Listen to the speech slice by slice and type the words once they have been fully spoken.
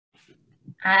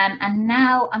And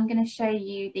now I'm going to show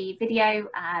you the video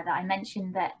that I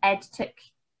mentioned that Ed took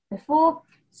before.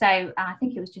 So I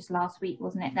think it was just last week,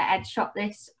 wasn't it, that Ed shot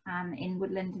this in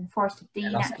Woodland and Forest of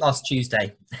Dean. Yeah, last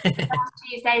Tuesday. Last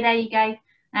Tuesday, there you go.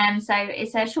 So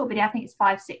it's a short video. I think it's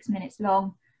 5-6 minutes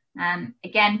long.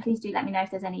 Again, please do let me know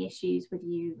if there's any issues with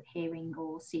you hearing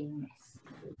or seeing this.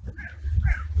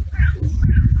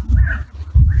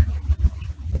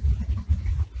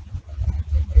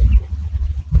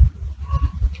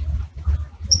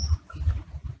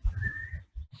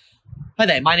 Hi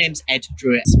there, my name's Ed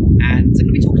Druitt, and I'm going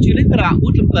to be talking to you a little bit about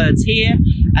woodland birds here,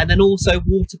 and then also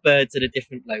water birds at a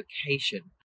different location.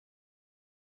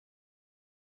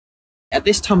 At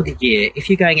this time of the year, if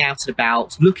you're going out and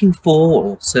about looking for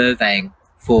or surveying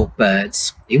for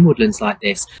birds in woodlands like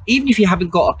this, even if you haven't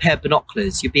got a pair of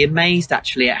binoculars, you'll be amazed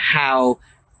actually at how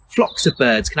flocks of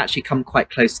birds can actually come quite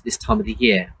close at this time of the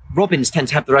year. Robins tend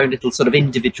to have their own little sort of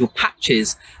individual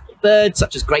patches. Birds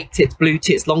such as great tits, blue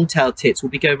tits, long-tailed tits will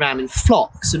be going around in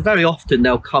flocks, and very often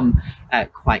they'll come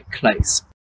quite close.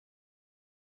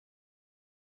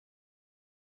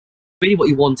 Really what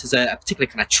you want is a particular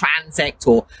kind of transect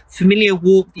or familiar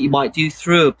walk that you might do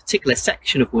through a particular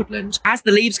section of woodland. As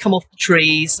the leaves come off the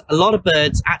trees, a lot of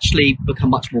birds actually become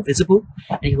much more visible,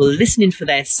 and you will listen in for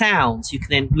their sounds. You can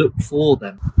then look for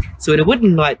them. So in a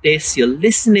woodland like this, you're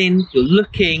listening, you're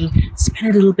looking,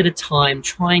 spend a little bit of time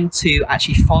trying to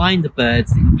actually find the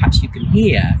birds that perhaps you can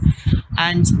hear.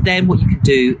 And then what you can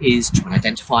do is try and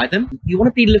identify them. You want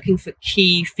to be looking for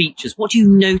key features. What do you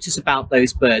notice about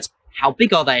those birds? How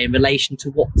big are they in relation to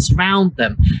what's around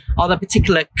them? Are there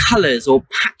particular colours or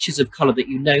patches of colour that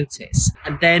you notice?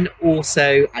 And then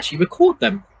also actually record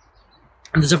them.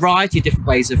 And there's a variety of different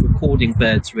ways of recording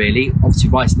birds, really. Obviously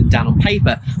writing them down on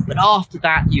paper, but after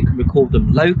that you can record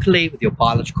them locally with your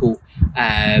biological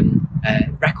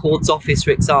records office,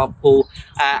 for example.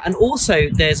 And also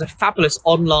there's a fabulous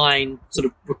online sort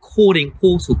of recording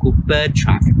portal called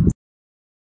BirdTrack.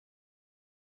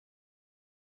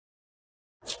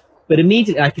 But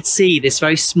immediately I could see this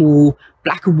very small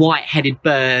black and white headed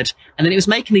bird, and then it was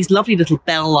making these lovely little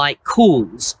bell-like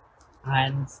calls.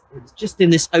 And it was just in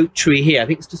this oak tree here. I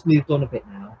think it's just moved on a bit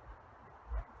now.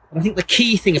 And I think the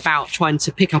key thing about trying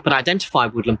to pick up and identify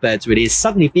woodland birds really is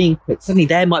suddenly being quick. Suddenly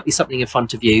there might be something in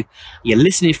front of you. You're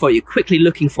listening for it, you're quickly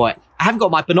looking for it. I haven't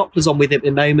got my binoculars on with it at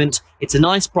the moment. It's a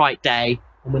nice bright day.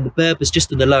 And when the bird was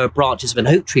just in the lower branches of an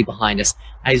oak tree behind us,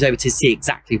 I was able to see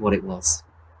exactly what it was.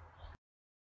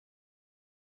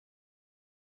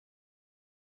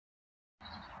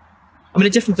 I'm in a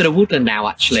different bit of woodland now,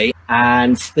 actually,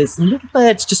 and there's little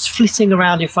birds just flitting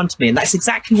around in front of me, and that's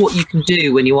exactly what you can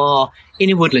do when you are in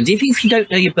a woodland. Even if you don't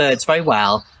know your birds very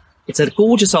well, it's a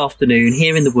gorgeous afternoon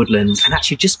here in the woodland, and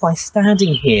actually just by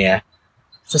standing here,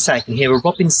 as I say, I can hear a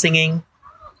robin singing,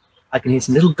 I can hear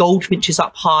some little goldfinches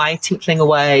up high tinkling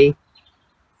away,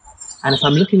 and if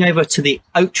I'm looking over to the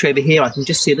oak tree over here, I can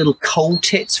just see a little coal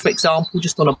tit, for example,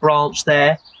 just on a branch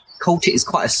there. Coal tit is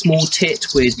quite a small tit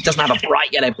with, it doesn't have a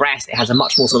bright yellow breast, it has a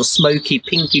much more sort of smoky,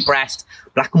 pinky breast,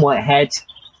 black and white head.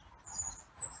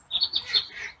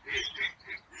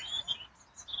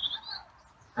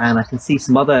 And I can see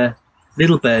some other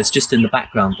little birds just in the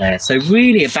background there. So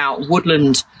really about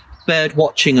woodland bird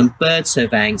watching and bird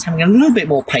surveying, it's having a little bit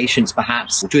more patience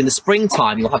perhaps. During the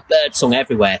springtime you'll have bird song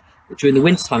everywhere, but during the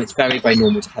wintertime it's very, very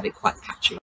normal to have it quite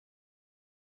patchy.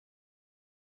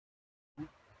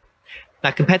 Now,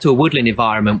 compared to a woodland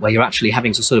environment where you're actually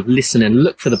having to sort of listen and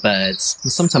look for the birds,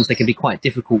 and sometimes they can be quite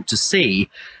difficult to see,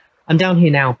 I'm down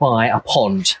here now by a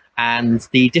pond, and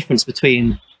the difference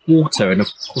between water, and of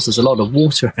course there's a lot of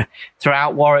water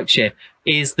throughout Warwickshire,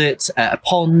 is that a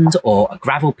pond or a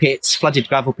gravel pit, flooded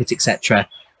gravel pit, etc.,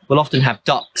 will often have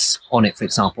ducks on it, for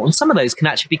example, and some of those can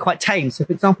actually be quite tame. So,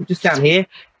 for example, just down here,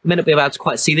 you may not be able to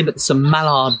quite see them, but there's some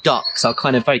mallard ducks, our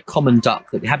kind of very common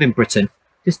duck that we have in Britain,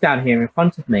 just down here in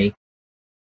front of me.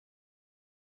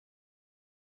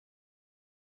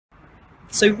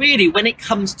 So really, when it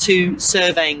comes to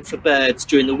surveying for birds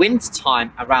during the winter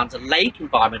time around a lake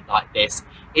environment like this,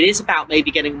 it is about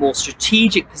maybe getting a more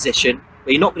strategic position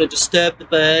where you're not going to disturb the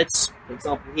birds. For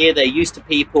example, here they're used to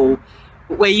people,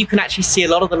 but where you can actually see a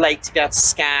lot of the lake to be able to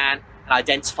scan and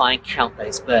identify and count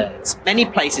those birds. Many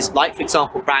places, like for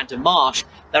example Brandon Marsh,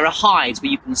 there are hides where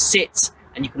you can sit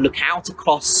and you can look out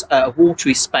across a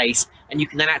watery space, and you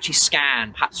can then actually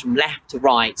scan perhaps from left to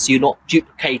right, so you're not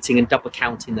duplicating and double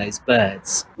counting those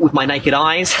birds. With my naked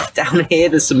eyes, down here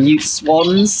there's some mute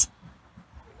swans.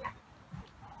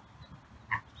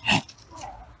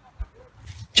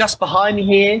 Just behind me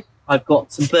here, I've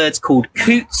got some birds called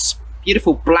coots,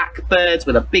 beautiful black birds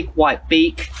with a big white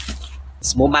beak.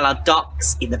 Small mallard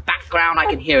ducks. In the background, I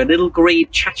can hear a little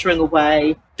grebe chattering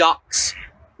away. Ducks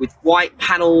with white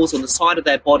panels on the side of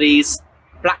their bodies,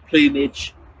 black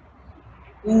plumage,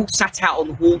 all sat out on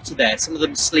the water there, some of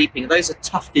them sleeping. Those are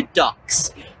tufted ducks.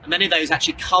 And many of those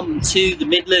actually come to the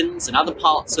Midlands and other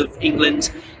parts of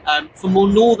England from more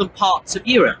northern parts of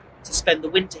Europe to spend the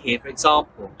winter here, for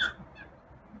example.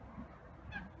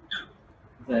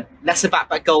 The lesser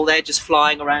backpack gull there just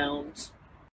flying around.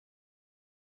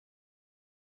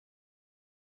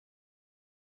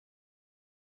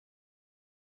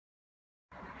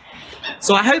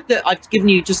 So I hope that I've given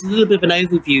you just a little bit of an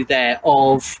overview there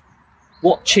of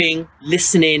watching,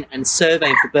 listening and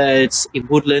surveying for birds in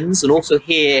woodlands, and also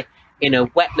here in a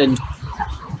wetland.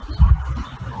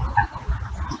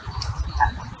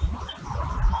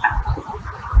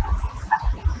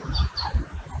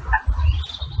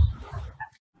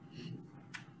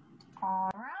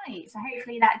 All right, so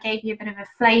hopefully that gave you a bit of a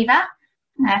flavour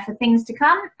for things to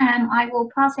come. I will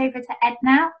pass over to Ed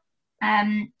now,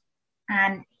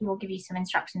 and he will give you some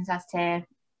instructions as to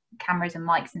cameras and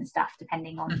mics and stuff,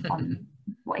 depending on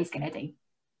what he's going to do.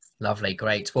 Lovely,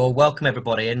 great. Well, welcome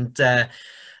everybody. And yeah,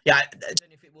 I don't know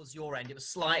if it was your end. It was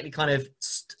slightly kind of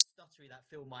stuttery, that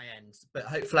feel my end, but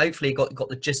hopefully got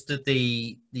the gist of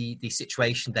the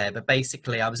situation there. But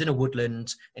basically, I was in a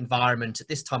woodland environment at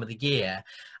this time of the year,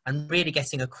 and really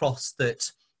getting across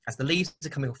that as the leaves are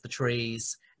coming off the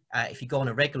trees, if you go on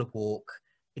a regular walk,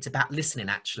 it's about listening.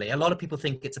 Actually, a lot of people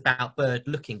think it's about bird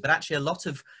looking, but actually a lot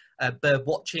of bird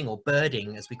watching, or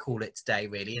birding as we call it today,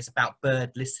 really is about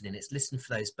bird listening. It's listening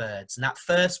for those birds. And that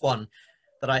first one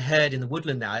that I heard in the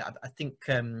woodland now, I think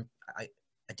I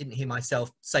didn't hear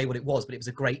myself say what it was, but it was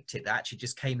a great tit that actually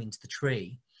just came into the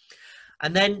tree.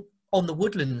 And then on the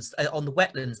woodlands, on the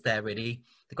wetlands there, really,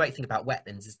 the great thing about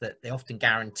wetlands is that they often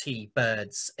guarantee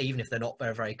birds, even if they're not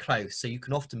very, very close. So you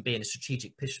can often be in a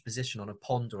strategic position on a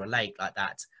pond or a lake like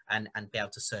that and be able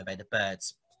to survey the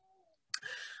birds.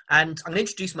 And I'm going to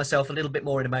introduce myself a little bit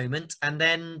more in a moment. And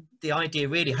then the idea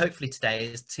really, hopefully today,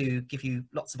 is to give you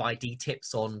lots of ID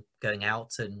tips on going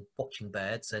out and watching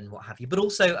birds and what have you, but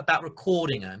also about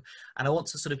recording them. And I want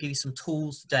to sort of give you some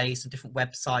tools today, some different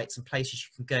websites and places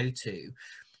you can go to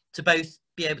both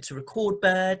be able to record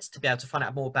birds, to be able to find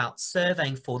out more about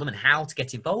surveying for them and how to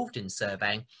get involved in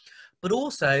surveying, but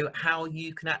also how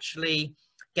you can actually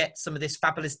get some of this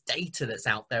fabulous data that's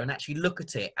out there and actually look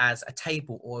at it as a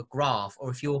table or a graph.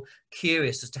 Or if you're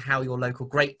curious as to how your local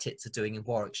great tits are doing in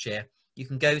Warwickshire, you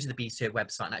can go to the BCO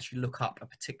website and actually look up a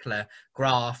particular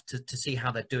graph to see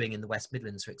how they're doing in the West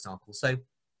Midlands, for example. So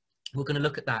we're going to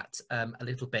look at that a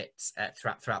little bit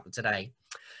throughout the today.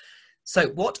 So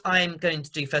what I'm going to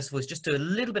do first of all is just do a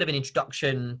little bit of an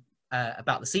introduction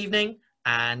about this evening,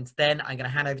 and then I'm going to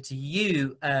hand over to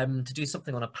you to do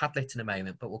something on a Padlet in a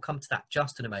moment, but we'll come to that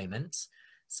just in a moment.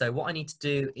 So what I need to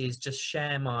do is just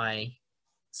share my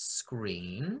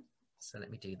screen. So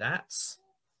let me do that.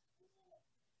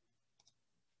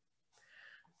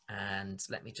 And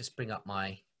let me just bring up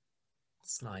my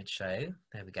slideshow.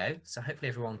 There we go. So hopefully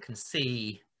everyone can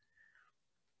see.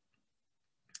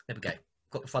 There we go.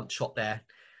 Got the front shot there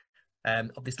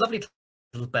of this lovely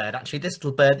little bird. Actually, this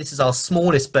little bird, this is our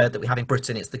smallest bird that we have in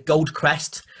Britain. It's the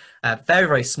goldcrest. Very,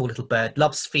 very small little bird.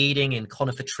 Loves feeding in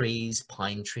conifer trees,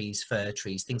 pine trees, fir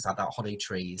trees, things like that, holly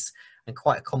trees, and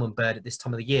quite a common bird at this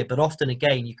time of the year. But often,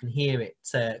 again, you can hear it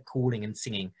calling and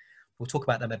singing. We'll talk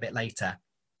about them a bit later.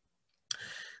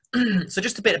 So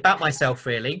just a bit about myself,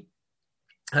 really.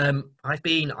 I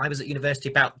was at university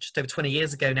about just over 20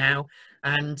 years ago now,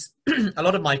 and a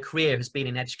lot of my career has been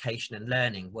in education and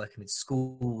learning, working with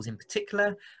schools in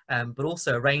particular, but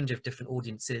also a range of different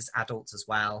audiences, adults as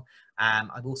well.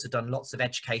 I've also done lots of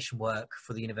education work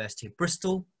for the University of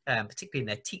Bristol, particularly in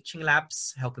their teaching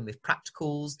labs, helping with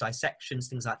practicals, dissections,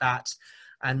 things like that,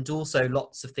 and also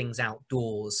lots of things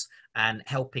outdoors and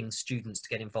helping students to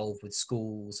get involved with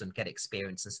schools and get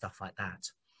experience and stuff like that.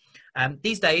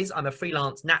 These days, I'm a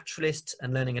freelance naturalist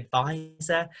and learning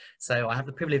advisor, so I have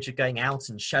the privilege of going out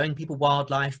and showing people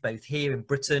wildlife, both here in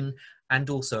Britain and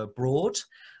also abroad.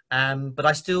 But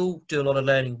I still do a lot of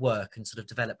learning work and sort of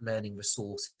develop learning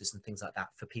resources and things like that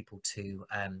for people to,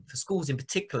 for schools in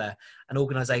particular, and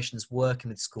organisations working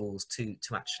with schools to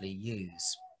actually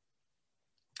use.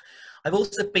 I've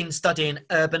also been studying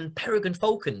urban peregrine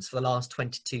falcons for the last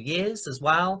 22 years as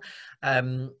well.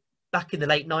 Back in the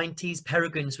late 90s,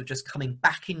 peregrines were just coming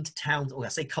back into towns, or I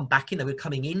say come back in, they were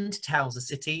coming into towns and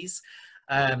cities.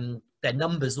 Their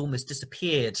numbers almost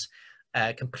disappeared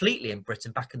completely in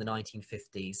Britain back in the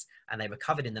 1950s, and they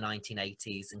recovered in the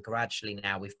 1980s, and gradually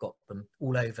now we've got them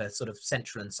all over sort of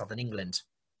central and southern England.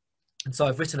 And so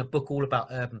I've written a book all about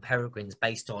urban peregrines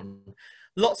based on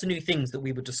lots of new things that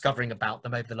we were discovering about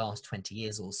them over the last 20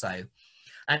 years or so.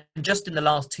 And just in the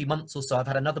last 2 months or so, I've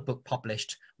had another book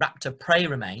published, Raptor Prey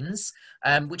Remains,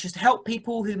 which is to help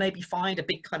people who maybe find a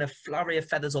big kind of flurry of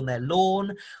feathers on their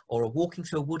lawn, or are walking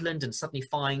through a woodland and suddenly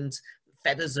find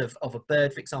feathers of a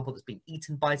bird, for example, that's been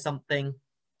eaten by something.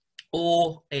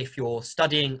 Or if you're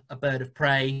studying a bird of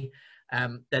prey,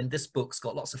 then this book's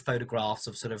got lots of photographs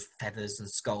of sort of feathers and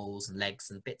skulls and legs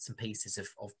and bits and pieces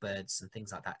of birds and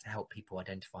things like that to help people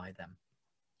identify them.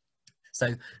 So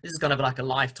this is kind of like a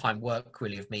lifetime work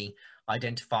really of me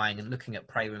identifying and looking at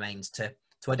prey remains to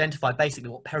identify basically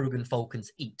what peregrine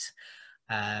falcons eat.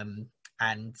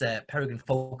 Peregrine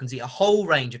falcons eat a whole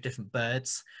range of different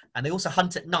birds, and they also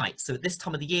hunt at night. So at this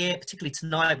time of the year, particularly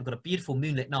tonight, we've got a beautiful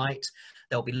moonlit night.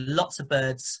 There'll be lots of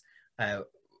birds,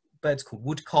 birds called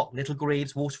woodcock, little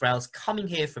grebes, water owls coming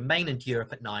here from mainland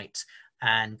Europe at night.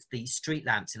 And the street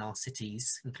lamps in our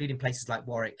cities, including places like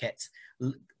Warwick,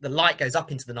 the light goes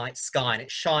up into the night sky and it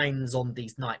shines on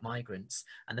these night migrants.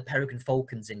 And the peregrine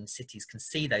falcons in cities can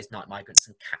see those night migrants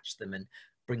and catch them and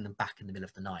bring them back in the middle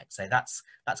of the night. So that's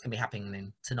going to be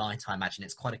happening tonight, I imagine.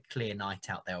 It's quite a clear night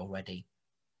out there already.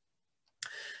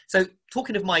 So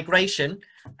talking of migration,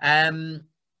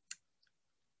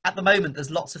 at the moment,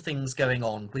 there's lots of things going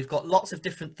on. We've got lots of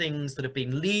different things that have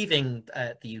been leaving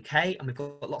the UK, and we've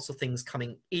got lots of things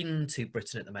coming into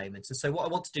Britain at the moment. And so what I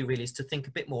want to do really is to think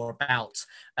a bit more about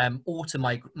autumn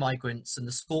migrants and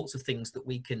the sorts of things that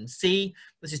we can see.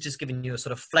 This is just giving you a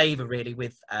sort of flavour really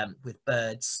with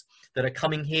birds that are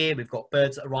coming here. We've got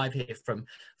birds that arrive here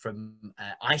from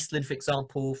Iceland, for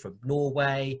example, from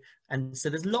Norway. And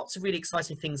so there's lots of really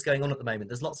exciting things going on at the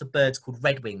moment. There's lots of birds called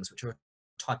redwings, which are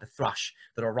type of thrush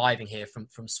that are arriving here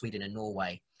from Sweden and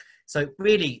Norway. So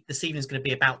really this evening is going to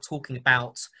be about talking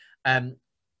about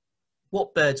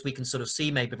what birds we can sort of see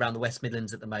maybe around the West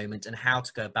Midlands at the moment and how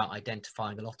to go about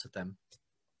identifying a lot of them.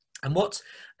 And what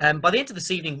by the end of this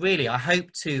evening really I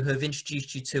hope to have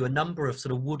introduced you to a number of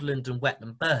sort of woodland and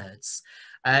wetland birds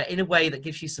in a way that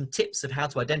gives you some tips of how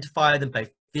to identify them both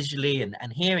visually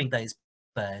and hearing those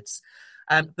birds.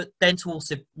 But then to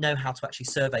also know how to actually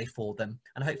survey for them,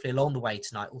 and hopefully along the way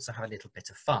tonight also have a little bit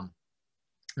of fun.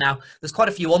 Now, there's quite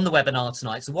a few on the webinar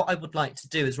tonight, so what I would like to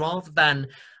do is rather than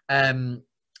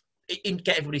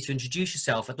get everybody to introduce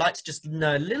yourself, I'd like to just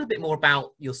know a little bit more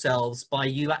about yourselves by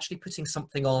you actually putting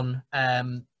something on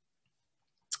a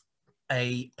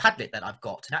Padlet that I've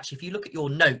got. And actually, if you look at your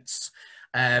notes,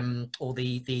 or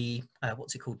the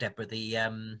what's it called, Deborah?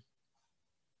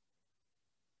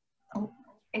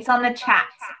 It's on the chat.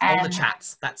 On the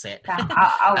chats, that's it.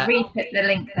 I'll re-put the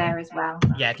link there as well.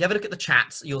 Yeah, if you have a look at the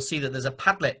chats, you'll see that there's a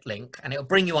Padlet link, and it'll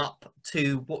bring you up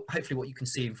to hopefully what you can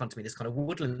see in front of me, this kind of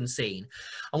woodland scene.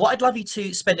 And what I'd love you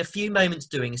to spend a few moments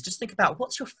doing is just think about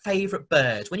what's your favourite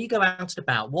bird. When you go out and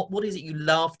about, what is it you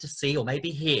love to see or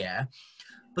maybe hear?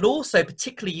 But also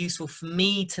particularly useful for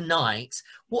me tonight,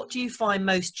 what do you find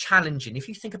most challenging? If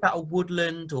you think about a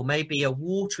woodland or maybe a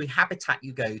watery habitat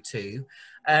you go to,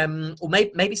 or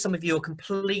maybe some of you are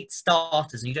complete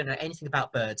starters and you don't know anything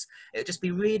about birds, it would just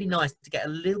be really nice to get a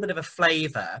little bit of a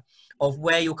flavour of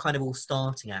where you're kind of all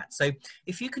starting at. So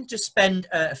if you can just spend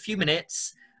a few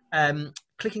minutes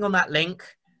clicking on that link,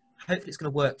 hopefully it's going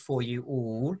to work for you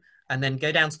all, and then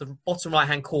go down to the bottom right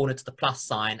hand corner to the plus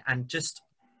sign and just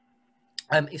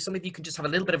if some of you can just have a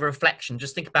little bit of a reflection,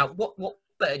 just think about what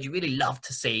bird you really love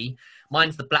to see.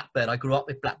 Mine's the blackbird. I grew up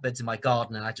with blackbirds in my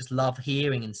garden and I just love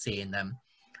hearing and seeing them.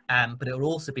 But it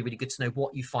will also be really good to know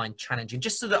what you find challenging,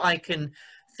 just so that I can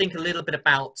think a little bit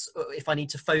about if I need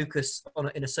to focus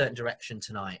in a certain direction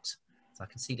tonight. So I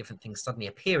can see different things suddenly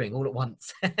appearing all at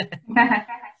once.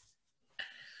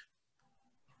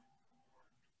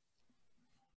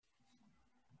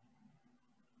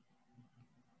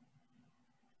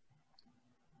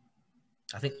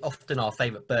 I think often our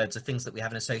favourite birds are things that we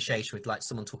have an association with, like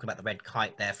someone talking about the red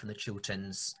kite there from the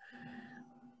Chilterns.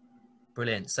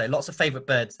 Brilliant. So lots of favourite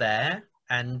birds there.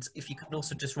 And if you can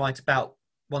also just write about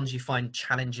ones you find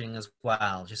challenging as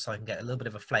well, just so I can get a little bit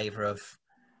of a flavour of.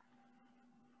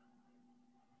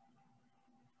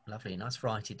 Lovely, nice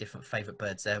variety of different favourite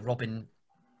birds there. Robin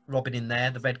in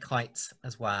there, the red kite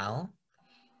as well.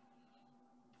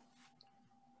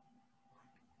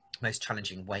 Most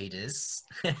challenging waders.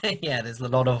 Yeah, there's a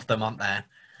lot of them, aren't there?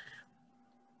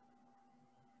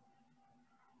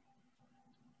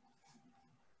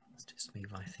 Let's just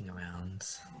move my thing around.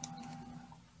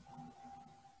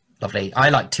 Lovely. I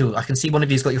like teal. I can see one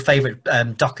of you's got your favourite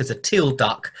duck as a teal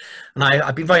duck. And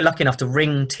I've been very lucky enough to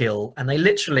ring teal, and they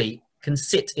literally can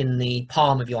sit in the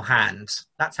palm of your hand.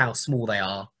 That's how small they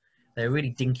are. They're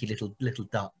really dinky little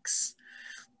ducks.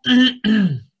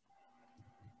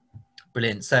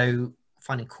 Brilliant. So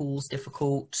finding calls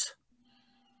difficult.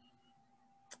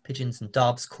 Pigeons and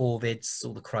doves, corvids,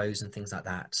 all the crows and things like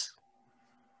that.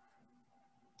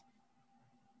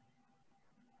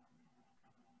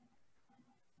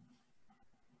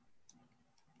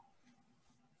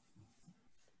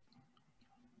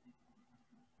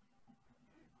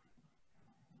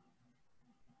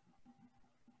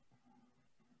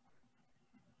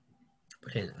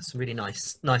 Brilliant. Some really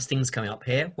nice things coming up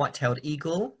here. White-tailed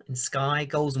eagle in sky.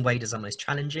 Gulls and waders are most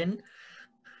challenging.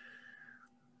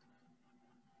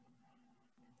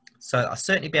 So I'll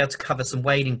certainly be able to cover some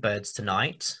wading birds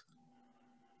tonight.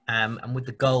 And with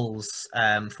the gulls,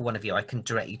 for one of you, I can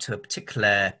direct you to a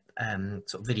particular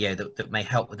sort of video that may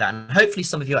help with that. And hopefully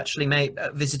some of you actually may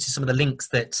visit some of the links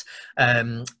that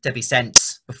Debbie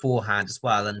sent beforehand as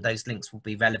well. And those links will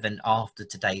be relevant after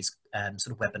today's sort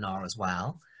of webinar as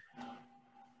well.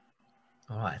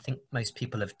 All right, I think most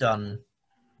people have done,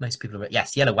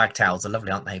 yes, yellow wagtails are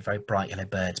lovely, aren't they? Very bright yellow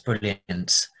birds,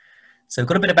 brilliant. So we've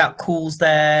got a bit about calls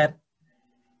there.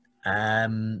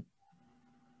 And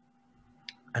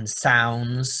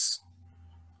sounds.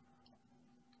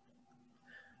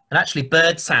 And actually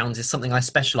bird sounds is something I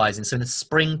specialize in. So in the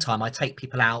springtime, I take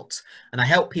people out and I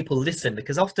help people listen,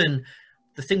 because often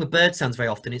the thing with bird sounds very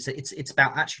often, it's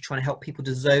about actually trying to help people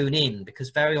to zone in,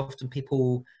 because very often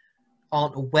people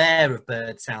aren't aware of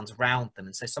bird sounds around them.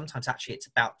 And so sometimes actually it's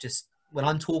about just, when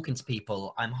I'm talking to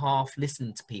people, I'm half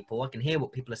listening to people. I can hear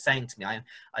what people are saying to me.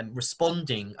 I'm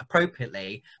responding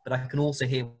appropriately, but I can also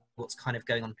hear what's kind of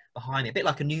going on behind me. A bit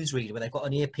like a newsreader where they've got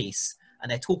an earpiece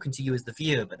and they're talking to you as the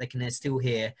viewer, but they can still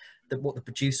hear what the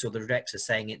producer or the director is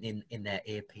saying in their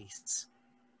earpiece.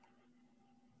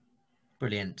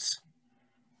 Brilliant.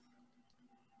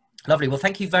 Lovely. Well,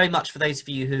 thank you very much for those of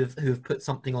you who've put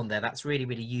something on there. That's really,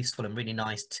 really useful and really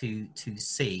nice to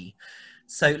see.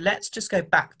 So let's just go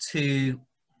back to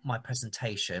my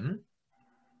presentation.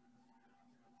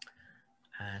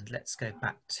 And let's go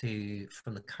back to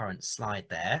from the current slide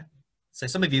there. So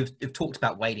some of you have talked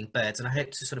about wading birds, and I hope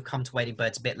to sort of come to wading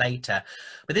birds a bit later.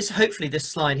 But this, hopefully this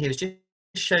slide here is just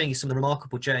showing you some of the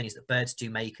remarkable journeys that birds do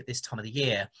make at this time of the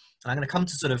year. And I'm going to come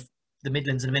to sort of the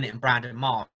Midlands in a minute and Brandon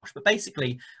Marsh, but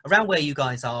basically around where you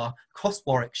guys are, across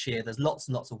Warwickshire, there's lots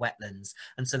and lots of wetlands.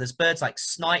 And so there's birds like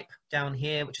snipe down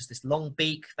here, which is this long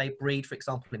beak. They breed, for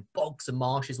example, in bogs and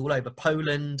marshes all over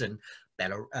Poland and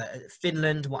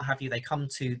Finland, what have you. They come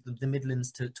to the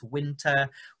Midlands to winter.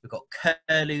 We've got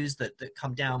curlews that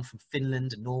come down from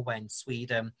Finland and Norway and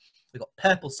Sweden. We've got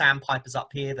purple sandpipers up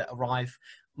here that arrive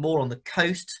more on the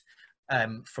coast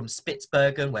from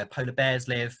Spitsbergen, where polar bears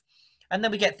live. And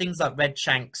then we get things like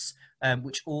redshanks,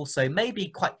 which also may be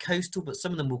quite coastal, but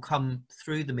some of them will come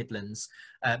through the Midlands,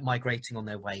 migrating on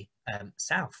their way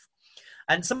south.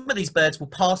 And some of these birds will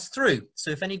pass through.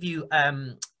 So if any of you,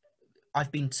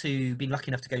 I've been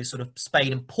lucky enough to go to sort of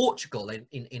Spain and Portugal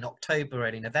in October,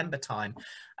 early November time.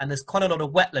 And there's quite a lot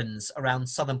of wetlands around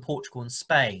southern Portugal and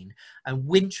Spain. And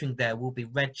wintering there will be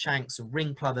redshanks and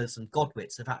ring plovers and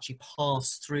godwits that have actually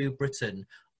passed through Britain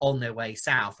on their way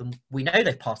south. And we know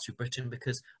they've passed through Britain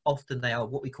because often they are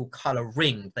what we call colour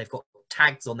ringed. They've got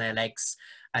tags on their legs,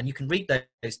 and you can read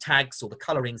those tags or the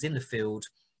colour rings in the field,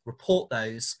 report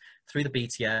those through the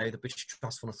BTO, the British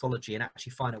Trust for Ornithology, and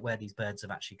actually find out where these birds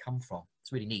have actually come from.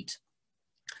 It's really neat.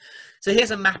 So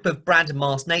here's a map of Brandon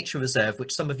Marsh Nature Reserve,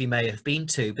 which some of you may have been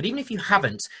to, but even if you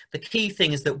haven't, the key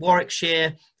thing is that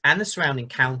Warwickshire and the surrounding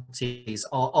counties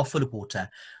are full of water.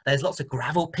 There's lots of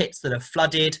gravel pits that are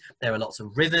flooded. There are lots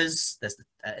of rivers. There's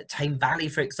the Tame Valley,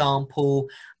 for example,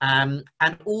 and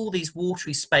all these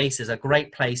watery spaces are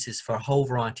great places for a whole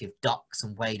variety of ducks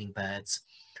and wading birds.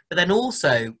 But then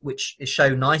also, which is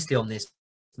shown nicely on this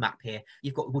map here,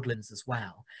 you've got woodlands as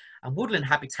well. And woodland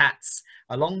habitats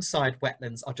alongside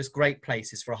wetlands are just great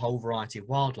places for a whole variety of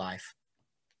wildlife.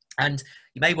 And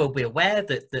you may well be aware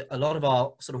that a lot of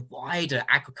our sort of wider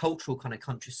agricultural kind of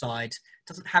countryside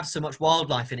doesn't have so much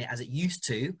wildlife in it as it used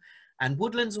to. And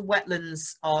woodlands and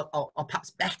wetlands are perhaps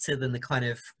better than the kind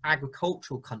of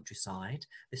agricultural countryside.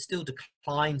 There's still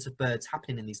declines of birds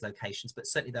happening in these locations, but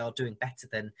certainly they are doing better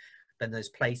than those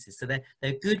places. So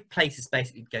they're good places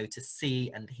basically to go to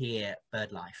see and hear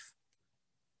bird life.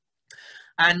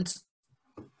 And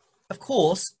of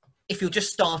course, if you're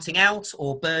just starting out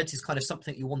or birds is kind of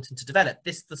something you're wanting to develop,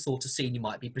 this is the sort of scene you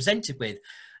might be presented with.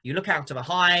 You look out of a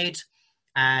hide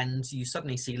and you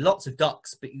suddenly see lots of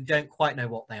ducks, but you don't quite know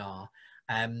what they are.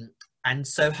 And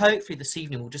so hopefully this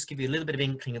evening we'll just give you a little bit of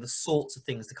inkling of the sorts of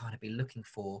things to kind of be looking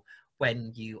for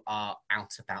when you are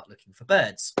out about looking for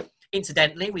birds.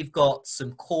 Incidentally, we've got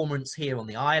some cormorants here on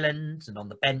the island and on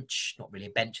the bench. Not really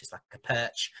a bench, it's like a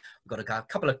perch. We've got a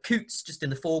couple of coots just in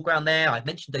the foreground there. I've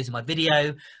mentioned those in my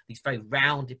video. These very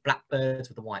rounded blackbirds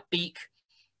with a white beak.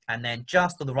 And then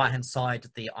just on the right-hand side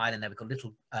of the island there, we've got a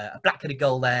little a black-headed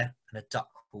gull there and a duck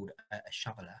called a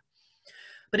shoveler.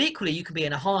 But equally, you can be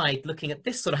in a hide looking at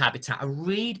this sort of habitat, a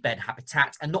reed bed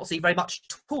habitat, and not see very much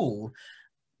at all.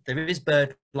 There is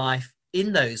bird life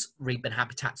in those reed bed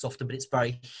habitats often, but it's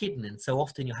very hidden. And so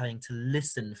often you're having to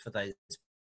listen for those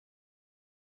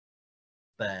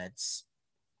birds.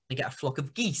 You get a flock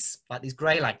of geese, like these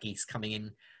grey-lag geese coming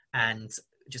in and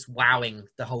just wowing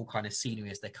the whole kind of scenery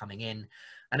as they're coming in.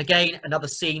 And again, another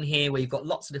scene here where you've got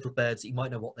lots of little birds that you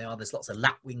might know what they are. There's lots of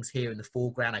lapwings here in the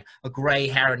foreground, a grey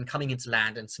heron coming into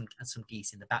land, and some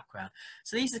geese in the background.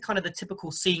 So these are kind of the typical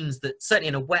scenes that certainly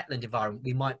in a wetland environment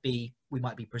we might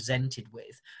be presented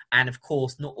with. And of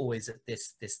course, not always at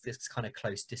this kind of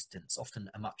close distance, often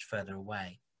a much further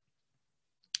away.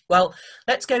 Well,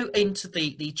 let's go into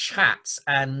the chat,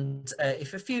 and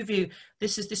if a few of you,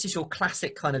 this is your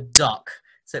classic kind of duck.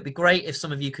 So it'd be great if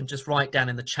some of you can just write down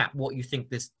in the chat what you think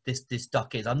this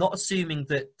duck is. I'm not assuming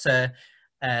that,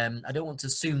 I don't want to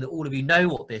assume that all of you know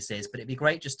what this is, but it'd be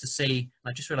great just to see.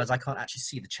 I just realised I can't actually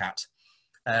see the chat,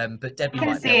 but Debbie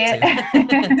might be able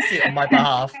to see it on my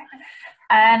behalf.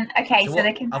 Okay, so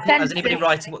the consensus, is anybody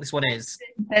writing what this one is?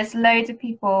 There's loads of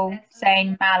people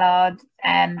saying mallard,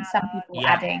 some people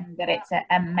adding that it's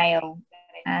a male,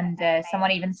 and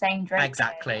someone even saying drake.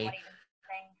 Exactly.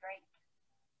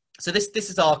 So this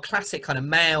is our classic kind of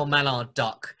male mallard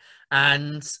duck,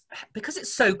 and because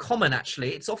it's so common,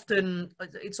 actually, it's often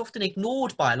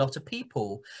ignored by a lot of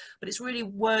people. But it's really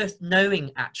worth knowing,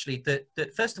 actually,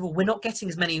 that first of all, we're not getting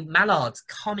as many mallards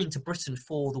coming to Britain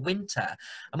for the winter,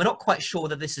 and we're not quite sure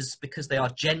whether this is because they are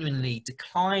genuinely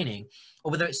declining,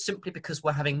 or whether it's simply because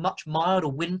we're having much milder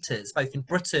winters, both in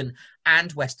Britain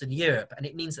and Western Europe, and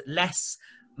it means that less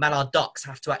mallard ducks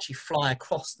have to actually fly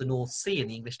across the North Sea and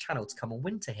the English Channel to come and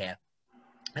winter here.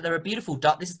 And they're a beautiful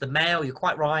duck. This is the male, you're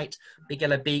quite right. Big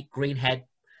yellow beak, green head.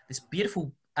 This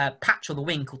beautiful patch on the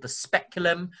wing called the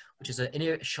speculum, which is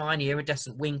a shiny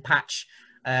iridescent wing patch.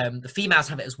 The females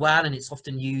have it as well, and it's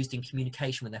often used in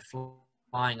communication when they're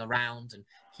flying around and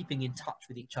keeping in touch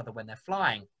with each other when they're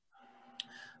flying.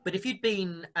 But if you'd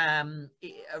been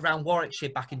around Warwickshire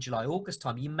back in July, August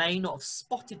time, you may not have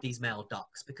spotted these male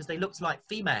ducks because they looked like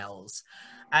females.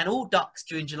 And all ducks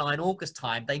during July and August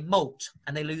time, they molt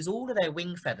and they lose all of their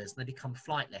wing feathers and they become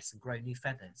flightless and grow new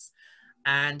feathers.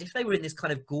 And if they were in this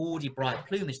kind of gaudy, bright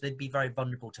plumage, they'd be very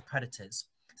vulnerable to predators.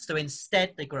 So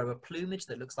instead, they grow a plumage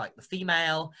that looks like the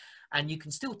female, and you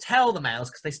can still tell the males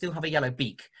because they still have a yellow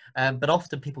beak. But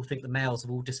often people think the males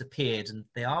have all disappeared, and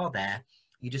they are there.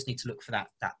 You just need to look for that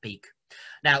beak.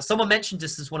 Now, someone mentioned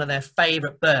this as one of their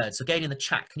favourite birds. So again, in the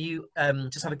chat, can you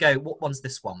just have a go? What one's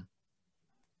this one?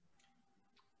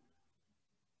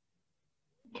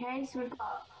 Okay, so we've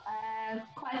got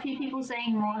quite a few people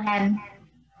saying moorhen.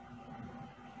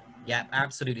 Yeah,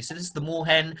 absolutely. So this is the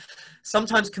moorhen,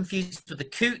 sometimes confused with the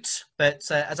coot, but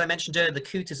as I mentioned earlier, the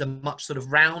coot is a much sort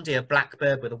of roundier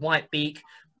blackbird with a white beak.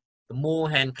 The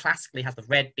moorhen classically has the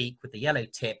red beak with the yellow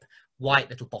tip, white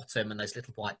little bottom, and those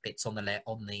little white bits on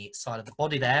the side of the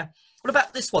body there. What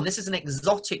about this one? This is an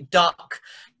exotic duck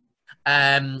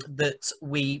that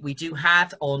we do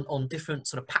have on different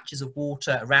sort of patches of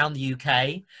water around the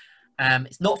UK.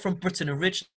 It's not from Britain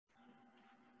originally.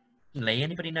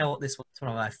 Anybody know what this was? It's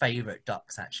one of my favourite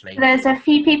ducks, actually. There's a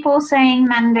few people saying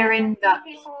mandarin duck,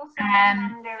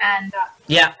 and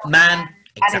yeah, man.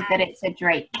 Added that it's a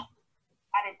drake.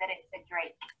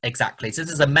 Exactly. So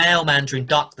this is a male mandarin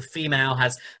duck. The female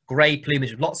has grey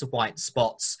plumage with lots of white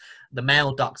spots. The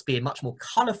male ducks being much more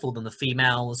colourful than the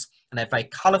females, and they're very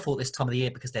colourful at this time of the year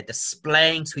because they're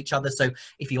displaying to each other. So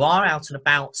if you are out and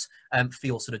about for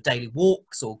your sort of daily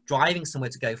walks or driving somewhere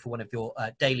to go for one of your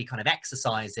daily kind of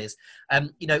exercises,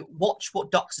 you know, watch what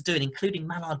ducks are doing, including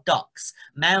mallard ducks.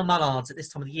 Male mallards at this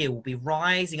time of the year will be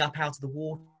rising up out of the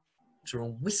water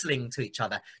and whistling to each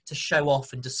other to show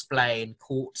off and display and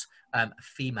court a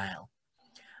female.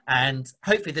 And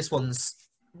hopefully this one's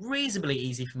reasonably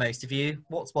easy for most of you.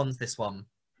 What one's this one?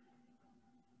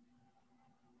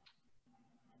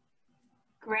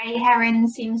 Grey heron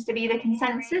seems to be the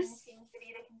consensus.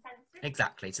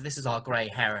 Exactly. So this is our grey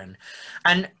heron.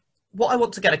 And what I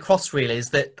want to get across really is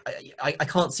that I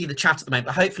can't see the chat at the moment,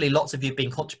 but hopefully lots of you have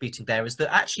been contributing there, is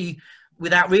that actually,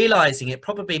 without realising it,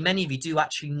 probably many of you do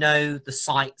actually know the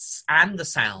sights and the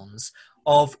sounds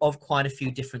of quite a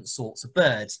few different sorts of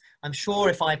birds. I'm sure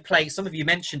if I play, some of you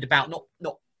mentioned about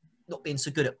not being so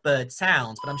good at bird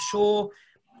sounds, but I'm sure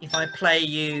if I play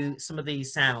you some of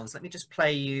these sounds, let me just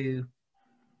play you.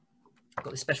 I've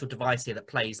got this special device here that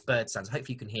plays bird sounds.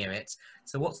 Hopefully you can hear it.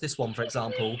 So what's this one, for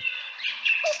example?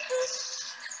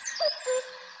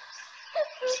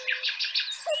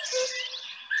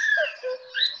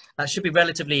 That should be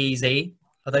relatively easy,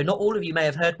 although not all of you may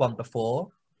have heard one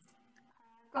before.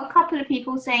 Got a couple of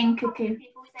people saying cuckoo.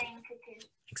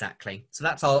 Exactly. So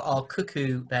that's our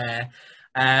cuckoo there.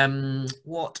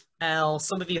 What else?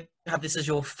 Some of you have this as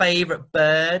your favourite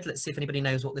bird. Let's see if anybody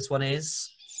knows what this one is.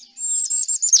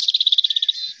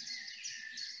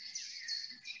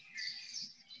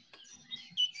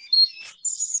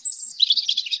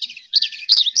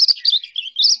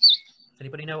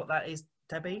 Anybody know what that is,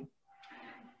 Debbie?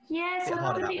 Yes, a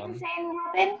lot of people saying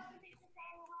robin.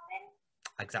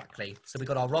 Exactly. So we've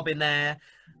got our robin there,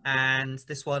 and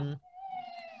this one,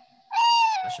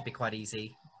 that should be quite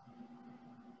easy.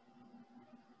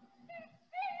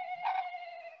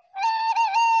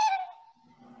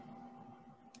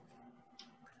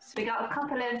 So we got a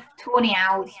couple of tawny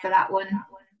owls for that one.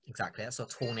 Exactly, that's our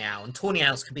tawny owl. And tawny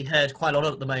owls can be heard quite a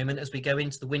lot at the moment as we go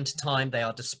into the winter time. They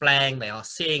are displaying, they are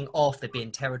seeing off, they're being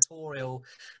territorial.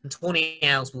 And tawny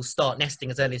owls will start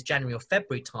nesting as early as January or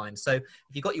February time. So if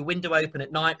you've got your window open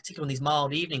at night, particularly on these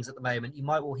mild evenings at the moment, you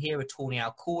might well hear a tawny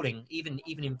owl calling, even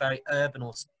in very urban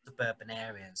or suburban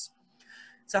areas.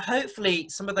 So hopefully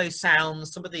some of those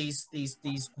sounds, some of these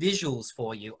visuals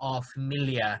for you are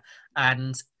familiar,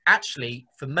 and actually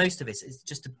for most of us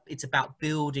it's about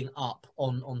building up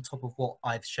on top of what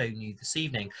I've shown you this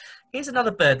evening. Here's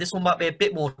another bird. This one might be a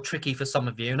bit more tricky for some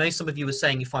of you. I know some of you were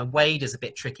saying you find waders a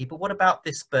bit tricky, but what about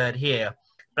this bird here?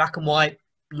 Black and white,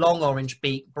 long orange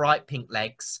beak, bright pink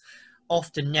legs,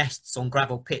 often nests on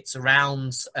gravel pits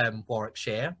around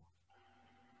Warwickshire.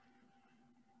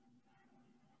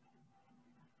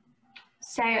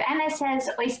 So Emma says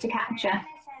oyster catcher.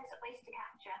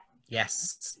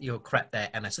 Yes, you're correct there,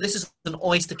 Emma. So this is an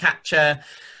oyster catcher,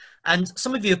 and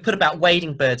some of you have put about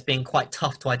wading birds being quite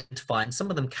tough to identify, and some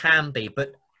of them can be,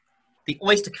 but the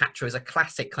oyster catcher is a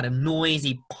classic kind of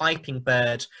noisy piping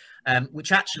bird,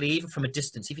 which actually, even from a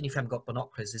distance, even if you haven't got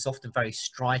binoculars, is often very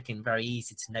striking, very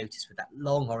easy to notice with that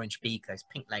long orange beak, those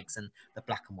pink legs, and the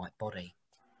black and white body.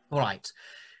 All right,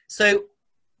 so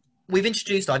I've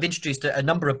introduced a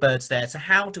number of birds there. So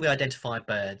how do we identify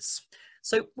birds?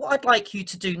 So what I'd like you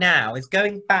to do now is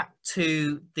going back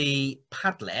to the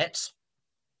Padlet.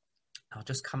 I'll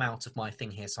just come out of my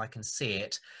thing here so I can see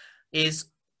it. Is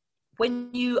when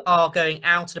you are going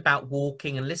out and about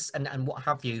walking and listen and what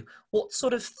have you, what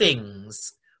sort of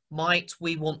things might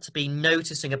we want to be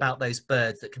noticing about those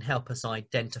birds that can help us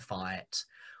identify it?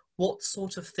 What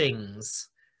sort of things,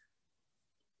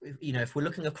 you know, if we're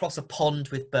looking across a pond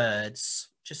with birds,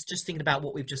 just thinking about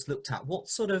what we've just looked at, what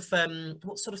sort of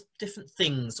different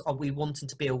things are we wanting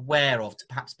to be aware of to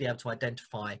perhaps be able to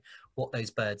identify what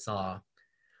those birds are?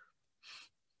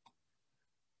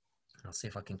 I'll see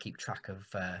if I can keep track of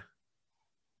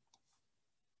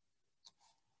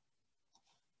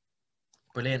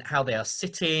brilliant, how they are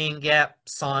sitting. Yep,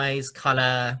 size,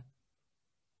 color,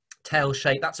 tail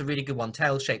shape. That's a really good one.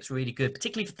 Tail shape's really good,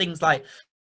 particularly for things like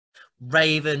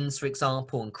ravens, for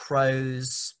example, and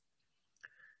crows.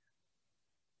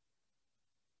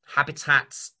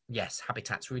 Habitats, yes,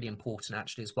 habitat's really important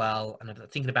actually as well. And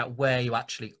thinking about where you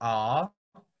actually are.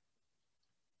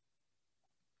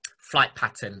 Flight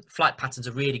pattern's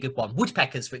a really good one.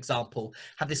 Woodpeckers, for example,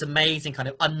 have this amazing kind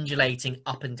of undulating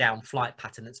up and down flight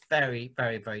pattern that's very,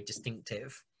 very, very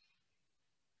distinctive.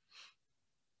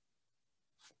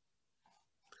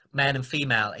 Male and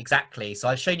female, exactly. So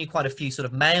I've shown you quite a few sort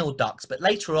of male ducks, but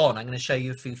later on I'm going to show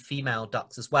you a few female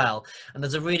ducks as well. And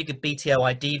there's a really good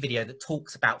BTOID video that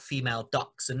talks about female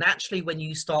ducks. And actually, when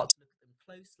you start to look at them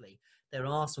closely, there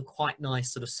are some quite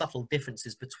nice sort of subtle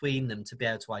differences between them to be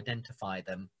able to identify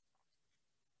them.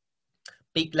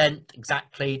 Beak length,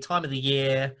 exactly. Time of the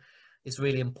year is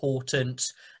really important.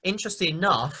 Interesting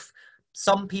enough,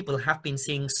 some people have been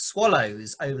seeing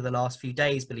swallows over the last few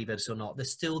days, believe it or not.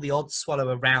 There's still the odd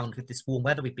swallow around with this warm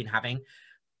weather we've been having.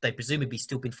 They've presumably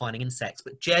still been finding insects,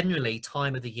 but generally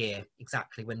time of the year,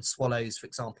 exactly, when swallows, for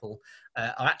example,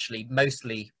 are actually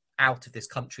mostly out of this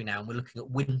country now, and we're looking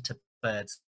at winter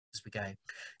birds as we go.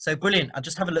 So brilliant. I'll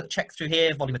just have a look, check through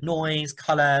here, volume of noise,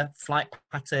 colour, flight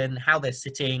pattern, how they're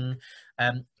sitting.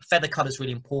 Feather colour is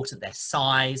really important, their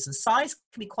size. And size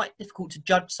can be quite difficult to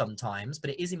judge sometimes,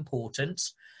 but it is important.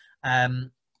 Let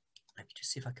me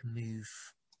just see if I can move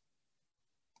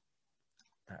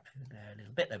that over there a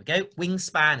little bit. There we go.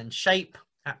 Wingspan and shape,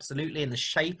 absolutely. And the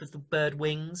shape of the bird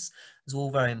wings is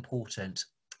all very important.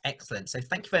 Excellent. So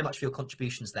thank you very much for your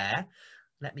contributions there.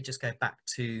 let me just go back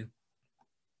to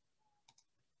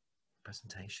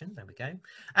presentation. There we go.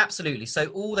 Absolutely. So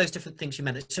all those different things you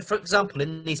mentioned. So for example,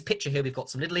 in this picture here, we've got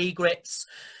some little egrets.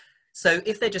 So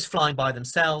if they're just flying by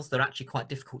themselves, they're actually quite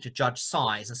difficult to judge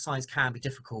size, and size can be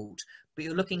difficult. But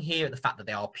you're looking here at the fact that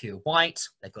they are pure white.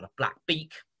 They've got a black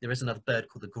beak. There is another bird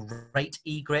called the great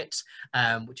egret,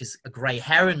 which is a grey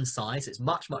heron size. It's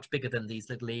much, much bigger than these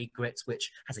little egrets, which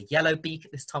has a yellow beak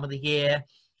at this time of the year.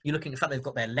 You're looking at the fact they've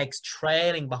got their legs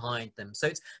trailing behind them. So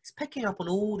it's picking up on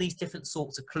all these different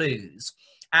sorts of clues.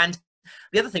 And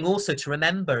the other thing also to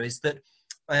remember is that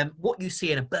what you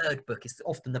see in a bird book is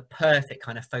often the perfect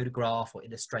kind of photograph or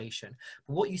illustration.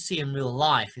 But what you see in real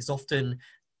life is often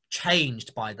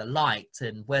changed by the light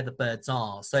and where the birds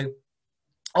are. So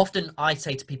often I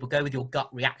say to people, go with your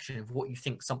gut reaction of what you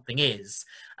think something is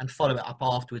and follow it up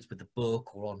afterwards with the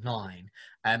book or online.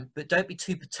 But don't be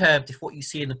too perturbed if what you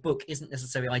see in the book isn't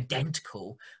necessarily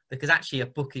identical, because actually a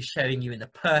book is showing you in the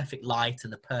perfect light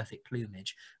and the perfect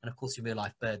plumage. And of course, in real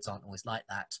life, birds aren't always like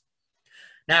that.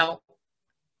 Now,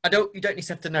 you don't necessarily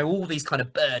have to know all these kind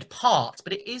of bird parts,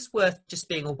 but it is worth just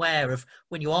being aware of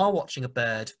when you are watching a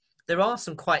bird. There are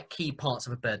some quite key parts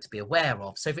of a bird to be aware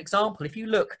of. So, for example, if you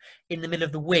look in the middle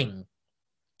of the wing,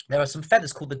 there are some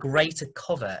feathers called the greater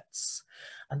coverts.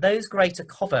 And those greater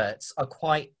coverts are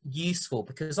quite useful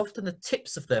because often the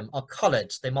tips of them are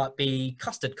coloured. They might be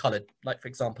custard coloured, like, for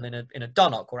example, in a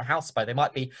dunnock or a housebow. They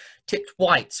might be tipped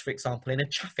white, for example, in a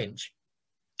chaffinch,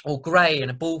 or grey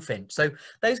in a bullfinch. So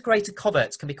those greater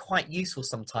coverts can be quite useful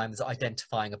sometimes at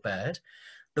identifying a bird.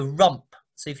 The rump.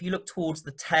 So if you look towards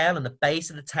the tail and the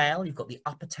base of the tail, you've got the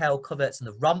upper tail coverts and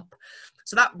the rump.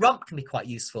 So that rump can be quite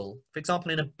useful. For example,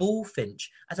 in a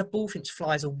bullfinch, as a bullfinch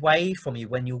flies away from you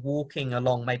when you're walking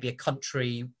along maybe a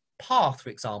country path, for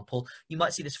example, you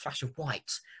might see this flash of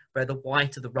white, where the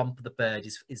white of the rump of the bird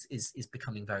is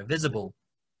becoming very visible.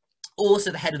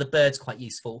 Also, the head of the bird's quite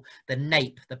useful. The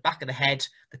nape, the back of the head,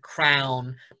 the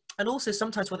crown, and also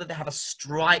sometimes whether they have a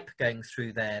stripe going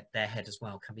through their head as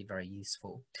well can be very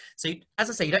useful. So, as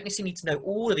I say, you don't necessarily need to know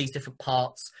all of these different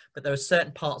parts, but there are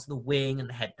certain parts of the wing and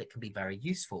the head that can be very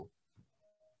useful.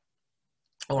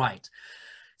 All right.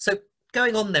 So,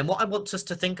 going on then, what I want us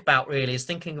to think about really is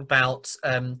thinking about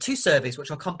two surveys, which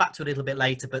I'll come back to a little bit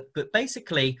later, but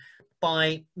basically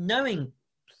by knowing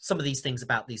some of these things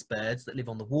about these birds that live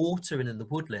on the water and in the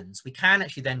woodlands, we can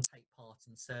actually then take part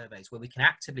in surveys where we can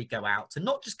actively go out, and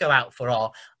not just go out for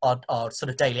our sort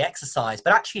of daily exercise,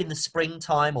 but actually in the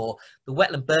springtime, or the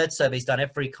wetland bird surveys done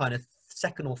every kind of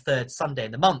second or third Sunday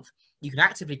in the month. You can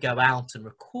actively go out and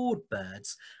record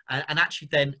birds and actually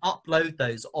then upload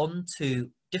those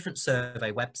onto different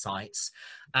survey websites,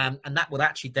 and that will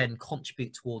actually then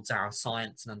contribute towards our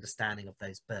science and understanding of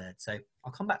those birds. So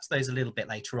I'll come back to those a little bit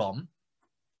later on.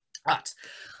 But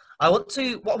what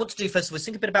I want to do first of all is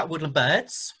think a bit about woodland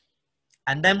birds,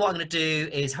 and then what I'm going to do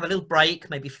is have a little break,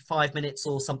 maybe for 5 minutes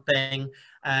or something,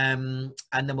 and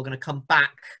then we're going to come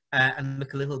back and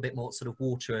look a little bit more at sort of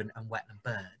water and wetland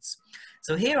birds.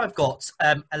 So here I've got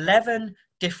 11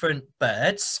 different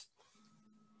birds,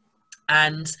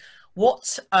 and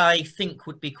what I think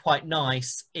would be quite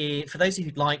nice for those of you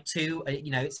who'd like to,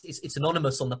 you know, it's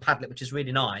anonymous on the Padlet, which is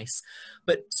really nice,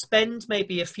 but spend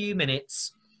maybe a few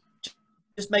minutes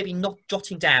just maybe not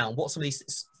jotting down what some of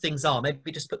these things are.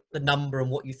 Maybe just put the number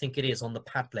and what you think it is on the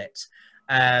Padlet.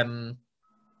 Can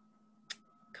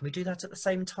we do that at the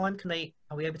same time?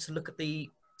 Are we able to look at the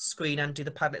screen and do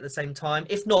the Padlet at the same time?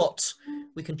 If not,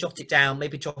 we can jot it down,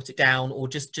 maybe jot it down, or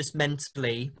just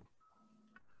mentally,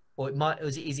 or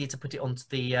is it easier to put it onto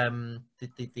the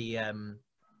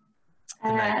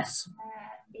notes?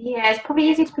 Yeah, it's probably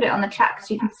easier to put it on the chat because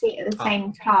you can see it at the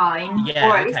same time. Yeah,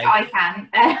 or at least I can.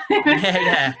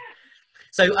 yeah.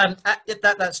 So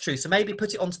that's true. So maybe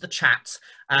put it onto the chat,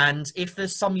 and if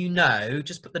there's some you know,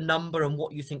 just put the number and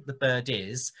what you think the bird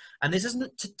is. And this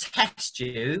isn't to test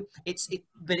you,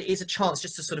 but it is a chance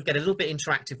just to sort of get a little bit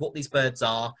interactive what these birds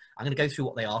are. I'm going to go through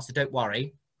what they are, so don't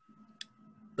worry.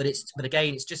 But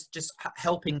again, it's just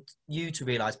helping you to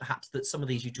realise perhaps that some of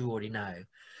these you do already know.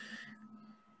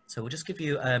 So we'll just give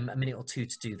you a minute or two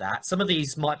to do that. Some of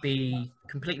these might be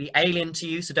completely alien to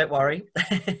you, so don't worry.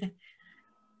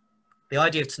 The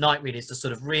idea of tonight really is to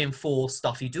sort of reinforce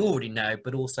stuff you do already know,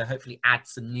 but also hopefully add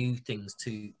some new things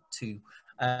to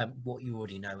what you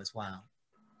already know as well.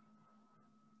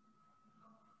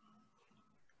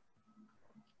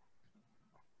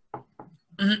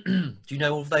 Do you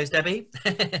know all of those, Debbie?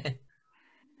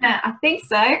 I think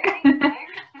so.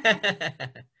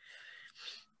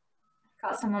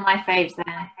 Got some of my faves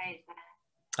there.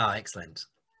 Oh, excellent.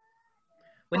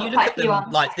 When you look at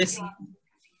them like this,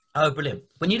 Oh, brilliant.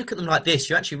 When you look at them like this,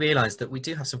 you actually realise that we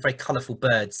do have some very colourful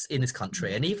birds in this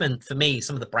country. And even for me,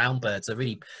 some of the brown birds are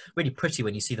really, really pretty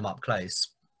when you see them up close.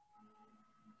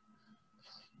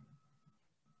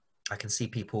 I can see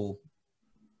people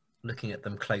looking at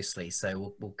them closely,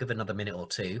 so we'll give another minute or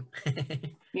two.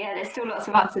 Yeah, there's still lots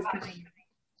of answers coming.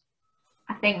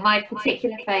 I think my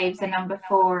particular faves are number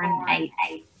 4 and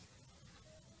 8.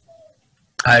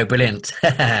 Oh, brilliant.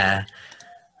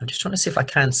 I'm just trying to see if I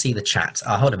can see the chat.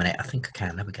 Oh, hold a minute. I think I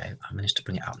can. There we go. I managed to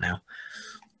bring it up now.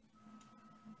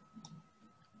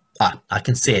 Ah, I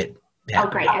can see it. Yeah. Oh,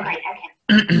 great.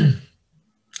 Okay.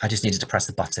 I just needed to press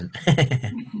the button.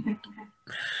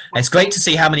 It's great to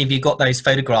see how many of you got those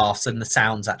photographs and the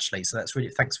sounds, actually. So that's really,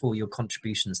 thanks for all your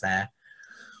contributions there.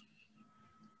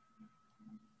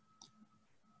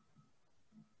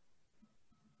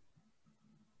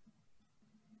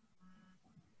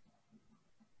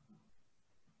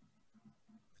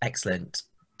 Excellent.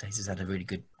 Daisy's had a really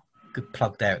good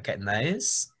plug there at getting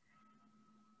those.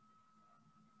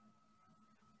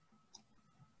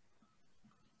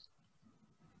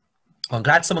 Well, I'm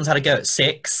glad someone's had a go at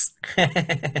 6.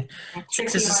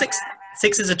 Six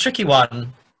is a tricky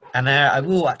one, and I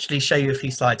will actually show you a few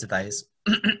slides of those.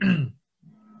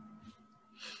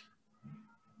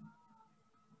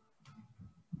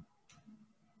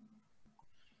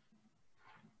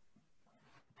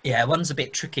 Yeah, one's a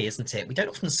bit tricky, isn't it? We don't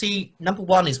often see, number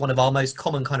 1 is one of our most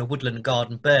common kind of woodland and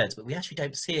garden birds, but we actually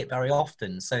don't see it very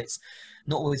often. So it's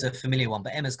not always a familiar one,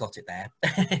 but Emma's got it there.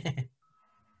 I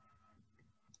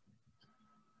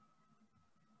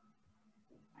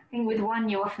think with 1,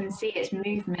 you often see its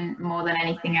movement more than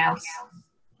anything else.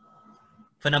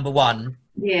 For number 1?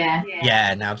 Yeah.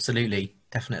 Yeah, no, absolutely.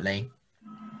 Definitely.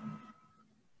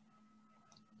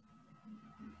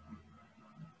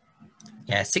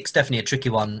 Yeah, 6 definitely a tricky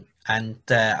one, and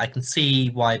I can see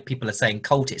why people are saying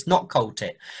colt it. It's not colt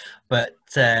it, but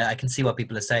I can see why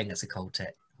people are saying it's a colt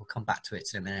it. We'll come back to it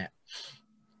in a minute.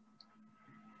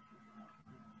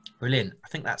 Brilliant. I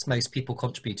think that's most people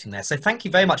contributing there. So thank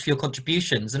you very much for your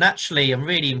contributions. And actually, I'm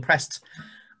really impressed.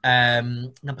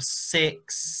 Number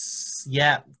 6,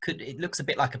 yeah, it looks a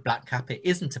bit like a black cap. It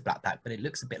isn't a black cap, but it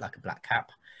looks a bit like a black cap.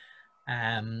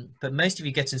 But most of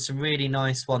you getting some really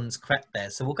nice ones correct there.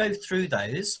 So we'll go through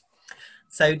those.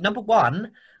 So number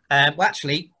 1, well,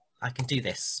 actually, I can do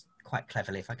this quite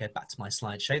cleverly if I go back to my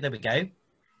slideshow. There we go.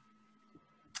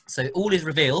 So all is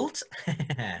revealed.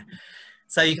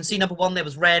 So you can see number 1, there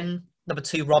was wren. Number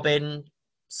 2, robin.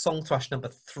 Song thrush number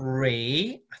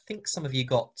 3. I think some of you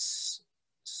got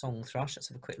song thrush. Let's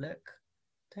have a quick look.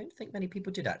 Don't think many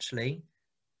people did, actually.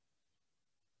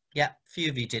 Yeah, a few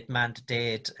of you did. Manda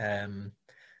did.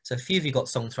 So a few of you got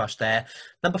song thrush there.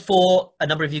 Number 4, a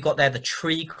number of you got there the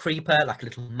tree creeper, like a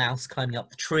little mouse climbing up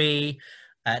the tree.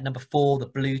 Number 4, the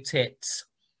blue tit.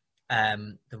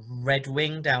 The red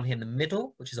wing down here in the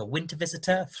middle, which is a winter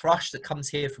visitor, a thrush that comes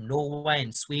here from Norway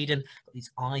and Sweden. Got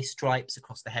these eye stripes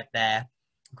across the head there.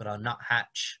 We've got our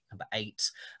nuthatch, number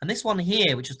 8. And this one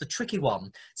here, which is the tricky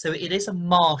one. So it is a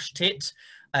marsh tit.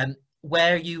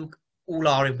 Where you all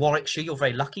are in Warwickshire, you're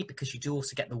very lucky because you do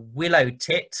also get the willow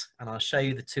tit, and I'll show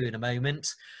you the 2 in a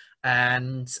moment.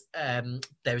 And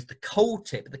there is the coal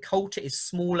tit, but the coal tit is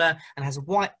smaller and has a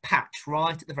white patch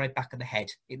right at the very back of the head.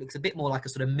 It looks a bit more like a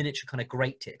sort of miniature kind of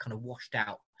great tit, kind of washed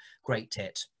out great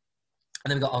tit.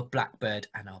 And then we've got our blackbird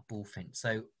and our bullfinch.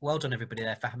 So well done everybody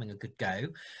there for having a good go.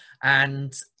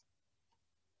 And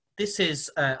this is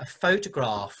a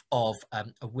photograph of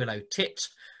a willow tit.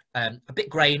 A bit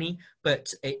grainy,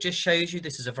 but it just shows you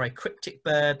this is a very cryptic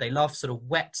bird. They love sort of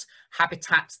wet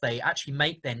habitats. They actually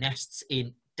make their nests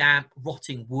in damp,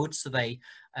 rotting wood. So they're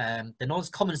not as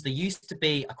common as they used to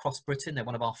be across Britain. They're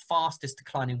one of our fastest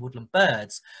declining woodland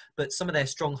birds, but some of their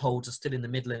strongholds are still in the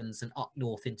Midlands and up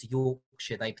north into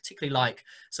Yorkshire. They particularly like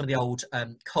some of the old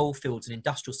coal fields and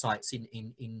industrial sites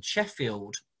in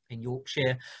Sheffield, in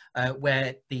Yorkshire,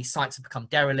 where the sites have become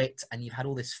derelict and you've had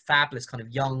all this fabulous kind of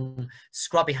young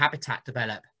scrubby habitat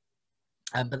develop.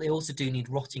 But they also do need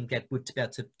rotting dead wood to be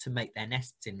able to make their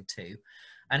nests into.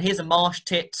 And here's a marsh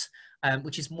tit,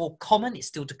 which is more common. It's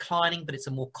still declining, but it's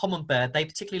a more common bird. They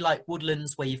particularly like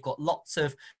woodlands where you've got lots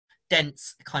of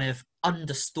dense kind of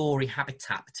understory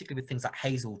habitat, particularly with things like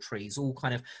hazel trees, all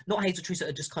kind of, not hazel trees that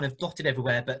are just kind of dotted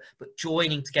everywhere, but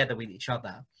joining together with each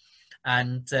other.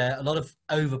 And a lot of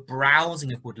over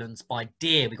browsing of woodlands by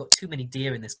deer, we've got too many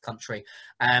deer in this country,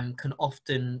 can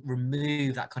often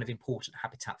remove that kind of important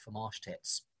habitat for marsh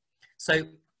tits. So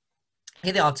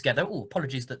here they are together. Oh,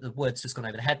 apologies that the word's just gone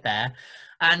over the head there.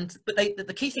 But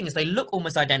the key thing is they look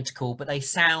almost identical, but they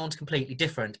sound completely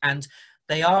different. And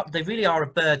they really are a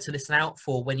bird to listen out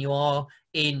for when you are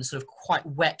in sort of quite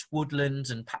wet woodlands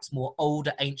and perhaps more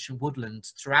older ancient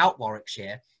woodlands throughout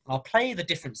Warwickshire. I'll play the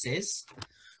differences.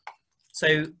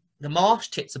 So the marsh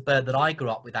tit's a bird that I grew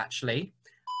up with, actually,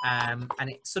 and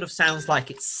it sort of sounds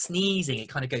like it's sneezing. It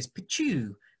kind of goes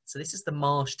pichoo. So this is the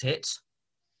marsh tit.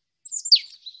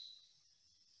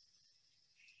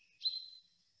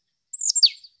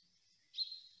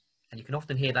 And you can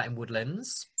often hear that in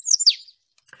woodlands.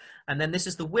 And then this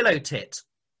is the willow tit.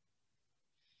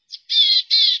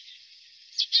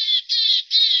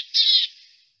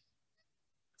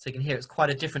 So you can hear it's quite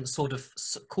a different sort of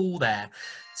call there.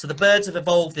 So the birds have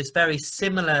evolved this very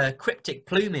similar cryptic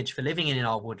plumage for living in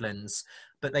our woodlands,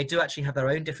 but they do actually have their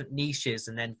own different niches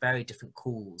and then very different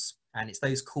calls. And it's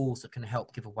those calls that can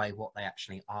help give away what they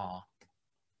actually are.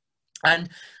 And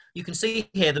you can see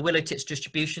here the willow tit's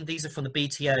distribution. These are from the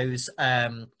BTO's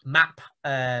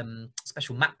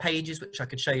special map pages, which I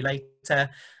can show you later.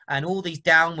 And all these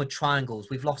downward triangles,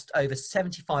 we've lost over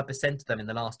 75% of them in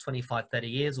the last 25, 30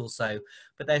 years or so.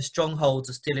 But their strongholds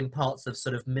are still in parts of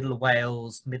sort of Middle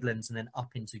Wales, Midlands, and then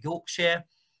up into Yorkshire.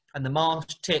 And the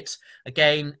marsh tit,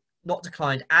 again, not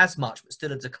declined as much, but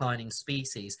still a declining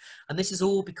species. And this is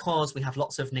all because we have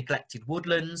lots of neglected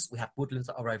woodlands. We have woodlands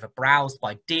that are overbrowsed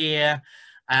by deer.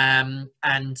 And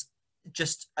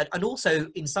also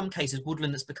in some cases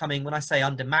woodland that's becoming, when I say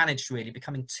undermanaged, really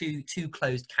becoming too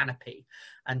closed canopy,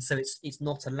 and so it's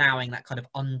not allowing that kind of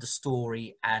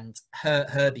understory and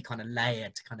herby kind of layer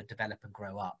to kind of develop and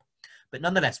grow up. But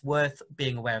nonetheless, worth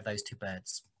being aware of those two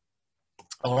birds.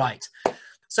 All right,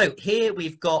 so here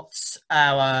we've got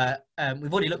our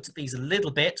we've already looked at these a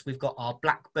little bit. We've got our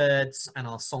blackbirds and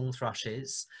our song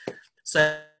thrushes.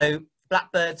 So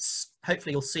blackbirds,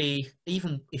 hopefully you'll see,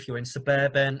 even if you're in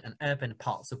suburban and urban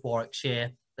parts of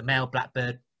Warwickshire, the male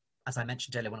blackbird, as I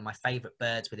mentioned earlier, one of my favourite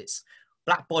birds with its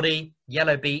black body,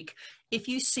 yellow beak. If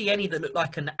you see any that look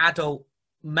like an adult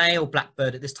male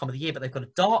blackbird at this time of the year, but they've got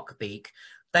a dark beak,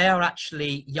 they are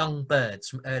actually young birds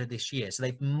from earlier this year. So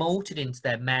they've molted into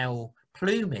their male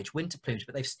plumage, winter plumage,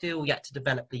 but they've still yet to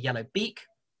develop the yellow beak.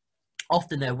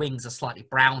 Often their wings are slightly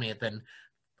brownier than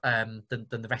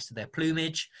the rest of their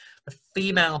plumage. The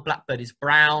female blackbird is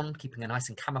brown, keeping her nice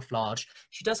and camouflage.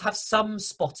 She does have some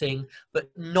spotting, but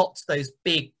not those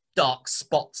big dark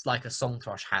spots like a song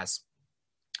thrush has.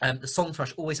 The song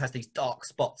thrush always has these dark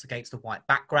spots against the white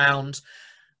background.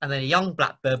 And then a young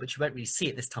blackbird, which you won't really see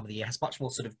at this time of the year, has much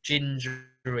more sort of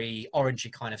gingery,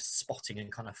 orangey kind of spotting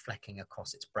and kind of flecking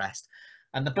across its breast.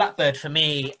 And the blackbird, for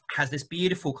me, has this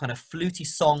beautiful kind of fluty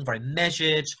song, very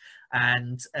measured.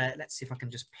 And let's see if I can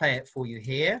just play it for you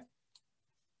here.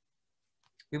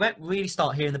 We won't really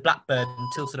start hearing the blackbird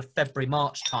until sort of February,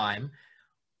 March time.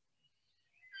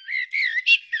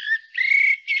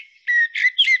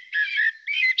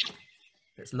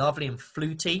 It's lovely and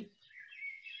fluty.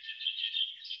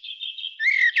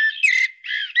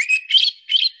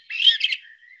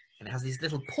 And it has these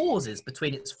little pauses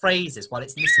between its phrases while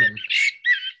it's listening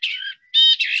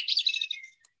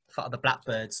for other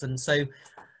blackbirds. And so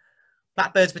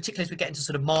blackbirds, particularly as we get into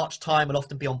sort of March time, will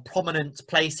often be on prominent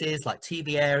places like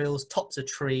TV aerials, tops of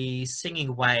trees, singing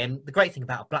away. And the great thing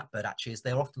about a blackbird actually is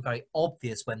they're often very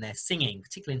obvious when they're singing,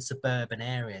 particularly in suburban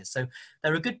areas. So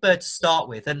they're a good bird to start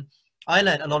with. And I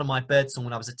learned a lot of my birdsong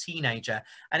when I was a teenager,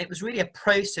 and it was really a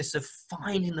process of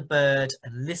finding the bird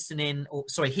and listening, or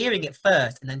sorry, hearing it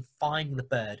first and then finding the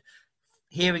bird,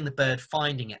 hearing the bird,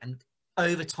 finding it, and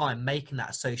over time making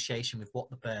that association with what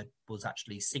the bird was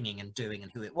actually singing and doing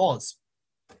and who it was.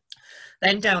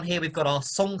 Then down here we've got our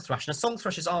song thrush. Now song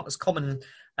thrushes aren't as common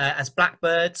as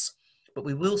blackbirds, but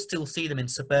we will still see them in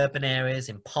suburban areas,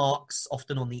 in parks,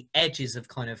 often on the edges of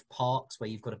kind of parks where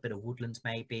you've got a bit of woodland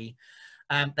maybe.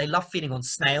 They love feeding on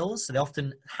snails, so they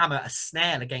often hammer a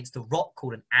snail against a rock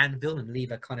called an anvil and leave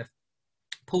a kind of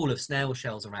pool of snail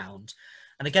shells around.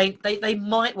 And again, they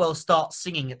might well start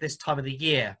singing at this time of the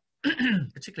year,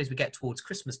 particularly as we get towards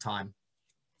Christmas time.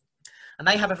 And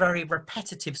they have a very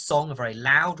repetitive song, a very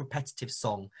loud, repetitive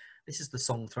song. This is the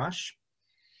song thrush.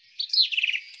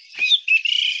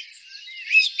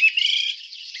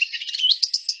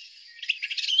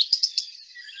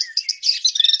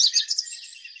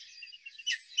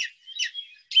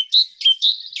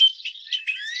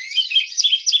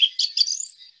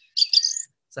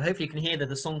 So hopefully you can hear that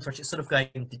the song thrush is sort of going.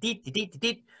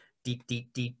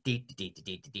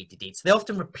 So they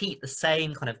often repeat the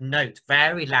same kind of note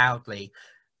very loudly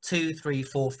 2, 3,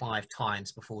 4, 5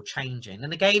 times before changing.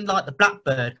 And again, like the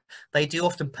blackbird, they do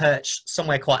often perch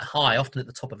somewhere quite high, often at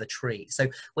the top of a tree. So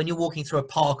when you're walking through a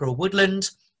park or a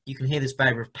woodland, you can hear this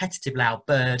very repetitive, loud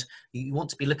bird, you want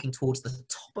to be looking towards the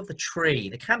top of the tree.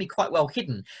 They can be quite well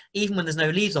hidden, even when there's no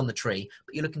leaves on the tree,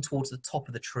 but you're looking towards the top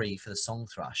of the tree for the song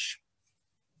thrush.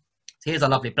 So here's our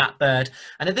lovely blackbird.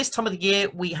 And at this time of the year,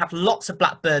 we have lots of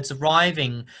blackbirds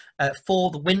arriving for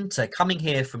the winter, coming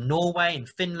here from Norway and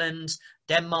Finland,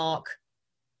 Denmark,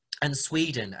 and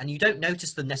Sweden. And you don't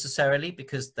notice them necessarily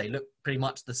because they look pretty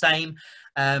much the same.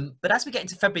 But as we get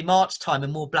into February, March time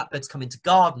and more blackbirds come into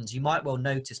gardens, you might well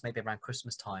notice maybe around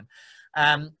Christmas time.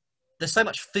 There's so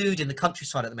much food in the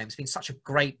countryside at the moment. It's been such a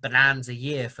great bonanza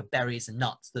year for berries and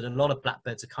nuts that a lot of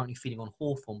blackbirds are currently feeding on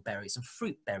hawthorn berries and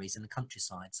fruit berries in the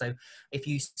countryside. So if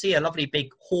you see a lovely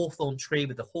big hawthorn tree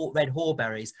with the red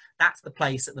haw-berries, that's the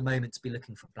place at the moment to be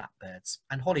looking for blackbirds,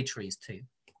 and holly trees too.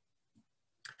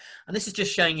 And this is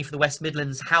just showing you for the West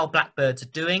Midlands how blackbirds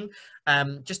are doing.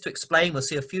 Just to explain, we'll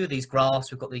see a few of these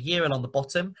graphs. We've got the year along the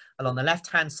bottom. Along the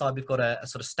left-hand side, we've got a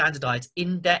sort of standardized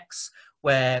index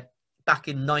where back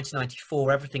in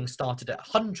 1994, everything started at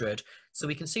 100. So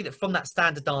we can see that from that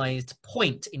standardized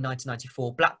point in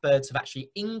 1994, blackbirds have actually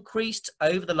increased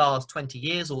over the last 20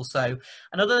 years or so.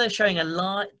 And although they're showing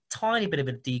a tiny bit of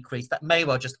a decrease, that may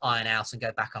well just iron out and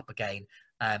go back up again.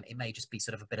 It may just be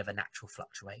sort of a bit of a natural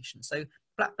fluctuation. So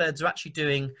blackbirds are actually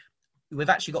doing, we've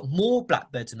actually got more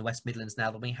blackbirds in the West Midlands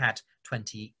now than we had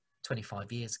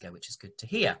 25 years ago, which is good to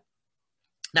hear.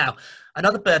 Now,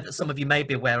 another bird that some of you may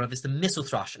be aware of is the mistle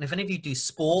thrush. And if any of you do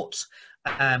sport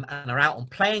and are out on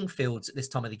playing fields at this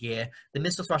time of the year, the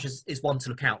mistle thrush is one to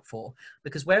look out for.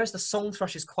 Because whereas the song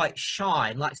thrush is quite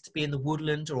shy and likes to be in the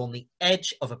woodland or on the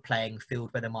edge of a playing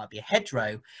field where there might be a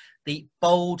hedgerow, the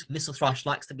bold mistle thrush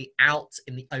likes to be out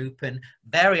in the open,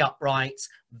 very upright,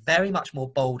 very much more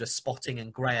bolder spotting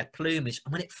and grayer plumage.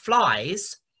 And when it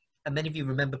flies, and many of you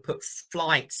remember put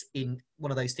flight in one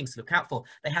of those things to look out for,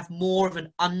 they have more of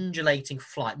an undulating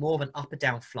flight, more of an up and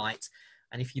down flight.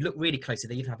 And if you look really closely,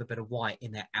 they even have a bit of white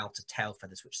in their outer tail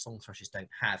feathers, which song thrushes don't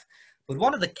have. But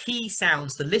one of the key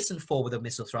sounds to listen for with a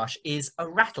mistle thrush is a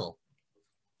rattle.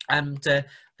 And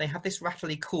they have this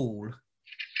rattly call.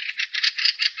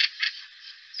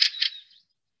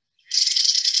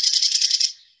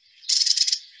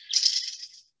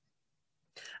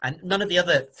 And none of the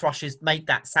other thrushes made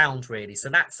that sound really. So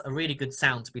that's a really good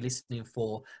sound to be listening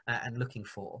for and looking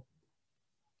for.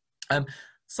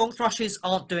 Song thrushes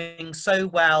aren't doing so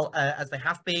well as they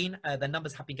have been. Their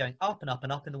numbers have been going up and up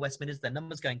and up in the West Midlands. Their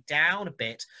numbers going down a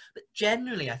bit. But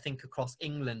generally, I think across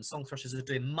England, song thrushes are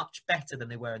doing much better than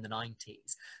they were in the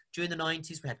 90s. During the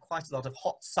 90s, we had quite a lot of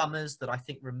hot summers that I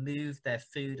think removed their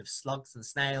food of slugs and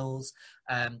snails.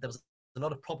 There was a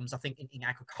lot of problems, I think, in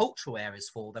agricultural areas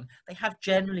for them. They have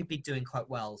generally been doing quite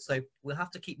well. So we'll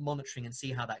have to keep monitoring and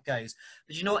see how that goes.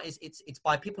 But you know what? It's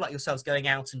by people like yourselves going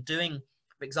out and doing,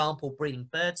 for example, breeding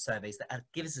bird surveys that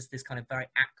gives us this kind of very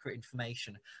accurate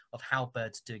information of how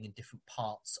birds are doing in different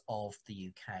parts of the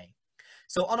UK.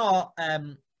 So on our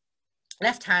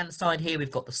left-hand side here,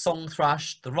 we've got the song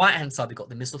thrush. The right-hand side, we've got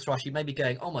the mistle thrush. You may be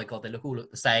going, oh my God, they all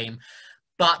look the same.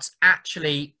 But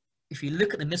actually, if you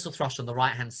look at the mistle thrush on the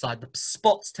right-hand side, the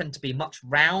spots tend to be much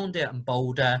rounder and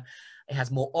bolder. It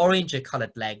has more oranger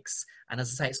coloured legs. And as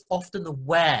I say, it's often the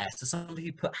wear. So some of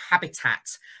you put habitat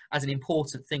as an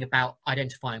important thing about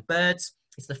identifying birds.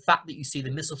 It's the fact that you see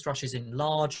the mistle thrushes in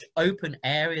large open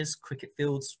areas, cricket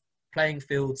fields, playing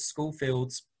fields, school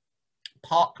fields,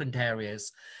 parkland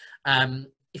areas.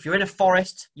 If you're in a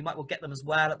forest, you might well get them as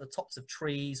well at the tops of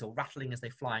trees or rattling as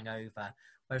they're flying over.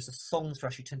 Whereas the song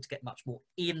thrush, you tend to get much more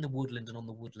in the woodland and on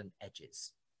the woodland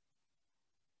edges.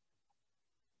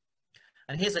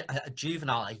 And here's a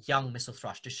juvenile, a young mistle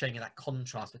thrush, just showing you that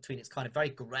contrast between its kind of very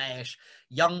greyish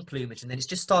young plumage, and then it's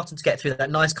just starting to get through that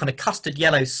nice kind of custard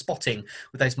yellow spotting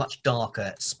with those much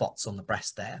darker spots on the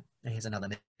breast there. And here's another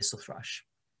mistle thrush.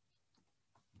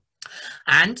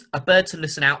 And a bird to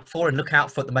listen out for and look out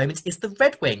for at the moment is the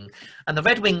redwing. And the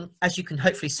redwing, as you can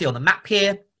hopefully see on the map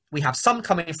here, we have some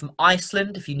coming from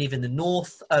Iceland, if you live in the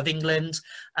north of England,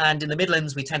 and in the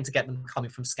Midlands, we tend to get them coming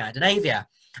from Scandinavia.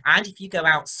 And if you go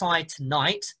outside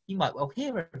tonight, you might well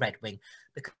hear a redwing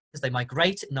because they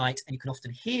migrate at night, and you can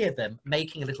often hear them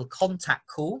making a little contact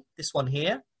call. This one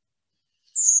here.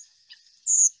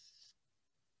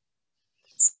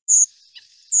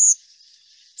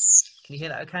 Can you hear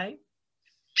that okay?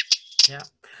 Yeah.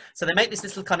 So they make this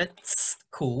little kind of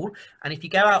call, and if you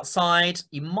go outside,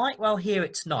 you might well hear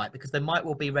it tonight because there might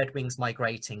well be redwings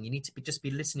migrating. You need to just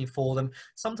be listening for them.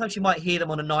 Sometimes you might hear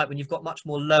them on a night when you've got much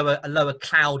more a lower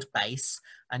cloud base,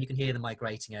 and you can hear them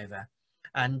migrating over.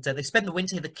 And they spend the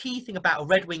winter here. The key thing about a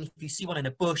redwing, if you see one in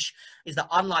a bush, is that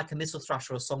unlike a mistle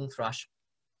thrush or a song thrush,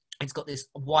 It's got this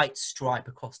white stripe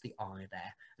across the eye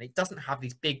there, and it doesn't have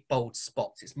these big bold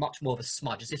spots. It's much more of a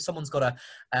smudge, as if someone's got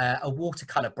a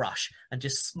watercolor brush and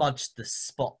just smudged the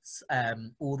spots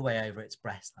all the way over its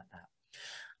breast like that.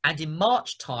 And in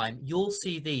March time, you'll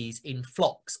see these in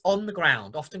flocks on the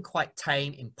ground, often quite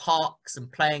tame, in parks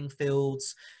and playing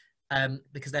fields,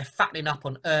 because they're fattening up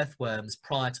on earthworms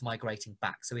prior to migrating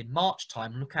back. So in March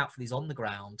time, look out for these on the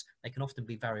ground. They can often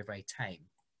be very, very tame.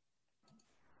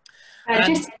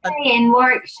 Just to say, in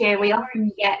Warwickshire, we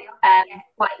often get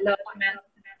quite large amounts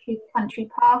of Coombe Country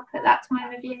Park at that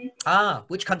time of year. Ah,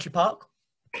 which country park?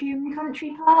 Coombe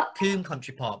Country Park. Coombe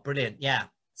Country Park, brilliant, yeah.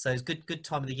 So it's good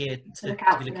time of the year to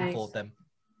be looking for them.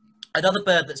 Another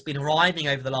bird that's been arriving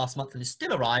over the last month and is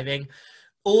still arriving,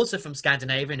 also from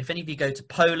Scandinavia, and if any of you go to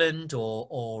Poland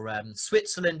or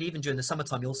Switzerland, even during the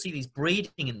summertime, you'll see these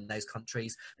breeding in those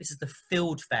countries. This is the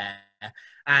fieldfare,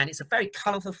 and it's a very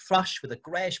colourful thrush with a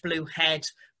greyish-blue head,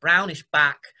 brownish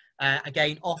back,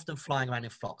 again, often flying around in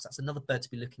flocks. That's another bird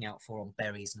to be looking out for on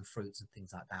berries and fruits and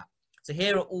things like that. So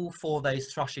here are all four of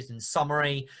those thrushes in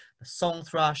summary: the song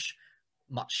thrush,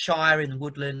 much shyer in the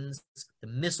woodlands, the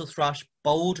missel thrush,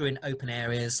 bolder in open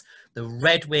areas, the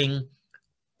redwing,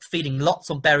 feeding lots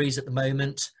on berries at the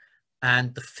moment,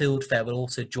 and the fieldfare will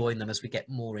also join them as we get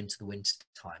more into the winter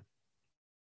time.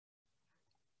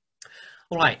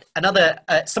 All right,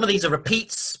 some of these are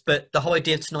repeats, but the whole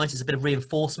idea of tonight is a bit of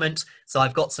reinforcement. So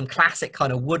I've got some classic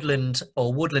kind of woodland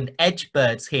or woodland edge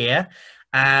birds here.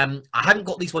 I haven't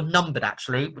got these one numbered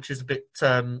actually, which is a bit,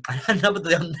 I numbered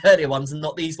the earlier ones and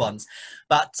not these ones,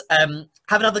 but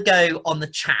have another go on the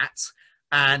chat.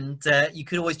 And you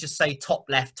could always just say top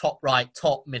left, top right,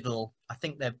 top middle. I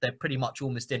think they're pretty much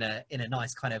almost in a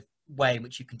nice kind of way in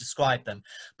which you can describe them.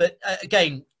 But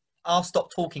again, I'll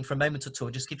stop talking for a moment or two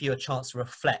and just give you a chance to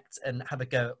reflect and have a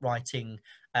go at writing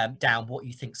down what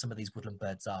you think some of these woodland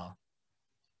birds are.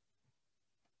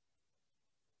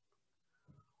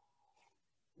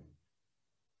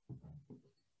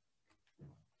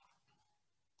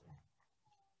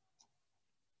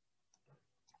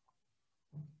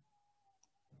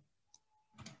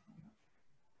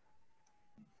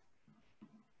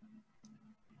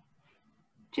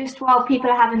 Just while people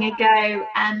are having a go,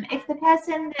 if the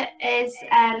person that is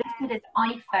listed as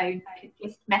iPhone could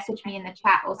just message me in the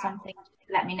chat or something,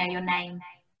 let me know your name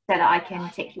so that I can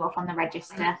tick you off on the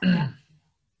register.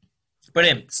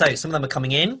 Brilliant. So some of them are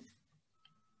coming in.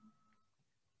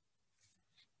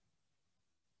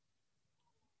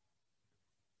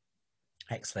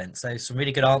 Excellent. So some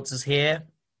really good answers here.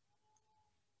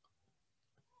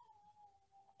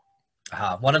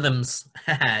 One of them's,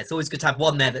 it's always good to have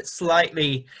one there that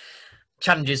slightly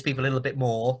challenges people a little bit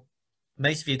more.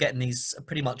 Most of you are getting these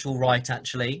pretty much all right,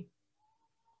 actually.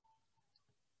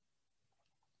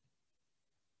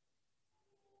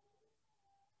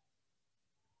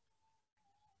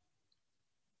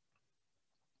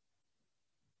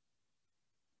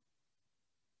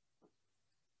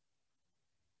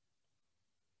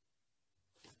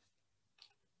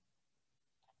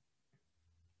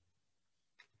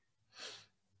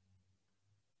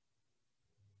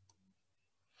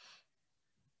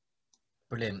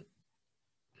 Brilliant.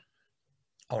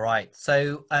 All right,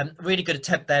 so really good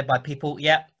attempt there by people.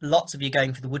 Yeah, lots of you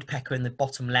going for the woodpecker in the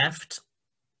bottom left.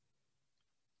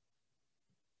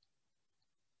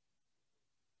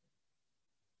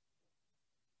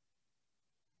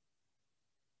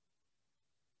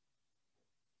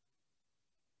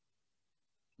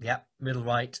 Yeah, middle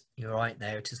right, you're right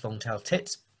there. It is long-tailed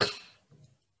tits.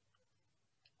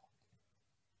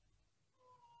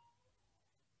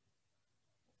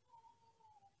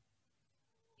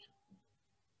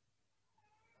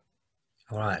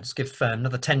 All right, just give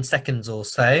another 10 seconds or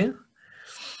so.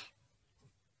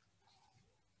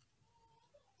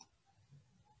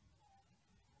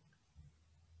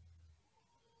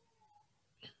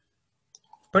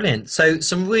 Brilliant. So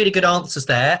some really good answers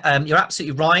there. You're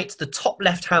absolutely right. The top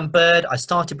left-hand bird, I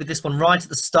started with this one right at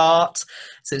the start.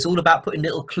 So it's all about putting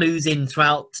little clues in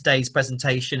throughout today's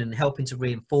presentation and helping to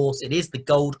reinforce. It is the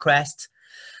goldcrest.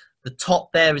 The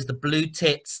top there is the blue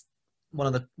tits, one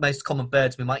of the most common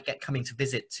birds we might get coming to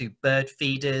visit to bird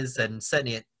feeders, and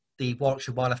certainly at the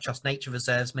Warwickshire Wildlife Trust nature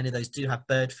reserves, many of those do have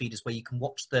bird feeders where you can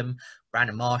watch them.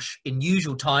 Brandon Marsh in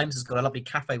usual times has got a lovely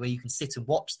cafe where you can sit and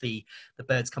watch the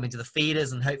birds come into the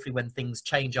feeders, and hopefully when things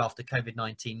change after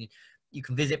COVID-19 you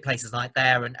can visit places like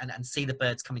there and see the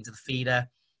birds coming to the feeder.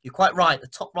 You're quite right, the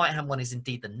top right hand one is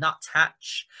indeed the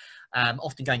nuthatch.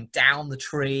 Often going down the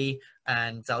tree,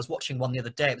 and I was watching one the other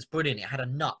day. It was brilliant. It had a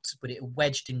nut, but it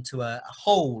wedged into a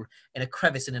hole in a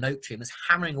crevice in an oak tree and was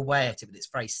hammering away at it with its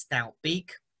very stout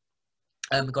beak.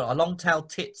 We've got our long-tailed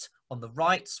tit on the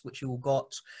right, which you all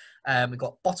got. We've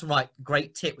got bottom right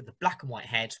great tit with the black and white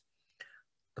head.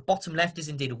 The bottom left is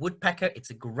indeed a woodpecker. It's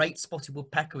a great spotted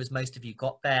woodpecker, as most of you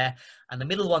got there. And the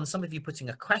middle one, some of you putting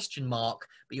a question mark,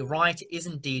 but you're right, it is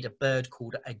indeed a bird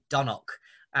called a dunnock.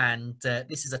 And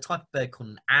this is a type of bird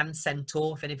called an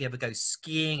ancentaur. If any of you ever go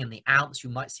skiing in the Alps, you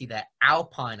might see their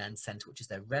alpine ancentaur, which is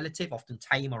their relative, often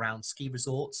tame around ski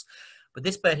resorts. But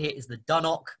this bird here is the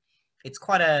dunnock. It's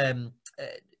quite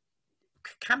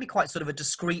can be quite sort of a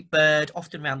discreet bird,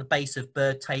 often around the base of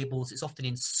bird tables. It's often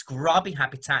in scrubby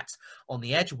habitats on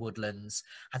the edge of woodlands.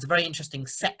 Has a very interesting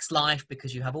sex life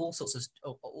because you have all sorts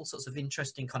of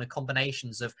interesting kind of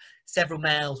combinations of several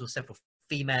males with several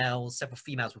females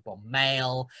with one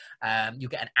male. You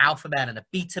get an alpha male and a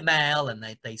beta male, and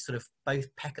they sort of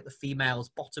both peck at the female's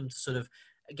bottom to sort of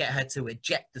get her to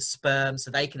eject the sperm so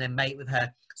they can then mate with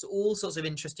her. So all sorts of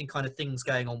interesting kind of things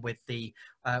going on with the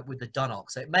dunnock.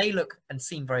 So it may look and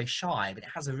seem very shy, but it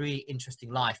has a really interesting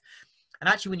life. And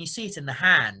actually, when you see it in the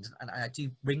hand, and I do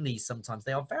bring these sometimes,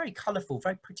 they are very colourful,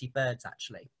 very pretty birds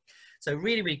actually. So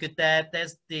really, really good there.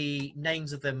 There's the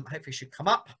names of them. Hopefully should come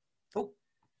up. Oh,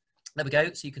 there we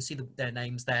go. So you can see their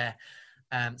names there.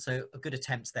 So a good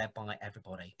attempt there by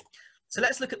everybody. So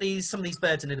let's look at some of these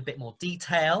birds in a little bit more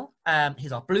detail.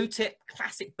 Here's our blue tit,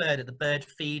 classic bird at the bird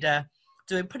feeder,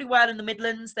 doing pretty well in the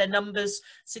Midlands. Their numbers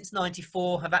since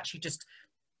 '94 have actually just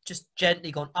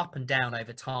gently gone up and down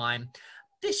over time.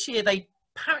 This year they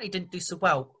apparently didn't do so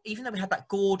well, even though we had that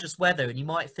gorgeous weather, and you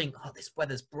might think, oh, this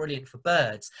weather's brilliant for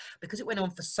birds, because it went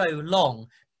on for so long.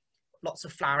 Lots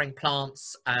of flowering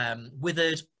plants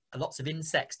withered. Lots of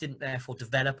insects didn't therefore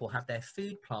develop or have their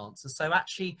food plants. And so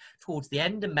actually towards the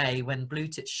end of May, when blue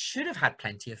tits should have had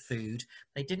plenty of food,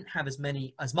 they didn't have as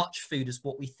much food as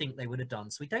what we think they would have done.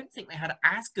 So we don't think they had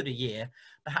as good a year,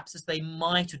 perhaps as they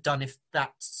might have done if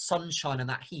that sunshine and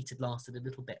that heat had lasted a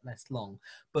little bit less long.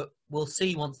 But we'll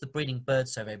see once the breeding bird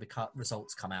survey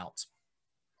results come out.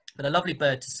 But a lovely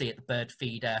bird to see at the bird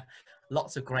feeder.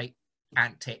 Lots of great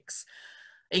antics.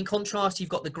 In contrast, you've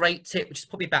got the great tit, which is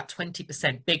probably about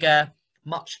 20% bigger,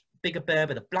 much bigger bird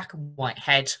with a black and white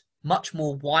head, much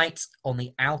more white on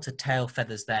the outer tail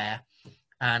feathers there.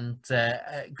 And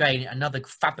again, another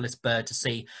fabulous bird to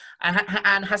see,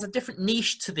 and has a different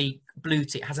niche to the blue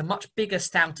tit. It has a much bigger,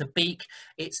 stouter beak.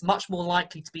 It's much more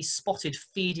likely to be spotted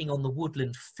feeding on the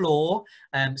woodland floor,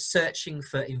 searching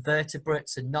for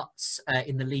invertebrates and nuts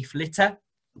in the leaf litter,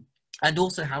 and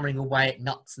also hammering away at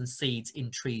nuts and seeds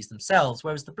in trees themselves,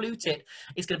 whereas the blue tit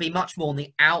is going to be much more on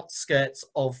the outskirts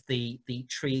of the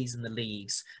trees and the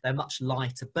leaves. They're a much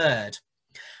lighter bird.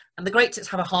 And the great tits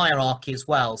have a hierarchy as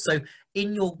well. So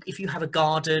if you have a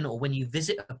garden or when you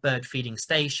visit a bird feeding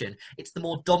station, it's the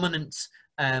more dominant,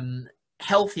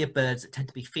 healthier birds that tend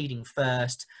to be feeding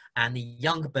first, and the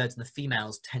younger birds and the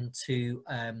females tend to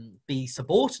be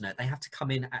subordinate. They have to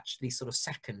come in actually sort of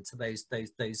second to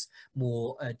those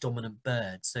more dominant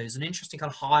birds. So there's an interesting kind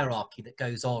of hierarchy that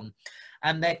goes on.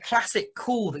 And their classic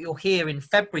call that you'll hear in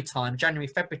February time, January,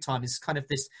 February time, is kind of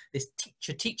this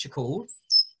teacher call.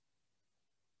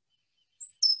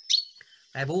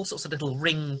 They have all sorts of little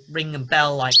ring and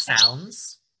bell like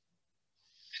sounds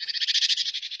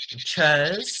and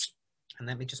churs. And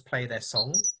let me just play their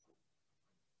song.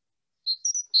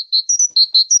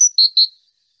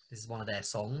 This is one of their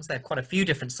songs. They have quite a few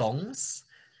different songs.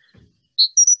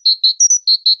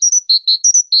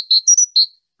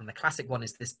 And the classic one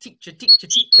is this teacher, teacher,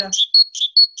 teacher.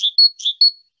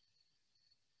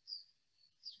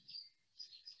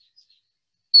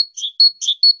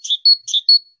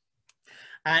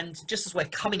 And just as we're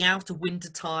coming out of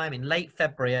winter time in late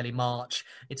February, early March,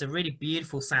 it's a really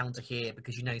beautiful sound to hear,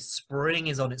 because you know spring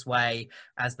is on its way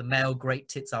as the male great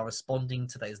tits are responding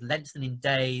to those lengthening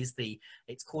days.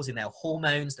 It's causing their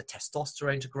hormones, the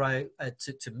testosterone to grow,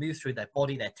 to move through their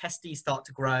body. Their testes start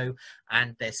to grow,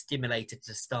 and they're stimulated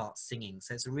to start singing.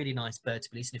 So it's a really nice bird to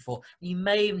be listening for. You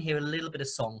may even hear a little bit of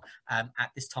song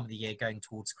at this time of the year going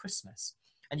towards Christmas.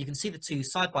 And you can see the two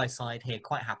side by side here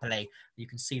quite happily. You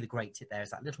can see the great tit there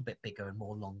is that little bit bigger and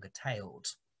more longer tailed.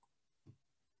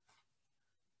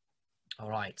 All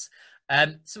right,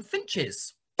 some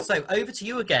finches. So over to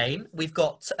you again. We've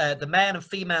got the male and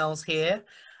females here.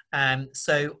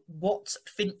 So what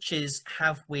finches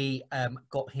have we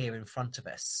got here in front of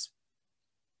us?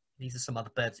 These are some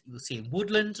other birds that you will see in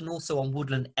woodland and also on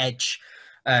woodland edge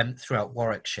throughout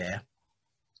Warwickshire.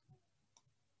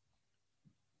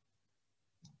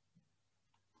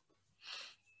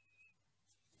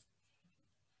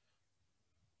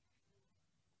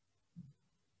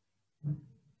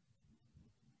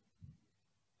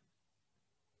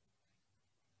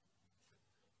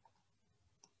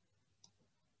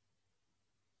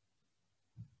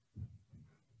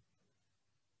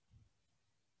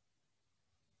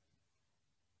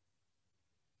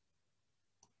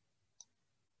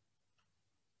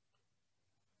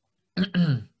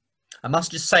 I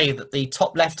must just say that the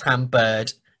top left-hand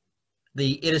bird,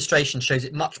 the illustration shows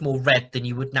it much more red than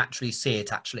you would naturally see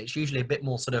it. Actually, it's usually a bit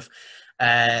more sort of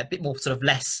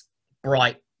less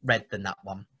bright red than that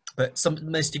one. But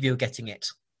most of you are getting it.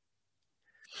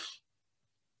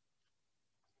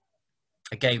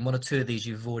 Again, one or two of these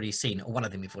you've already seen, or one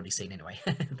of them you've already seen anyway.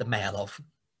 The male of.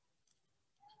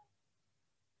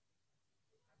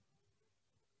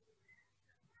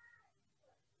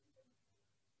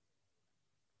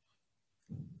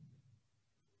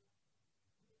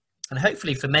 And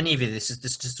hopefully for many of you, this is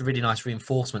just a really nice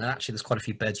reinforcement. And actually, there's quite a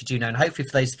few birds you do know. And hopefully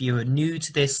for those of you who are new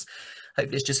to this,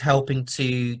 hopefully it's just helping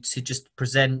to just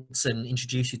present and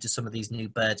introduce you to some of these new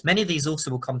birds. Many of these also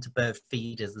will come to bird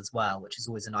feeders as well, which is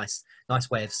always a nice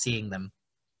way of seeing them.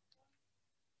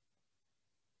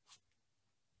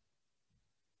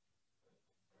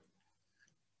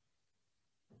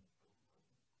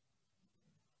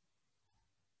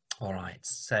 All right,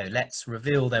 so let's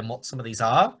reveal then what some of these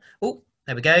are. Oh,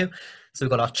 there we go. So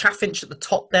we've got our chaffinch at the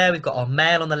top there. We've got our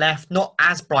male on the left, not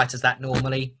as bright as that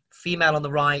normally. Female on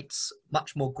the right,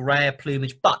 much more grayer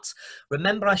plumage. But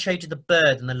remember I showed you the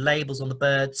bird and the labels on the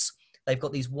birds. They've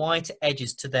got these white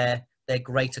edges to their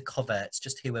greater coverts.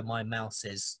 Just here where my mouse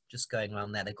is, just going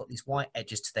around there. They've got these white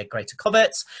edges to their greater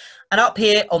coverts. And up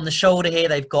here on the shoulder here,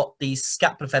 they've got these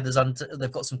scapular feathers under.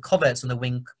 They've got some coverts on the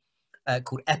wing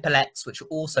called epaulets, which are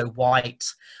also white.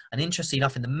 And interesting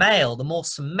enough, in the male, the more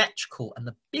symmetrical and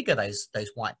the bigger those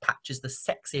white patches, the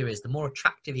sexier he is, the more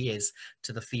attractive he is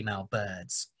to the female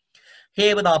birds.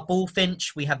 Here with our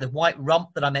bullfinch, we have the white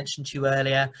rump that I mentioned to you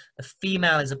earlier. The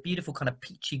female is a beautiful kind of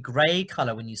peachy grey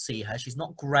colour when you see her. She's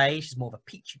not grey, she's more of a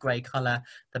peachy grey colour.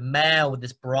 The male with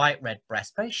this bright red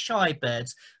breast, very shy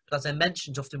birds. But as I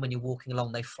mentioned, often when you're walking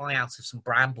along, they fly out of some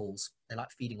brambles. They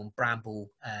like feeding on bramble,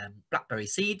 blackberry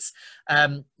seeds.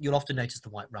 You'll often notice the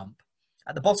white rump.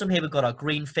 At the bottom here, we've got our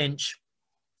greenfinch.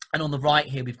 And on the right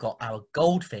here, we've got our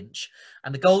goldfinch.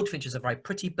 And the goldfinch is a very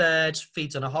pretty bird,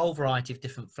 feeds on a whole variety of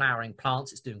different flowering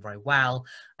plants. It's doing very well.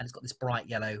 And it's got this bright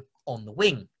yellow on the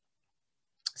wing.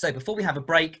 So before we have a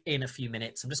break in a few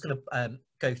minutes, I'm just going to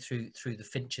go through the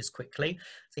finches quickly.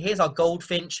 So here's our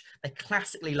goldfinch. They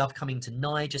classically love coming to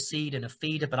Niger seed in a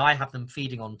feeder, but I have them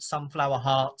feeding on sunflower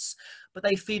hearts. But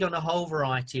they feed on a whole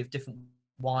variety of different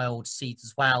wild seeds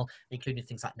as well, including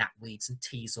things like knapweeds and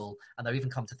teasel, and they'll even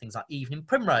come to things like evening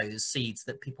primrose seeds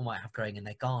that people might have growing in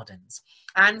their gardens.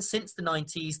 And since the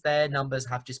 90s, their numbers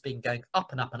have just been going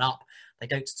up and up and up. They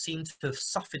don't seem to have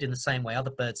suffered in the same way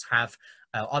other birds have,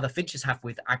 other finches have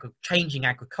with changing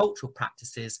agricultural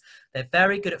practices. They're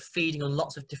very good at feeding on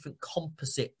lots of different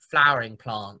composite flowering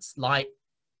plants like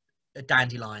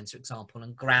dandelions, for example,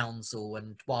 and groundsel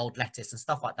and wild lettuce and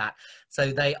stuff like that.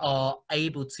 So they are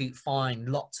able to find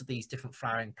lots of these different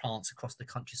flowering plants across the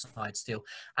countryside still.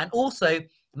 And also,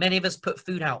 many of us put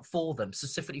food out for them,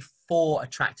 specifically for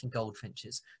attracting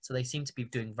goldfinches. So they seem to be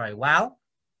doing very well.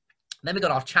 Then we've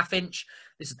got our chaffinch.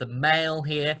 This is the male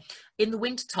here. In the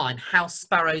wintertime, house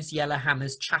sparrows,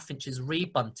 yellowhammers, chaffinches,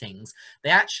 rebuntings, they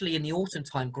actually in the autumn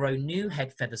time grow new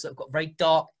head feathers that have got very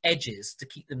dark edges to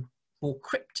keep them more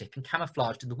cryptic and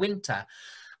camouflaged in the winter.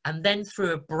 And then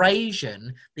through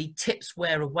abrasion, the tips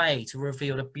wear away to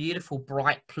reveal a beautiful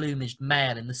bright plumaged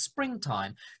male in the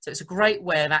springtime. So it's a great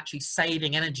way of actually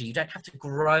saving energy. You don't have to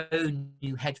grow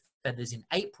new head feathers in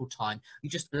April time. You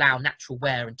just allow natural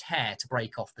wear and tear to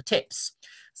break off the tips.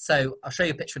 So I'll show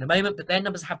you a picture in a moment, but their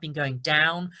numbers have been going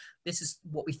down. This is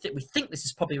what we think this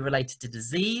is probably related to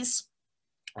disease.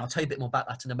 I'll tell you a bit more about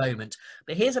that in a moment.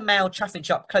 But here's a male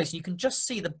chaffinch up close. You can just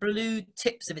see the blue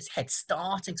tips of its head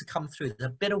starting to come through.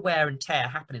 There's a bit of wear and tear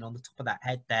happening on the top of that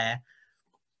head there.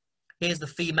 Here's the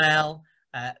female,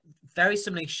 very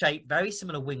similarly shaped, very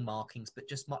similar wing markings, but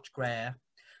just much grayer.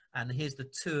 And here's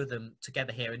the two of them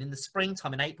together here. And in the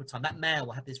springtime, in April time, that male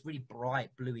will have this really bright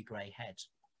bluey grey head.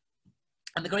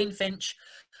 And the greenfinch,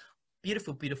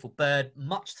 beautiful, beautiful bird,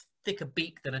 much thicker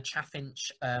beak than a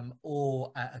chaffinch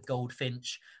or a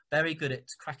goldfinch. Very good at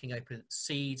cracking open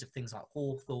seeds of things like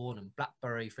hawthorn and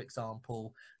blackberry, for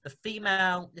example. The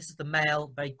female, this is the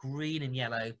male, very green and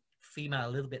yellow. Female,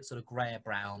 a little bit sort of grey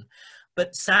brown.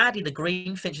 But sadly, the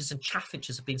greenfinches and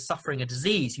chaffinches have been suffering a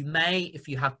disease. You may, if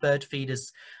you have bird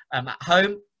feeders at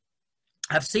home,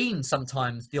 have seen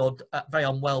sometimes the odd very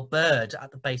unwell bird at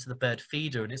the base of the bird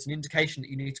feeder, and it's an indication that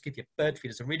you need to give your bird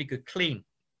feeders a really good clean.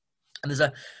 And there's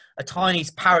a a tiny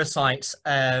parasite,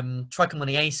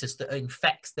 trichomoniasis, that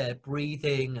infects their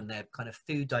breathing and their kind of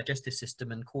food digestive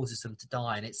system and causes them to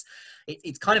die. And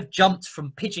it's kind of jumped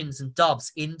from pigeons and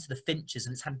doves into the finches,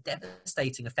 and it's had a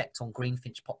devastating effect on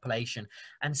greenfinch population,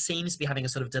 and seems to be having a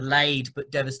sort of delayed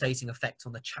but devastating effect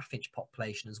on the chaffinch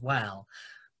population as well.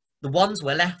 The ones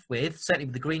we're left with, certainly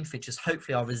with the greenfinches,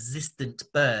 hopefully are resistant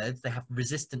birds. They have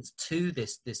resistance to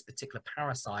this particular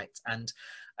parasite, and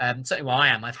certainly where I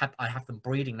am, I have them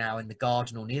breeding now in the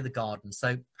garden or near the garden.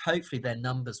 So hopefully their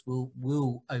numbers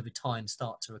will over time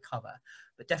start to recover.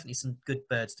 But definitely some good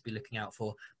birds to be looking out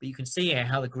for. But you can see here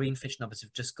how the greenfinch numbers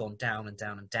have just gone down and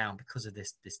down and down because of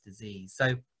this disease.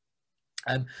 So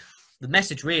the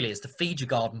message really is to feed your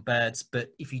garden birds,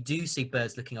 but if you do see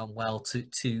birds looking unwell,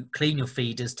 to clean your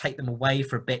feeders, take them away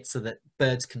for a bit so that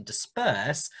birds can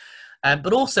disperse,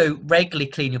 but also regularly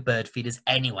clean your bird feeders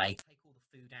anyway. Take all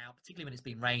the food out, particularly when it's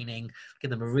been raining,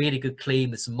 give them a really good clean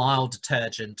with some mild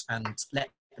detergent and let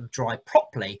them dry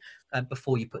properly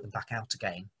before you put them back out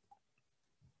again.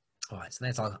 All right, so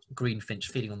there's our greenfinch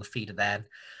feeding on the feeder there.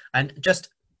 And just a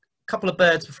couple of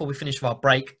birds before we finish our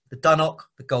break: the dunnock,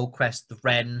 the goldcrest, the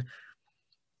wren.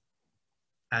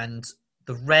 And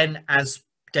the wren, as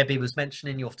Debbie was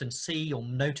mentioning, you often see, you'll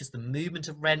notice the movement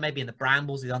of wren, maybe in the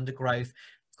brambles, the undergrowth.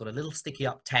 It's got a little sticky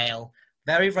up tail.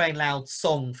 Very, very loud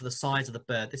song for the size of the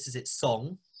bird. This is its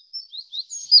song.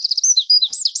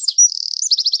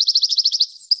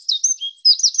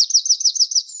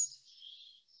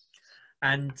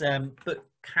 And but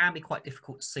can be quite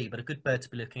difficult to see, but a good bird to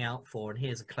be looking out for. And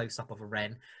here's a close-up of a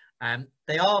wren.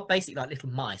 They are basically like little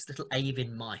mice, little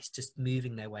avian mice, just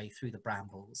moving their way through the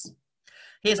brambles.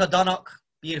 Here's our dunnock,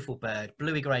 beautiful bird,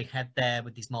 bluey grey head there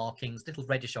with these markings, little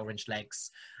reddish orange legs.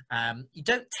 You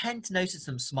don't tend to notice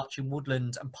them so much in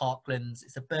woodland and parklands.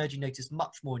 It's a bird you notice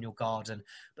much more in your garden,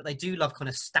 but they do love kind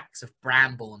of stacks of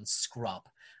bramble and scrub.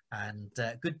 And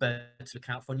good bird to look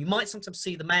out for. And you might sometimes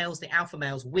see the males, the alpha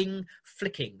males, wing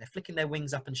flicking. They're flicking their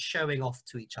wings up and showing off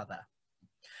to each other.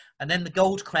 And then the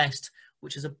goldcrest,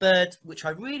 which is a bird which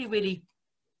I really, really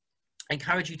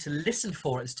encourage you to listen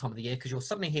for at this time of the year, because you'll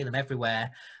suddenly hear them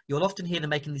everywhere. You'll often hear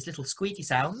them making these little squeaky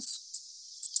sounds.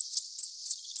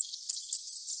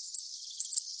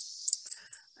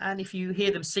 And if you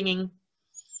hear them singing,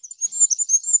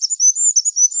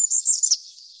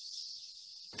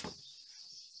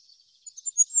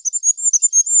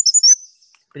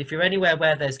 but if you're anywhere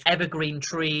where there's evergreen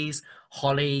trees,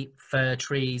 holly, fir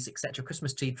trees, etc.,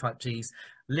 Christmas tree type trees,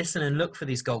 listen and look for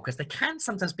these goldcrests. They can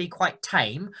sometimes be quite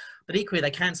tame, but equally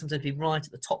they can sometimes be right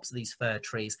at the tops of these fir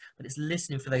trees. But it's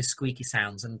listening for those squeaky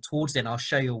sounds. And towards the end, I'll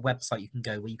show you a website you can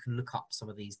go where you can look up some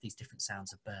of these different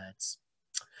sounds of birds.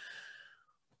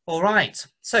 All right,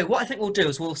 so what I think we'll do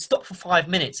is we'll stop for 5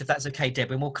 minutes, if that's okay,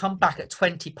 Deb, and we'll come back at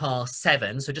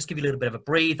 7:20. So just give you a little bit of a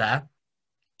breather.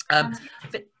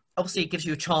 Obviously, it gives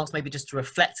you a chance maybe just to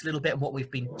reflect a little bit on what we've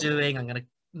been doing. I'm going to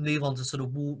move on to sort of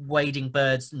wading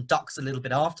birds and ducks a little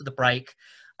bit after the break.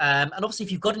 And obviously,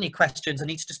 if you've got any questions, I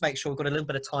need to just make sure we've got a little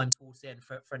bit of time towards the end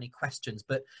for any questions.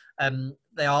 But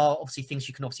they are obviously things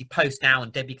you can obviously post now,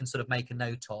 and Debbie can sort of make a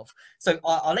note of. So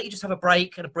I'll let you just have a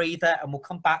break and a breather, and we'll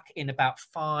come back in about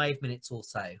 5 minutes or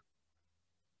so.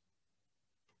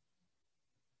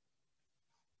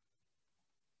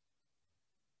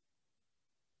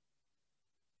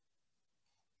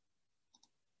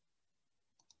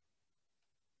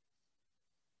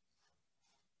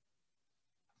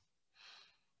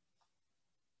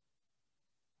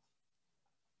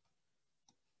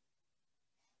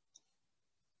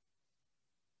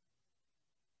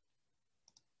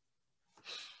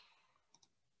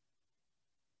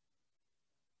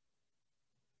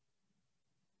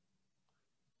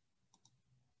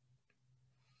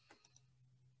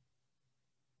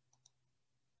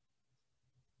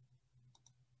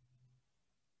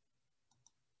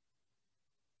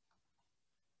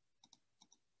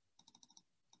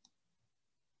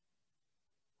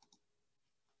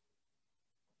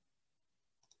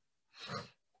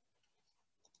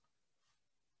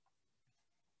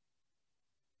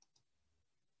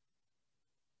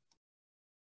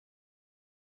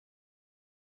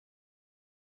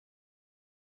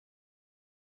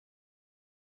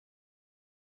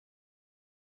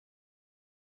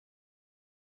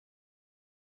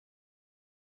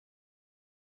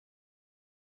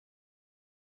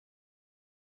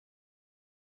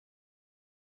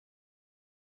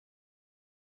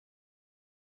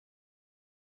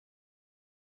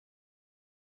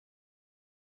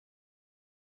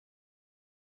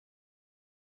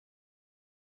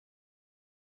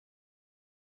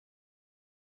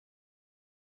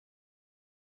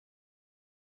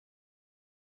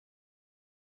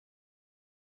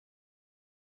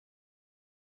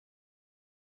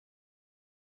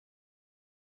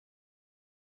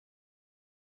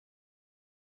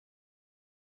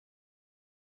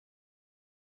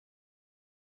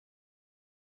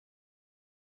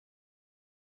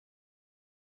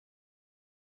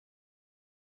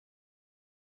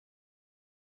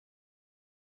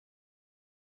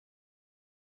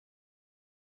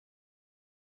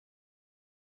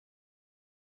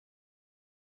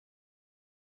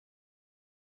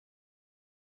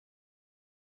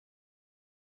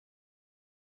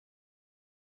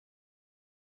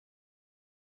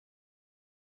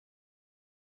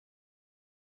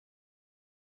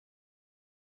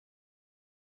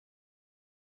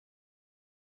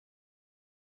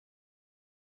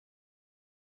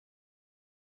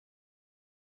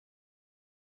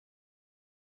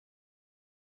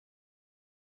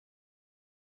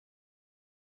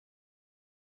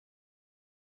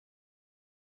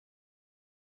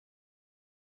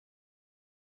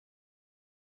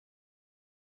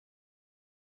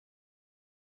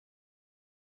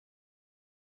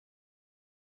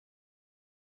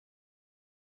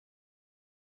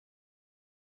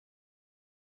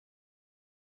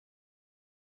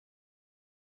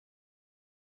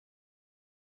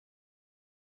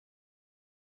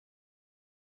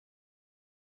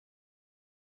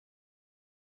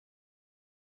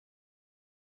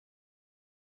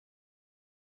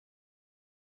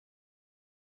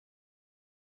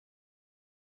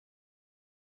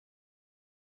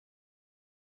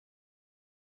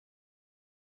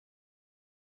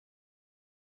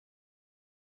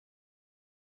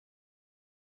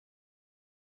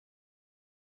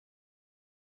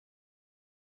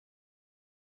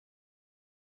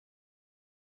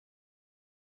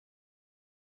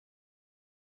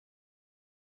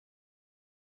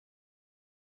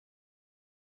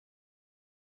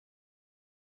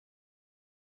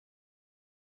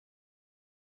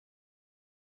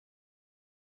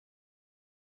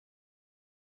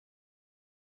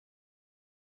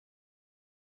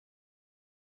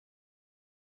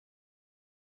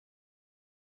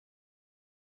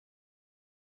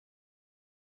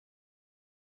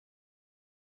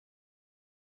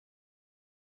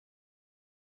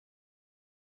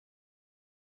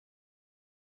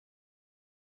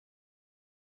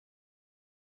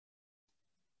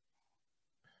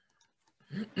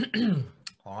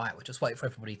 All right, we'll just wait for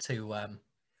everybody to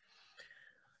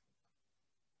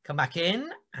come back in,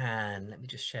 and let me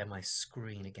just share my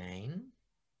screen again.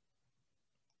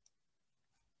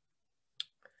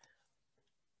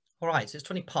 All right, so it's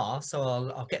 20 past, so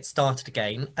I'll get started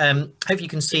again. Hope you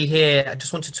can see here, I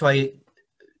just wanted to,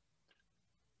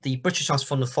 the British House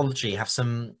of Ornithology have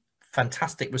some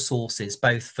fantastic resources,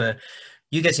 both for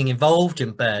you getting involved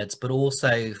in birds, but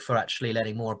also for actually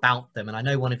learning more about them. And I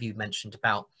know one of you mentioned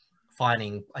about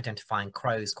identifying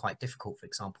crows quite difficult, for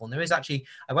example. And there is actually,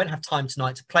 I won't have time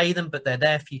tonight to play them, but they're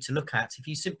there for you to look at. If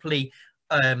you simply,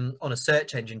 on a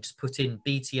search engine, just put in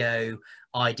BTO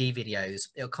ID videos,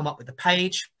 it'll come up with a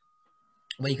page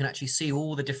where you can actually see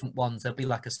all the different ones. There'll be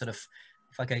like a sort of,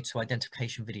 if I go to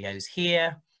identification videos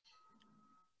here,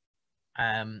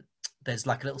 there's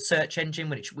like a little search engine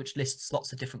which lists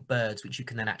lots of different birds which you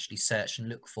can then actually search and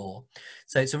look for.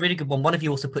 So it's a really good one. One of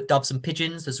you also put doves and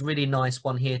pigeons. There's a really nice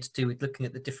one here to do with looking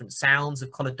at the different sounds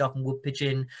of collared dove and wood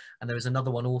pigeon. And there is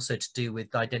another one also to do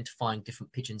with identifying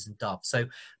different pigeons and doves. So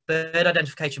bird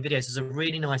identification videos is a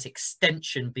really nice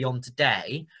extension beyond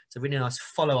today. It's a really nice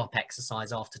follow-up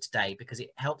exercise after today, because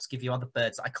it helps give you other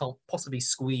birds that I can't possibly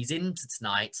squeeze into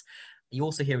tonight. You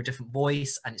also hear a different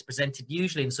voice, and it's presented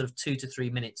usually in sort of 2 to 3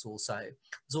 minutes or so.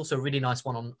 There's also a really nice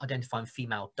one on identifying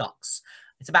female ducks.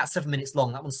 It's about 7 minutes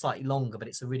long. That one's slightly longer, but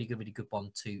it's a really good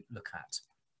one to look at.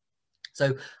 So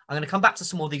I'm going to come back to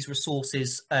some more of these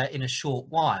resources in a short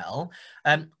while.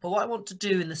 But what I want to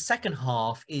do in the second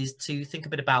half is to think a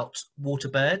bit about water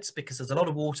birds, because there's a lot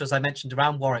of water, as I mentioned,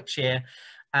 around Warwickshire.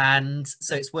 And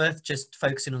so it's worth just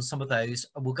focusing on some of those.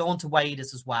 And we'll go on to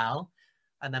waders as well.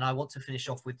 And then I want to finish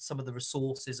off with some of the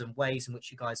resources and ways in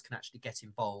which you guys can actually get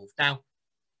involved. Now,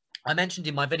 I mentioned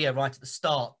in my video right at the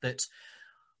start that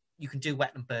you can do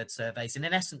wetland bird surveys. And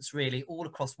in essence, really, all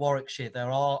across Warwickshire,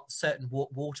 there are certain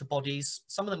water bodies.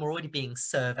 Some of them are already being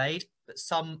surveyed, but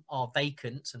some are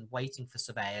vacant and waiting for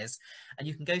surveyors. And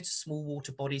you can go to small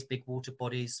water bodies, big water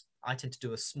bodies. I tend to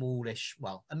do a smallish,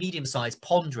 well, a medium-sized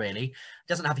pond, really. It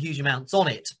doesn't have huge amounts on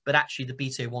it, but actually the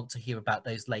BTO want to hear about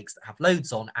those lakes that have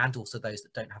loads on, and also those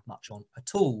that don't have much on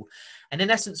at all. And in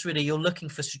essence, really, you're looking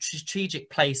for strategic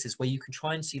places where you can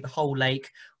try and see the whole lake,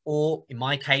 or in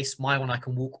my case, my one, I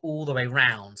can walk all the way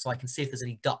around, so I can see if there's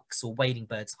any ducks or wading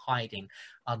birds hiding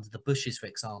under the bushes, for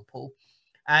example.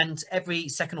 And every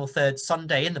second or third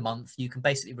Sunday in the month, you can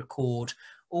basically record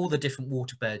all the different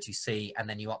water birds you see, and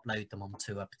then you upload them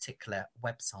onto a particular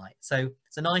website. So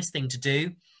it's a nice thing to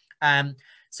do.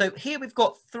 So here we've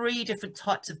got 3 different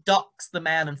types of ducks, the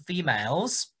male and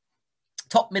females,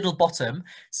 top, middle, bottom.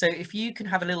 So if you can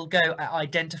have a little go at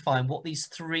identifying what these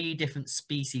 3 different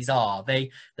species are. The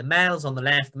males on the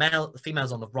left, the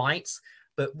females on the right.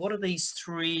 But what are these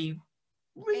 3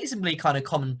 reasonably kind of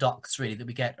common ducks really that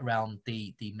we get around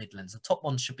the Midlands? The top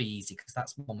one should be easy because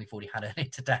that's one we've already had earlier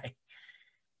today.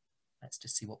 Let's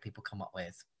just see what people come up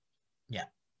with. Yeah,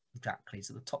 exactly.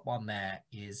 So the top one there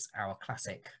is our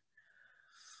classic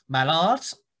mallard.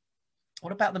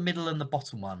 What about the middle and the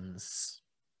bottom ones?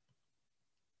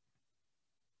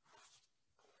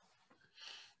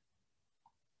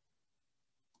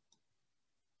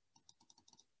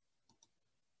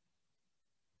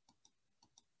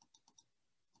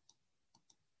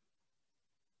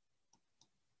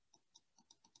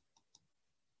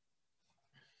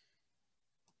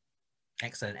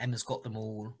 Excellent. Emma's got them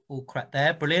all correct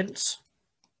there. Brilliant.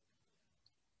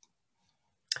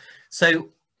 So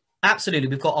absolutely,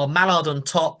 we've got our mallard on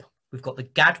top. We've got the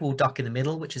gadwall duck in the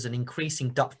middle, which is an increasing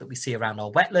duck that we see around our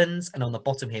wetlands. And on the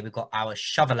bottom here, we've got our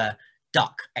shoveler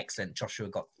duck. Excellent. Joshua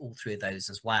got all 3 of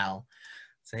those as well.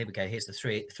 So here we go. Here's the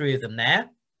three of them there.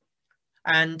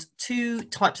 And 2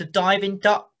 types of diving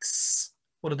ducks.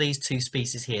 What are these 2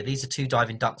 species here? These are 2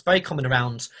 diving ducks, very common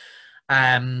around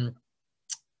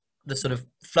the sort of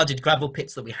flooded gravel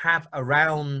pits that we have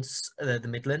around the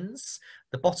Midlands.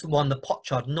 The bottom one, the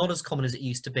potchard, not as common as it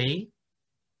used to be.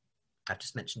 I've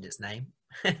just mentioned its name.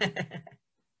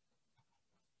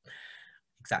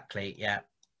 Exactly, yeah.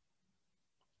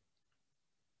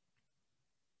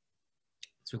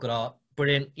 So we've got our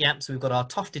brilliant, yeah, so we've got our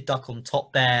tufted duck on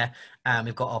top there, and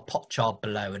we've got our potchard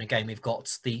below. And again, we've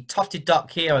got the tufted duck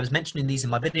here. I was mentioning these in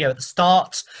my video at the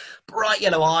start. Bright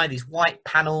yellow eye, these white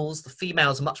panels. The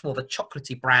females are much more of a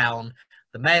chocolatey brown.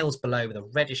 The males below with a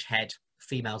reddish head.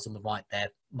 Females on the right there,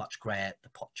 much grayer, the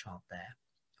potchard there.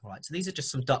 All right, so these are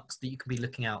just some ducks that you can be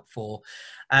looking out for.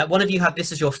 One of you have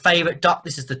this as your favorite duck.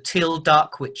 This is the teal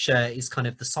duck, which is kind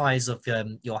of the size of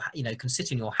can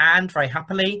sit in your hand very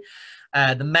happily.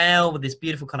 The male with this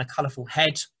beautiful kind of colourful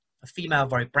head A female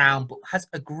very brown, but has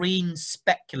a green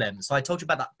speculum. So I told you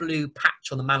about that blue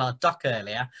patch on the mallard duck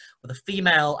earlier. Well, the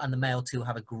female and the male teal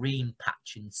have a green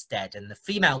patch instead. And the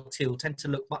female teal tend to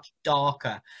look much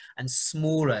darker and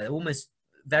smaller, almost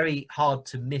very hard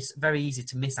to miss, very easy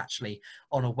to miss actually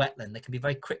on a wetland. They can be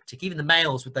very cryptic. Even the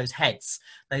males with those heads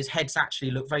actually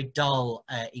look very dull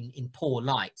in poor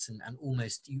light, and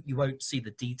almost you won't see the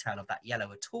detail of that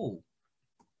yellow at all.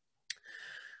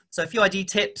 So a few ID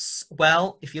tips.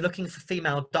 Well, if you're looking for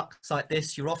female ducks like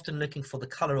this, you're often looking for the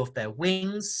colour of their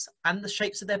wings and the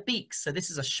shapes of their beaks. So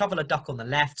this is a shoveler duck on the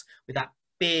left with that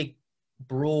big,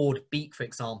 broad beak, for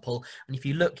example. And if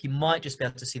you look, you might just be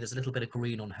able to see there's a little bit of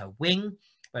green on her wing,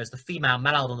 whereas the female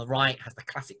mallard on the right has the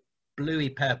classic bluey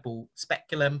purple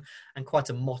speculum and quite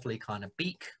a mottly kind of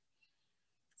beak.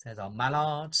 There's our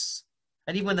mallards.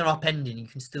 And even when they're upending, you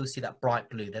can still see that bright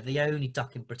blue. They're the only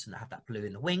duck in Britain that have that blue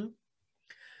in the wing.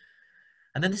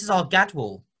 And then this is our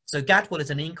gadwall. So gadwall is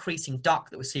an increasing duck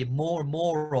that we're seeing more and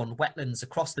more on wetlands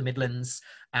across the Midlands.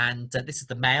 And this is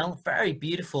the male, very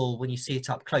beautiful when you see it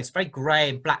up close, very grey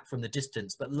and black from the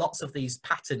distance, but lots of these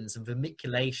patterns and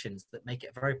vermiculations that make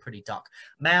it a very pretty duck.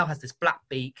 Male has this black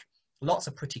beak, lots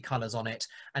of pretty colours on it.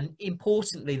 And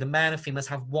importantly, the male and females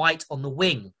have white on the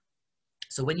wing.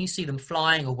 So when you see them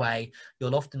flying away,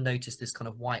 you'll often notice this kind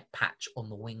of white patch on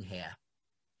the wing here.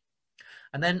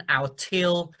 And then our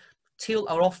teal. Teal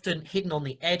are often hidden on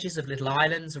the edges of little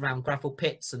islands around gravel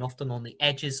pits and often on the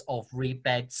edges of reed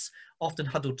beds, often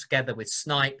huddled together with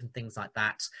snipe and things like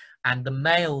that. And the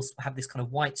males have this kind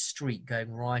of white streak going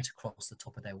right across the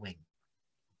top of their wing.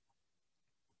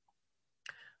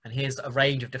 And here's a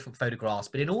range of different photographs,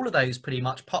 but in all of those, pretty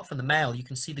much, apart from the male, you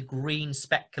can see the green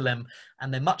speculum,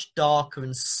 and they're much darker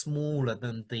and smaller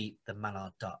than the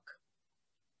mallard duck.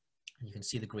 And you can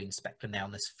see the green speculum there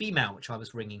on this female, which I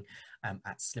was ringing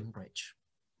at Slimbridge.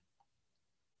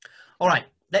 All right,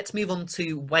 let's move on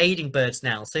to wading birds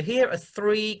now. So here are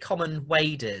 3 common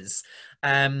waders,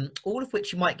 all of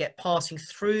which you might get passing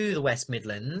through the West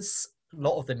Midlands. A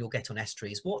lot of them you'll get on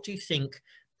estuaries. What do you think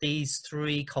these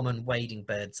 3 common wading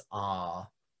birds are,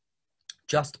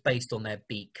 just based on their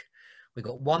beak? We've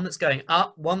got one that's going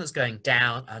up, one that's going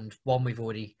down, and one we've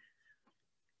already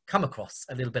come across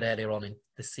a little bit earlier on in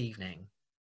this evening.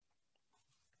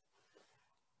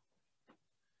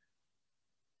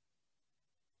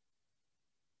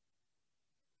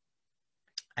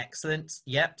 Excellent.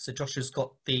 Yep. So Joshua's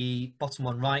got the bottom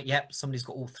one right. Yep. Somebody's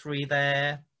got all 3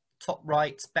 there. Top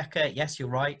right, Becca. Yes, you're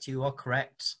right. You are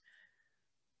correct.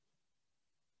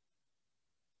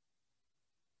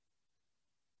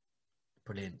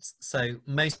 Brilliant. So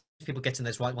most people getting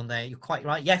those right one there. You're quite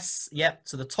right. Yes. Yep.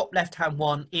 So the top left-hand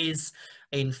one is,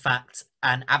 in fact,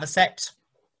 an avocet.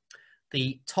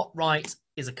 The top right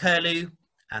is a curlew,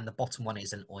 and the bottom one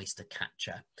is an oyster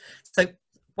catcher. So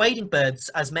wading birds,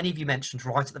 as many of you mentioned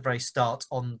right at the very start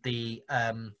on the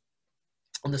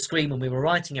screen when we were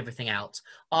writing everything out,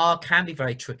 can be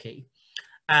very tricky.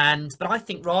 But I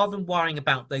think rather than worrying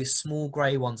about those small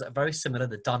grey ones that are very similar,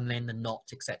 the dunlin, the knot,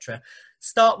 etc.,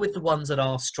 start with the ones that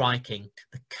are striking.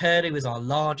 The curlew is our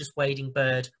largest wading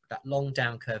bird, with that long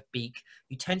down curved beak.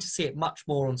 You tend to see it much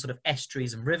more on sort of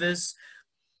estuaries and rivers,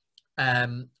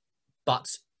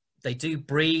 but they do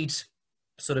breed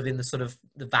sort of in the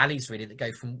valleys really that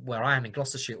go from where I am in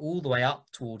Gloucestershire all the way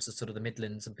up towards the sort of the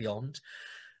Midlands and beyond.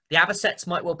 The avocets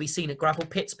might well be seen at gravel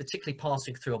pits, particularly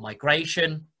passing through on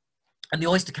migration. And the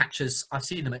oyster catchers, I've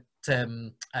seen them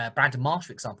at Brandon Marsh,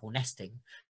 for example, nesting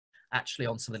actually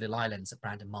on some of the little islands at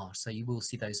Brandon Marsh. So you will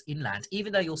see those inland,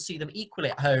 even though you'll see them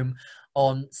equally at home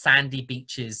on sandy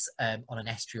beaches on an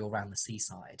estuary or around the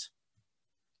seaside.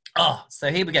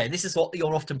 So here we go. This is what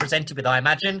you're often presented with, I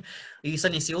imagine. You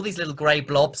suddenly see all these little grey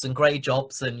blobs and grey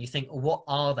jobs, and you think, oh, what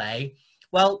are they?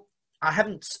 Well, I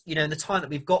haven't, in the time that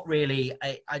we've got, really,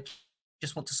 I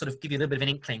just want to sort of give you a little bit of an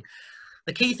inkling.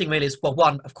 The key thing really is, well,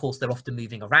 1, of course, they're often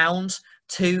moving around.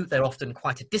 2, they're often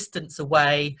quite a distance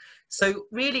away. So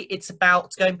really, it's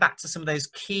about going back to some of those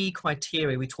key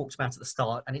criteria we talked about at the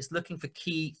start, and it's looking for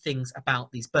key things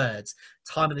about these birds.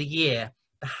 Time of the year,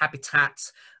 the habitat,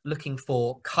 looking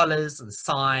for colours and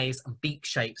size and beak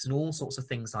shapes and all sorts of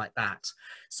things like that.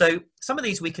 So some of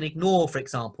these we can ignore, for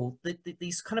example,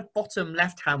 these kind of bottom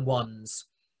left-hand ones.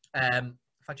 If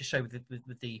I just show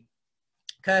with the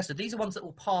cursor, these are ones that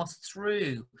will pass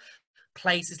through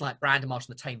places like Brandon Marsh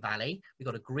and the Tame Valley. We've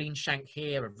got a green shank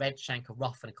here, a red shank, a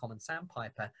ruff, and a common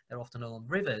sandpiper. They're often along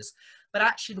rivers. But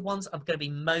actually the ones that are going to be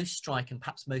most striking,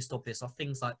 perhaps most obvious, are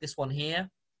things like this one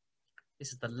here.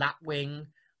 This is the lapwing.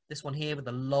 This one here with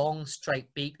the long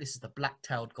straight beak. This is the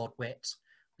black-tailed godwit.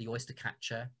 the oyster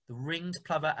catcher, the ringed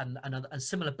plover, and a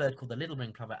similar bird called the little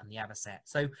ringed plover, and the avocet.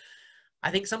 So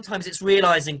I think sometimes it's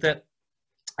realizing that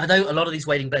although a lot of these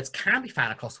wading birds can be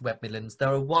found across the West Midlands, there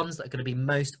are ones that are going to be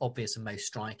most obvious and most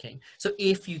striking. So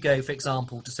if you go, for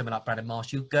example, to somewhere like Bradham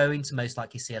Marsh, you're going to most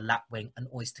likely see a lapwing, an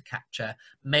oyster catcher,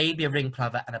 maybe a ring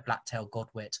plover, and a black-tailed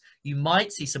godwit. You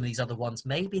might see some of these other ones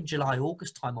maybe in July,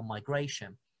 August time on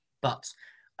migration, but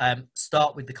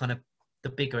start with the kind of the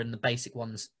bigger and the basic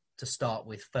ones to start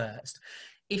with first.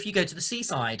 If you go to the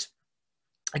seaside,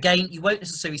 again, you won't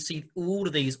necessarily see all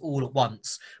of these all at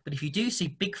once, but if you do see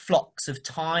big flocks of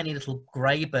tiny little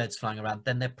grey birds flying around,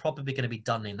 then they're probably going to be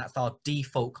dunlin. That's our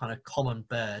default kind of common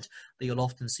bird that you'll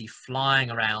often see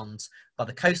flying around by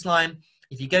the coastline.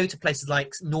 If you go to places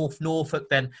like North Norfolk,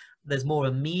 then there's more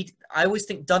immediate. I always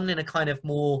think dunlin are kind of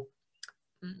more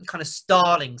kind of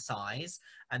starling size,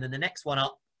 and then the next one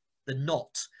up, the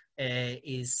knot,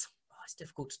 is, it's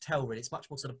difficult to tell really. It's much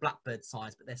more sort of blackbird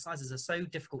size, but their sizes are so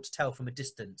difficult to tell from a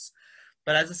distance.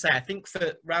 But as I say, I think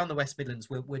for around the West Midlands,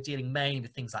 we're dealing mainly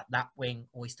with things like lapwing,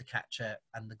 oyster catcher,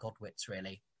 and the godwits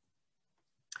really.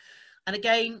 And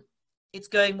again, it's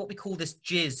going what we call this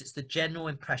GIS. It's the general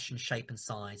impression, shape and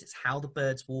size. It's how the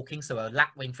bird's walking. So a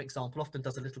lapwing, for example, often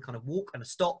does a little kind of walk and a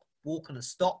stop, walk and a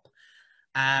stop.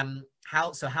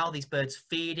 How these birds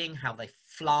feeding, how they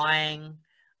flying,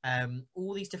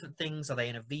 all these different things. Are they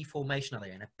in a V formation? Are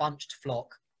they in a bunched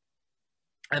flock?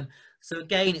 So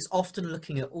again, it's often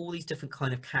looking at all these different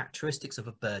kind of characteristics of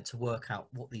a bird to work out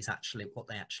what they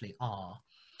actually are.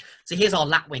 So here's our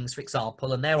lapwings, for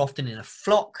example, and they're often in a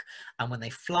flock, and when they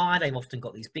fly, they've often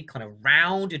got these big kind of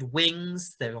rounded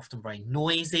wings. They're often very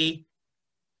noisy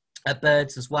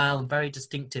birds as well, and very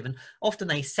distinctive, and often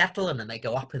they settle and then they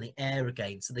go up in the air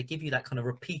again, so they give you that kind of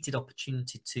repeated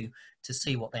opportunity to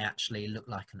see what they actually look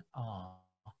like and are.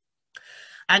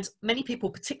 And many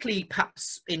people, particularly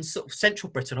perhaps in sort of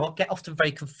central Britain, get often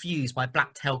very confused by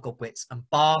black-tailed godwits and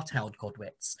bar-tailed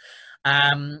godwits.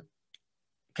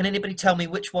 Can anybody tell me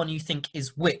which one you think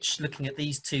is which, looking at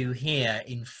these two here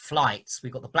in flights?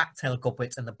 We've got the black-tailed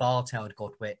godwit and the bar-tailed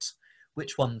godwit.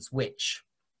 Which one's which?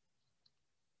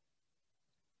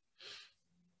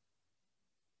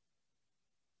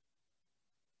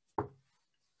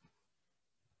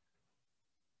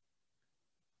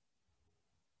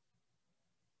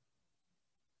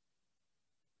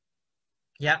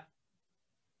 Yeah,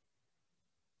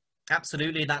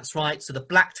 absolutely, that's right. So the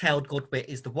black-tailed godwit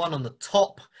is the one on the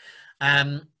top.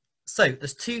 So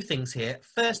there's two things here.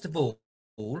 First of all,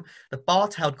 the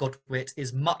bar-tailed godwit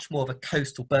is much more of a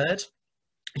coastal bird.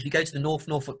 If you go to the North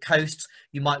Norfolk coast,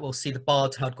 you might well see the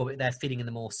bar-tailed godwit there feeding in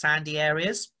the more sandy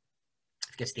areas.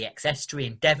 If you go to the ex-estuary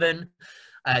in Devon,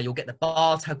 you'll get the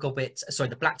bar-tailed godwit, sorry,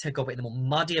 the black-tailed godwit in the more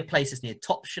muddier places near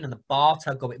Topsham, and the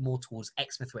bar-tailed godwit more towards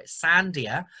Exmouth where it's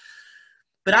sandier.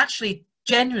 But actually,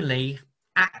 generally,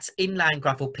 at inland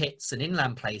gravel pits and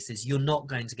inland places, you're not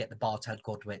going to get the bar-tailed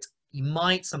godwit. You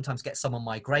might sometimes get some on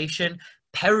migration.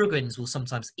 Peregrines will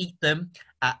sometimes eat them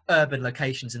at urban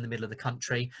locations in the middle of the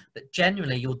country. But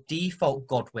generally, your default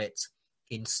godwit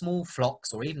in small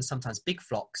flocks, or even sometimes big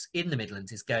flocks in the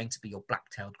Midlands, is going to be your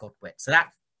black-tailed godwit. So that,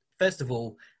 first of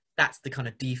all, that's the kind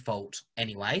of default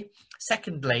anyway.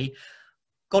 Secondly,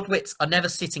 godwits are never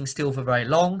sitting still for very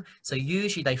long, so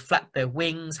usually they flap their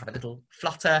wings, have a little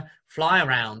flutter, fly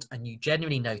around, and you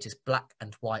generally notice black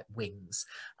and white wings.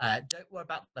 Don't worry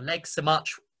about the legs so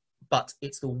much, but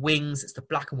it's the wings, it's the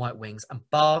black and white wings, and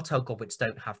bar-tailed godwits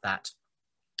don't have that.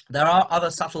 There are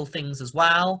other subtle things as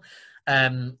well.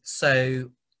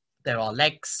 So there are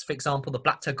legs, for example. The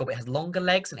black-tailed godwit has longer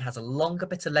legs and it has a longer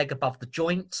bit of leg above the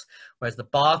joint, whereas the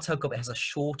bar-tailed godwit has a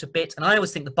shorter bit. And I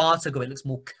always think the bar-tailed godwit looks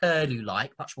more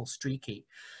curlew-like, much more streaky.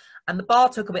 And the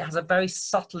bar-tailed godwit has a very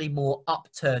subtly more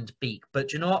upturned beak. But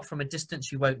do you know what? From a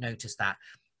distance, you won't notice that.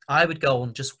 I would go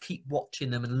and just keep watching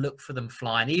them and look for them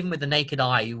fly. And even with the naked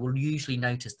eye, you will usually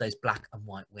notice those black and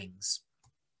white wings.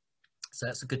 So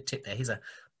that's a good tip there. Here's a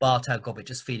bar-tailed godwit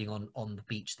just feeding on the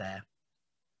beach there.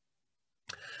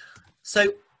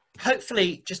 So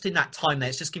hopefully just in that time there,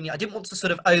 it's just giving you, I didn't want to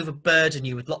sort of overburden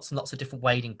you with lots and lots of different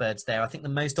wading birds there. I think the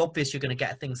most obvious you're going to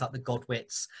get are things like the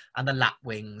godwits and the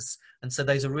lapwings. And so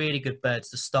those are really good birds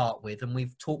to start with. And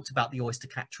we've talked about the oyster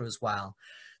catcher as well.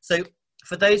 So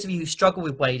for those of you who struggle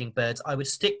with wading birds, I would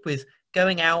stick with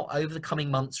going out over the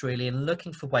coming months really and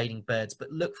looking for wading birds,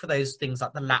 but look for those things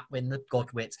like the lapwing, the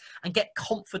godwit, and get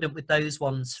confident with those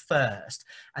ones first.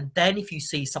 And then if you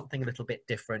see something a little bit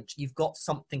different, you've got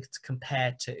something to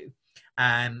compare to,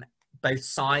 both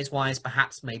size-wise,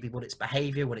 perhaps maybe what its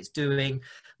behavior, what it's doing.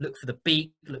 Look for the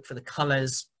beak, look for the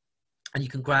colors. And you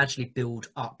can gradually build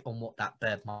up on what that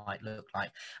bird might look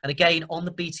like. And again, on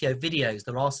the BTO videos,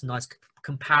 there are some nice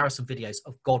comparison videos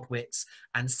of godwits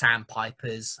and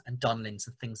sandpipers and dunlins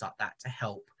and things like that to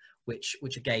help, which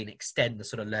again extend the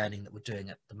sort of learning that we're doing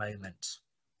at the moment.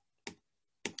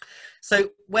 So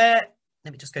let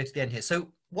me just go to the end here.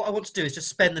 So what I want to do is just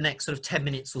spend the next sort of 10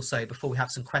 minutes or so before we have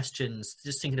some questions,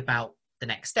 just thinking about the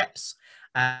next steps,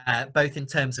 both in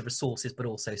terms of resources, but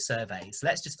also surveys. So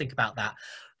let's just think about that.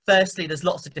 Firstly, there's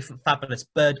lots of different fabulous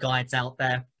bird guides out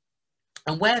there.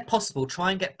 And where possible,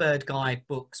 try and get bird guide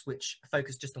books which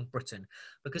focus just on Britain.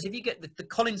 Because if you get the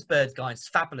Collins Bird Guide's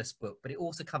fabulous book, but it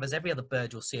also covers every other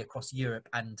bird you'll see across Europe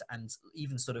and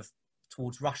even sort of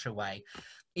towards Russia way.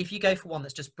 If you go for one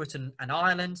that's just Britain and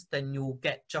Ireland, then you'll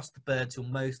get just the birds you're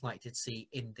most likely to see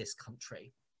in this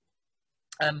country.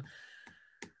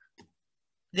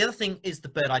 The other thing is the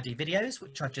bird ID videos,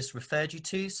 which I've just referred you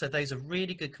to. So those are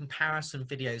really good comparison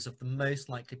videos of the most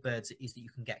likely birds it is that you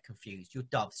can get confused. Your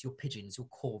doves, your pigeons, your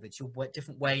corvids, your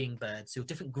different wading birds, your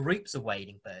different groups of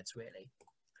wading birds, really.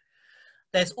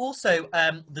 There's also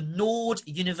the Nord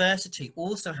University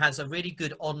also has a really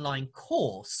good online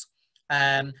course.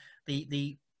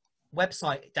 The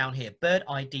website down here,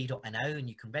 birdid.no, and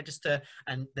you can register,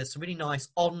 and there's some really nice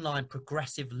online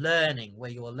progressive learning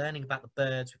where you're learning about the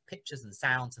birds with pictures and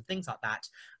sounds and things like that,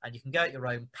 and you can go at your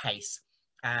own pace.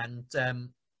 And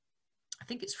I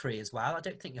think it's free as well. I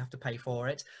don't think you have to pay for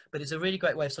it, but it's a really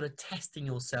great way of sort of testing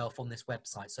yourself on this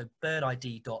website. So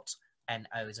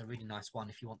birdid.no is a really nice one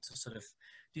if you want to sort of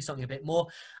do something a bit more.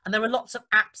 And there are lots of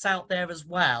apps out there as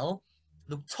well.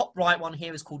 The top right one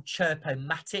here is called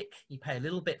Chirpomatic. You pay a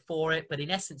little bit for it, but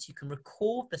in essence, you can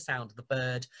record the sound of the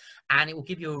bird and it will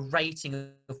give you a rating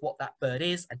of what that bird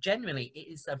is. And generally,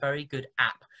 it is a very good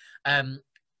app.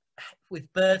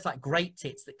 With birds like great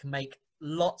tits that can make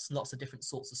lots and lots of different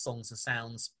sorts of songs and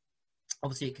sounds.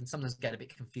 Obviously, it can sometimes get a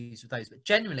bit confused with those, but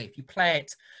generally, if you play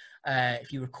it,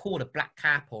 if you record a black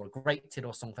cap or a great tit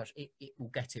or songfish, it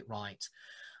will get it right.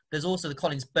 There's also the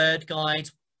Collins Bird Guide.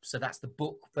 So that's the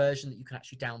book version that you can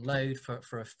actually download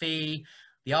for a fee.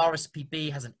 The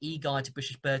RSPB has an e-guide to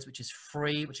British birds, which is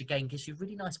free, which again gives you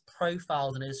really nice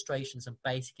profiles and illustrations and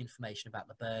basic information about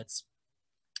the birds.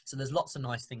 So there's lots of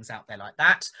nice things out there like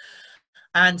that.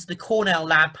 And the Cornell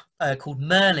lab called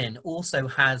Merlin also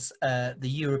has the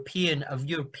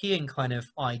European kind of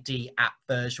ID app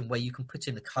version where you can put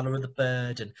in the color of the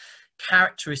bird and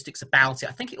characteristics about it.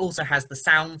 I think it also has the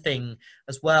sound thing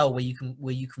as well where you can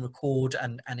record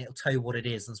and it'll tell you what it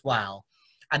is as well.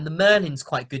 And the Merlin's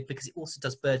quite good because it also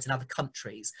does birds in other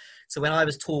countries. So when I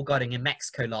was tour guiding in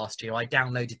Mexico last year, I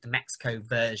downloaded the Mexico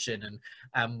version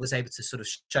and was able to sort of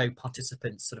show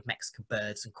participants sort of Mexican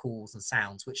birds and calls and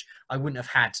sounds, which I wouldn't have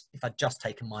had if I'd just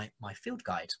taken my field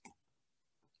guide.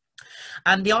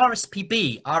 And the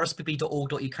RSPB,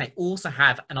 rspb.org.uk, also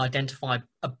have an Identify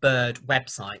a Bird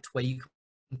website where you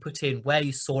can put in where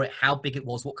you saw it, how big it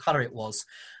was, what colour it was,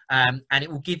 and it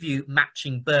will give you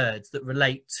matching birds that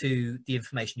relate to the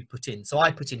information you put in. So I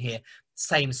put in here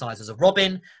same size as a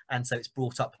robin, and so it's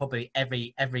brought up probably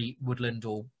every woodland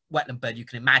or wetland bird you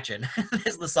can imagine.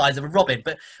 It's the size of a robin,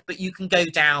 but you can go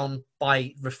down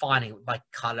by refining it by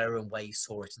colour and where you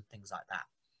saw it and things like that.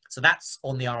 So that's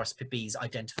on the RSPB's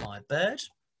Identify a Bird.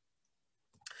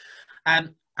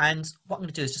 And what I'm going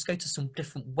to do is just go to some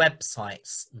different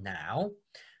websites now.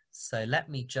 So let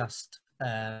me just,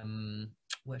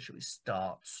 where should we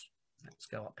start? Let's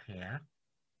go up here.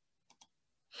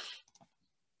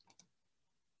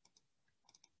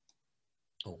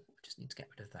 Oh, I just need to get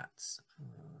rid of that.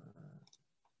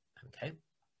 Okay.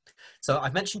 So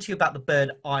I've mentioned to you about the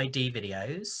bird ID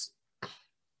videos.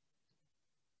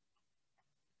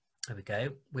 There we go,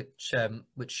 which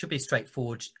should be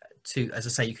straightforward to, as I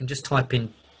say, you can just type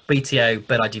in BTO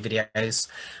bird ID videos,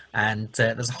 and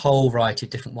there's a whole variety of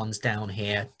different ones down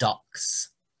here. Ducks,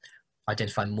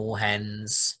 identify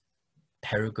moorhens,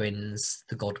 peregrines,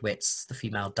 the godwits, the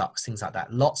female ducks, things like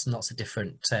that. Lots and lots of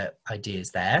different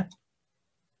ideas there.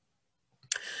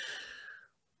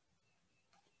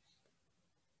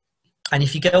 And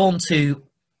if you go on to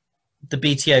the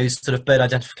BTO's sort of bird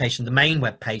identification, the main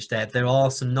web page there are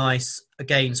some nice,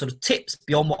 again, sort of tips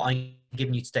beyond what I'm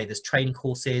giving you today. There's training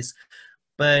courses,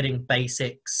 birding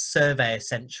basics, survey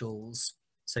essentials.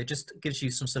 So it just gives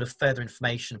you some sort of further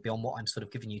information beyond what I'm sort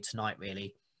of giving you tonight,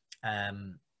 really. Let's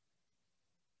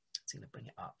going to bring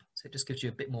it up. So it just gives you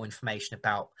a bit more information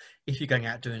about, if you're going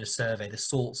out doing a survey, the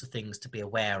sorts of things to be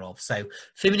aware of. So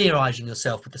familiarising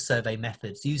yourself with the survey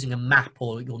methods, using a map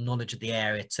or your knowledge of the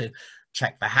area to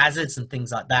check for hazards and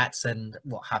things like that and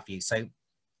what have you. So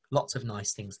lots of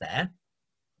nice things there.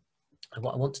 And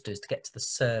what I want to do is to get to the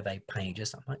survey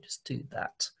pages. I might just do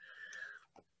that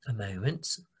a moment.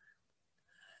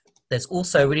 There's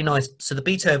also really nice, so the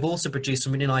BTO have also produced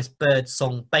some really nice bird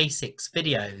song basics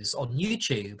videos on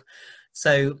YouTube.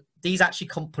 So these actually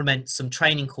complement some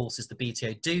training courses the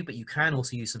BTO do, but you can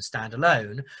also use them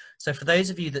standalone. So for those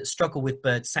of you that struggle with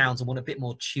bird sounds and want a bit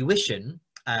more tuition,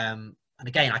 and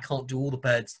again, I can't do all the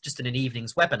birds just in an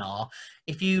evening's webinar.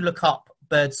 If you look up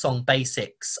bird song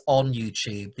basics on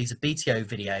YouTube, these are BTO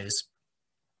videos.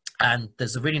 And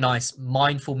there's a really nice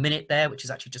mindful minute there, which is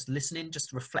actually just listening,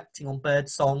 just reflecting on bird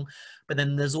song. But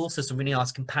then there's also some really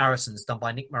nice comparisons done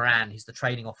by Nick Moran, who's the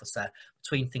training officer,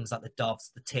 between things like the doves,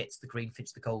 the tits, the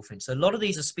greenfinch, the goldfinch. So a lot of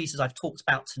these are species I've talked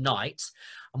about tonight.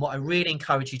 And what I really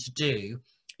encourage you to do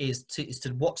is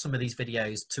to watch some of these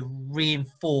videos to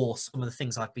reinforce some of the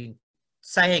things I've been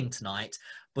saying tonight,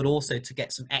 but also to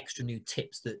get some extra new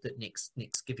tips that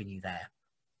Nick's giving you there.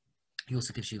 He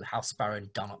also gives you house sparrow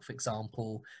and dunnock, for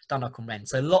example, dunnock and wren.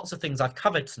 So lots of things I've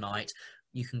covered tonight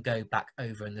you can go back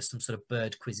over, and there's some sort of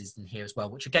bird quizzes in here as well,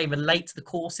 which again relate to the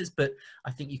courses, but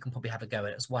I think you can probably have a go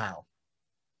at it as well.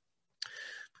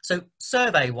 So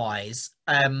survey wise,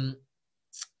 let me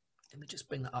just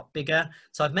bring that up bigger.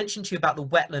 So I've mentioned to you about the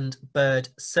wetland bird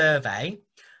survey.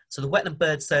 So the wetland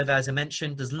bird survey, as I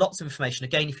mentioned, there's lots of information.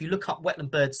 Again, if you look up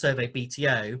wetland bird survey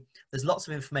BTO, there's lots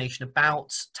of information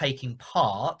about taking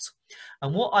part.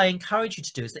 And what I encourage you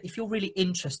to do is that if you're really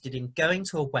interested in going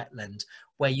to a wetland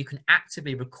where you can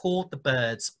actively record the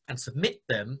birds and submit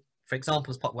them, for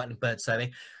example, as part of wetland bird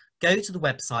survey, go to the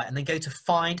website and then go to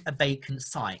find a vacant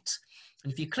site.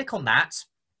 And if you click on that,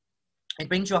 it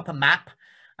brings you up a map,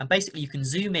 and basically you can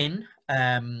zoom in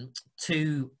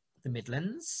to the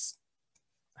Midlands,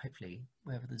 hopefully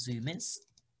wherever the zoom is.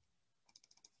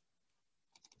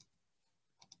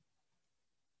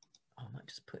 I might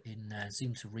just put in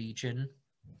zoom to region.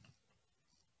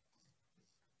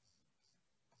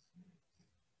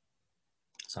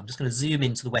 So I'm just going to zoom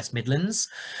into the West Midlands,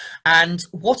 and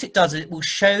what it does is it will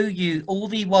show you all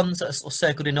the ones that are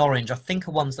circled in orange. I think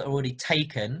are ones that are already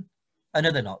taken. Oh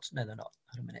no, they're not. No, they're not.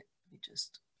 Hold a minute. Let me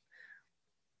just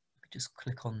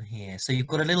click on here. So you've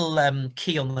got a little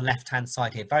key on the left-hand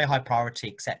side here, very high priority,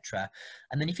 etc.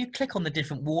 And then if you click on the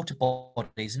different water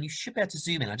bodies, and you should be able to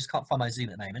zoom in. I just can't find my zoom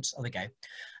at the moment. Oh, there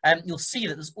we go. You'll see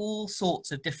that there's all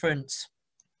sorts of different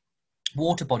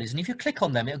water bodies, and if you click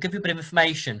on them, it'll give you a bit of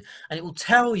information, and it will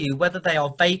tell you whether they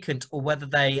are vacant or whether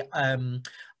they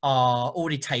are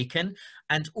already taken,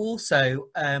 and also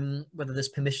whether there's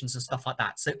permissions and stuff like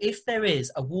that. So if there is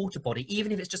a water body,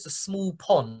 even if it's just a small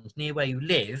pond near where you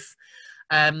live,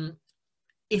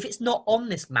 if it's not on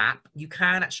this map, you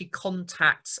can actually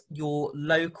contact your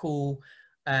local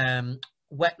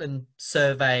wetland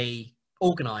survey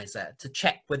organizer to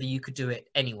check whether you could do it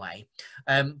anyway.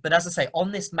 But as I say,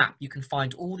 on this map you can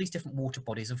find all these different water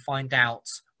bodies and find out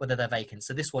whether they're vacant.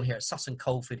 So this one here at Sutton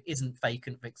Coldfield isn't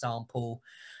vacant, for example.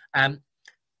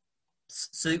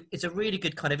 So it's a really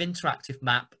good kind of interactive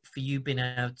map for you being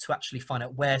able to actually find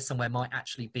out where somewhere might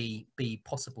actually be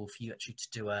possible for you actually to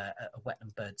do a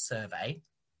wetland bird survey.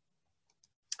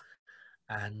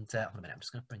 And hold on a minute, I'm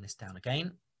just going to bring this down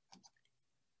again,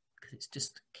 because it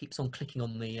just keeps on clicking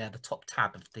on the top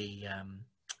tab of the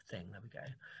thing. There we go.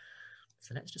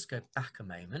 So let's just go back a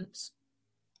moment.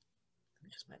 Let me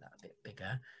just make that a bit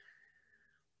bigger.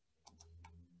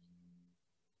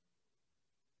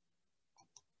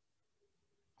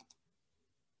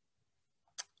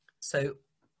 So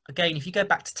again, if you go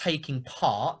back to taking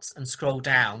part and scroll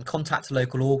down, contact a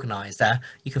local organizer,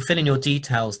 you can fill in your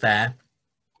details there.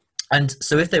 And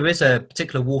so if there is a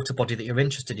particular water body that you're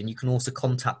interested in, you can also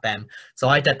contact them. So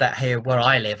I did that here where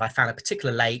I live. I found a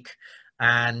particular lake,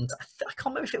 and I can't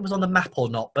remember if it was on the map or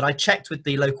not, but I checked with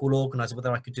the local organizer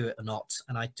whether I could do it or not.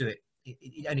 And I do it.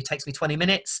 It only takes me 20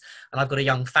 minutes, and I've got a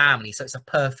young family. So it's a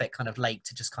perfect kind of lake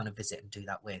to just kind of visit and do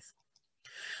that with.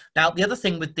 Now, the other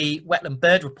thing with the wetland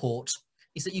bird report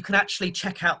is that you can actually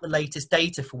check out the latest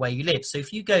data for where you live. So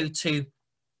if you go to,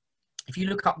 if you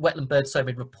look up Wetland Bird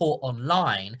Survey Report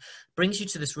online, brings you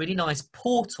to this really nice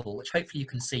portal, which hopefully you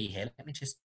can see here. Let me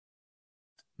just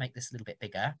make this a little bit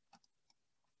bigger.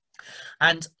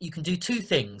 And you can do two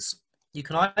things. You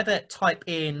can either type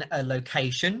in a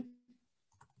location,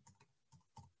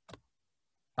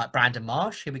 like Brandon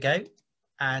Marsh, here we go.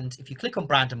 And if you click on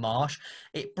Brandon Marsh,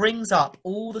 it brings up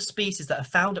all the species that are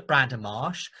found at Brandon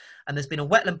Marsh. And there's been a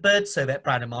wetland bird survey at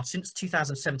Brandon Marsh since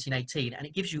 2017-18, and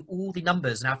it gives you all the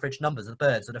numbers and average numbers of the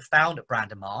birds that are found at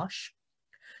Brandon Marsh.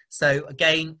 So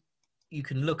again, you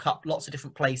can look up lots of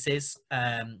different places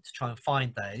to try and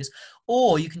find those,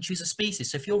 or you can choose a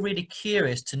species. So if you're really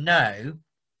curious to know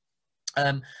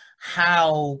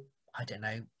how, I don't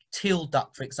know, teal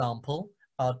duck, for example,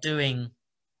 are doing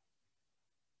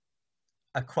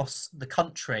across the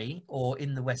country or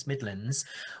in the West Midlands,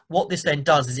 what this then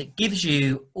does is it gives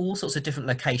you all sorts of different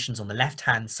locations on the left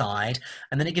hand side,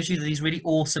 and then it gives you these really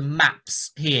awesome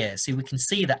maps here. So we can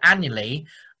see that annually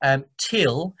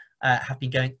teal have been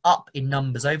going up in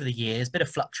numbers over the years, a bit of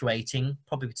fluctuating,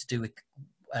 probably to do with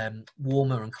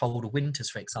warmer and colder winters,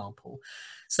 for example.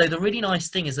 So the really nice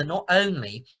thing is that not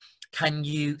only can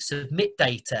you submit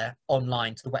data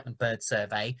online to the Wetland Bird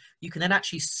Survey, you can then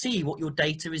actually see what your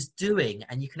data is doing,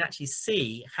 and you can actually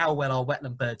see how well our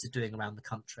wetland birds are doing around the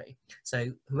country.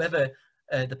 So whoever,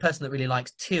 the person that really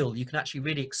likes teal, you can actually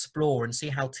really explore and see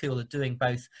how teal are doing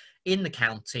both in the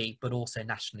county but also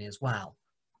nationally as well.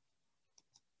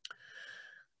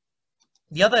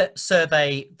 The other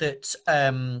survey that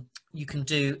you can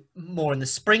do more in the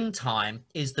springtime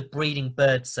is the Breeding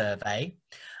Bird Survey.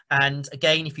 And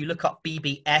again, if you look up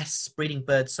BBS, Breeding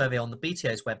Bird Survey, on the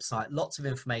BTO's website, lots of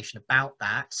information about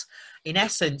that. In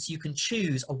essence, you can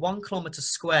choose a 1 kilometre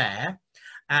square,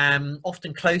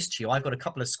 often close to you. I've got a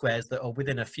couple of squares that are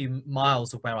within a few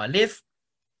miles of where I live.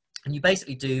 And you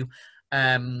basically do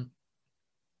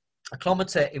a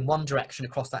kilometre in one direction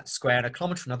across that square and a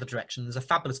kilometre in another direction. There's a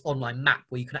fabulous online map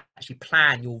where you can actually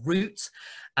plan your route,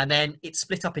 and then it's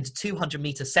split up into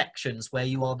 200-metre sections where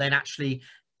you are then actually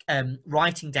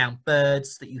writing down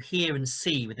birds that you hear and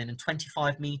see within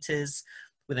 25 metres,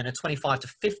 within a 25 to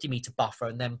 50 metre buffer,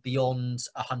 and then beyond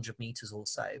 100 metres or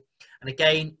so. And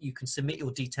again, you can submit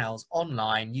your details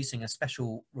online using a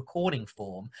special recording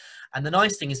form. And the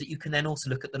nice thing is that you can then also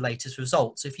look at the latest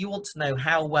results. So if you want to know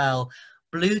how well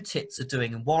blue tits are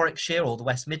doing in Warwickshire or the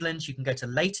West Midlands, you can go to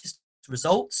latest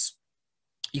results,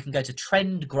 you can go to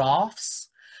trend graphs,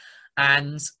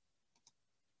 and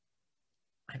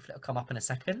hopefully it'll come up in a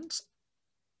second.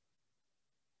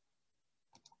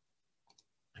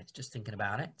 I'm just thinking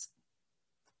about it.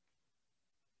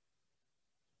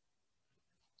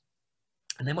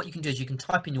 And then what you can do is you can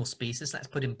type in your species. Let's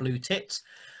put in blue tit.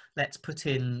 Let's put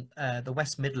in the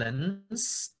West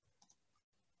Midlands.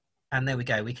 And there we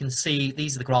go. We can see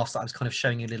these are the graphs that I was kind of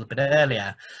showing you a little bit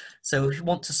earlier. So if you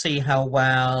want to see how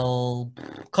well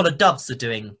collared doves are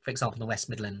doing, for example, in the West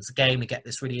Midlands, again, we get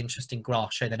this really interesting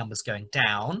graph showing the numbers going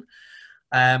down.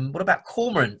 What about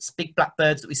cormorants, big black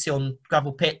birds that we see on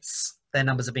gravel pits? Their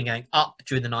numbers have been going up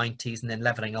during the 90s and then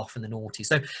levelling off in the noughties.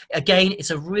 So again, it's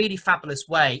a really fabulous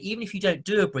way, even if you don't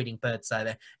do a breeding bird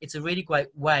survey, it's a really great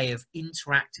way of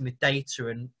interacting with data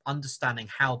and understanding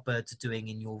how birds are doing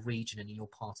in your region and in your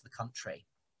part of the country.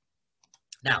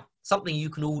 Now, something you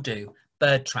can all do,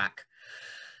 bird track.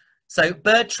 So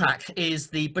bird track is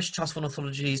the British Trust Fund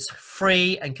Ornithology's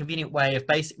free and convenient way of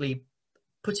basically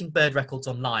putting bird records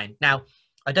online. Now,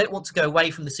 I don't want to go away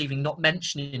from this evening not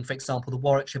mentioning, for example, the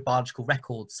Warwickshire Biological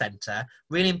Records Centre.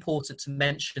 Really important to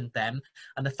mention them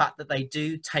and the fact that they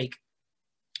do take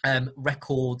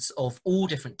records of all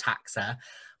different taxa.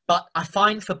 But I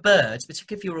find for birds,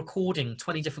 particularly if you're recording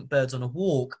 20 different birds on a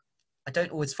walk, I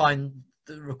don't always find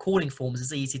the recording forms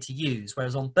as easy to use.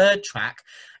 Whereas on Bird Track,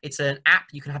 it's an app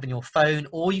you can have in your phone,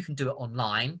 or you can do it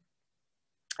online.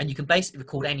 And you can basically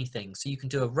record anything. So you can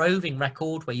do a roving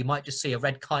record where you might just see a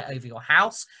red kite over your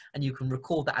house and you can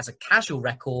record that as a casual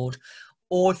record.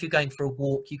 Or if you're going for a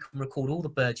walk, you can record all the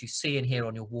birds you see and hear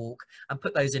on your walk and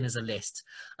put those in as a list.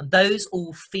 And those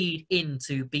all feed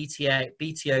into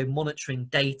BTO monitoring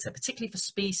data, particularly for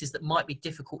species that might be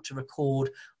difficult to record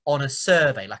on a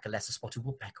survey, like a lesser spotted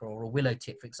woodpecker or a willow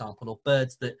tit, for example, or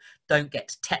birds that don't get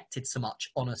detected so much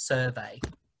on a survey.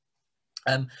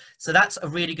 So that's a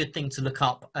really good thing to look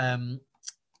up,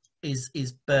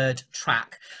 is Bird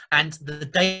Track. And the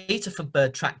data from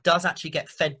Bird Track does actually get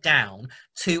fed down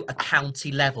to a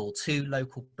county level, to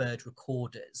local bird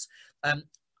recorders.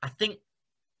 I think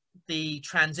the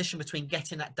transition between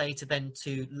getting that data then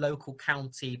to local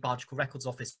county biological records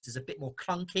office is a bit more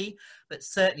clunky, but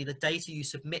certainly the data you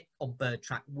submit on Bird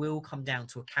Track will come down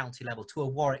to a county level, to a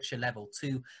Warwickshire level,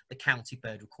 to the county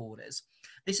bird recorders.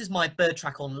 This is my Bird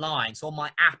Track online, so on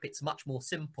my app it's much more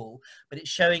simple, but it's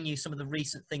showing you some of the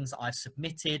recent things that I've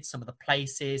submitted, some of the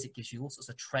places, it gives you all sorts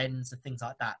of trends and things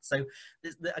like that. So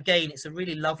again, it's a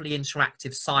really lovely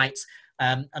interactive site,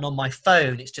 and on my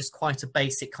phone it's just quite a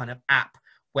basic kind of app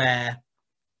where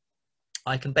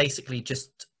I can basically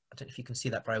just, I don't know if you can see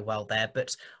that very well there,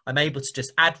 but I'm able to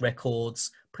just add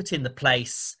records, put in the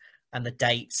place and the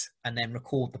date, and then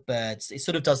record the birds. It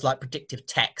sort of does like predictive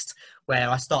text, where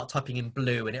I start typing in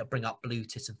blue and it'll bring up blue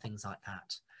tit and things like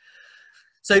that.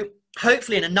 So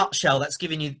hopefully in a nutshell, that's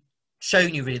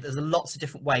shown you really there's lots of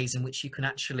different ways in which you can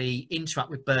actually interact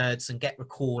with birds and get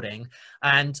recording.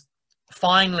 And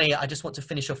finally, I just want to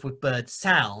finish off with bird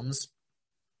sounds.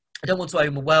 I don't want to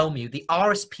overwhelm you. The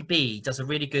RSPB does a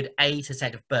really good A to Z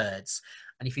of birds.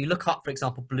 And if you look up, for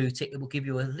example, blue tit, it will give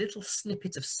you a little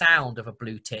snippet of sound of a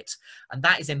blue tit. And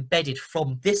that is embedded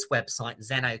from this website,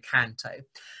 Zenocanto.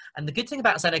 And the good thing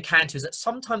about Zenocanto is that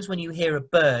sometimes when you hear a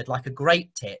bird like a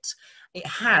great tit, it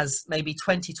has maybe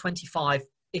 20, 25,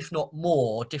 if not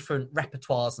more, different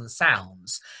repertoires and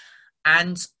sounds.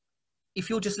 And if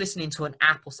you're just listening to an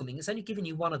app or something, it's only giving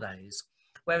you one of those.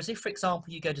 Whereas if, for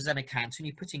example, you go to Zenocanto and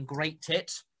you put in great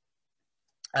tit,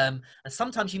 and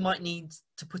sometimes you might need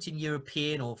to put in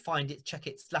European or check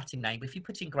its Latin name. But if you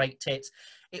put in great tit,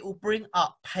 it will bring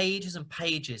up pages and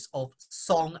pages of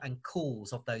song and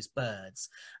calls of those birds.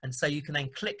 And so you can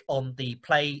then click on the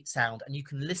play sound and you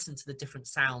can listen to the different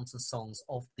sounds and songs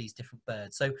of these different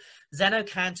birds. So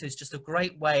Zenocanto is just a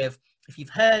great way of, if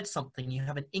you've heard something, you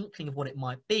have an inkling of what it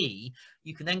might be,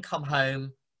 you can then come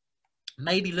home,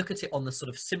 maybe look at it on the sort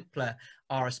of simpler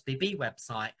RSPB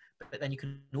website, but then you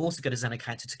can also go to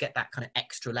Zenocanto to get that kind of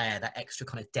extra layer, that extra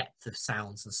kind of depth of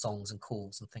sounds and songs and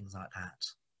calls and things like that.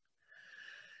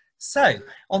 So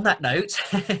on that note,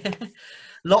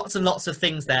 lots and lots of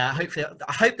things there. I hope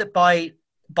that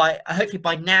hopefully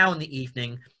by now in the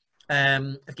evening,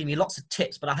 I've given you lots of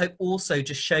tips, but I hope also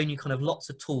just shown you kind of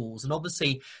lots of tools. And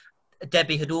obviously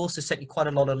Debbie had also sent you quite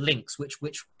a lot of links, which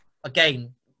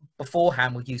again,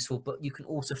 beforehand were useful, but you can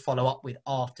also follow up with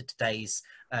after today's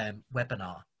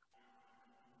webinar.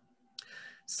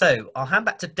 So I'll hand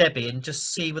back to Debbie and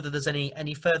just see whether there's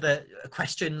any further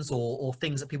questions or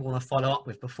things that people want to follow up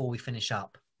with before we finish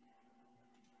up.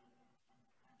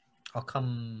 There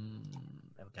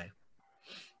we go.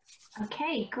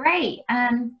 Okay, great.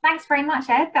 Thanks very much,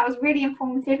 Ed. That was really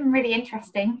informative and really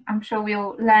interesting. I'm sure we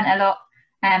all learn a lot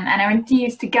and are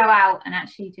enthused to go out and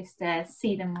actually just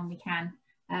see them when we can.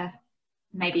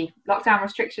 Maybe lockdown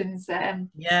restrictions.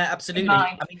 Yeah, absolutely.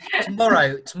 I mean,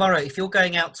 tomorrow, if you're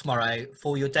going out tomorrow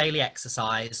for your daily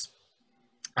exercise,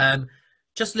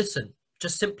 just listen.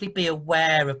 Just simply be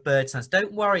aware of bird sounds.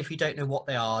 Don't worry if you don't know what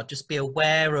they are. Just be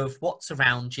aware of what's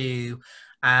around you.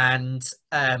 And,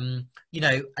 you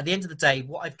know, at the end of the day,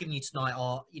 what I've given you tonight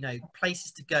are, you know,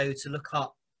 places to go to look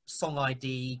up song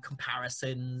ID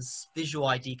comparisons, visual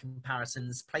ID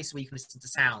comparisons, places where you can listen to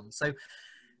sounds. So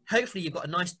hopefully you've got a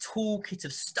nice toolkit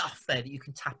of stuff there that you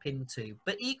can tap into,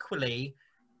 but equally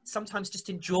sometimes just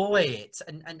enjoy it.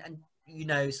 And you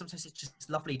know, sometimes it's just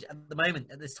lovely at the moment,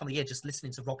 at this time of year, just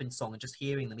listening to Robin's song and just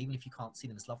hearing them, even if you can't see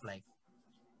them, is lovely.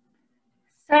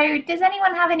 So does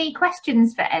anyone have any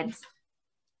questions for Ed?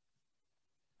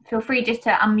 Feel free just to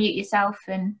unmute yourself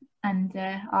and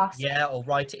ask. Yeah, or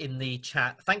write it in the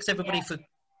chat. Thanks everybody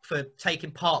for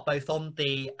taking part both on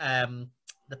the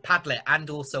Padlet and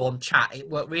also on chat. It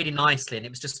worked really nicely, and it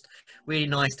was just really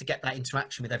nice to get that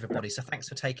interaction with everybody. So thanks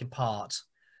for taking part.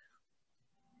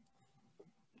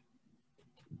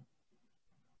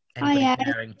 Hi,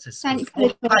 thanks.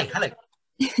 Oh, hi, hello.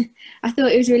 I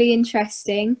thought it was really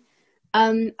interesting.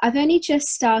 I've only just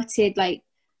started like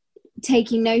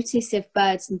taking notice of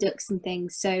birds and ducks and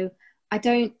things, so I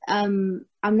don't I'm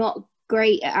not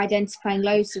great at identifying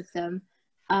loads of them.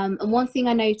 And one thing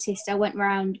I noticed, I went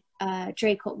around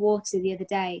Draycott Water the other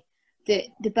day, that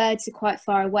the birds are quite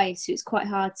far away, so it's quite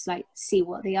hard to like see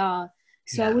what they are.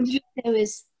 So I wondered if there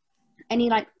was any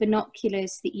like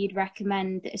binoculars that you'd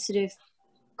recommend that are sort of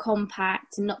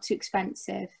compact and not too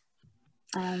expensive.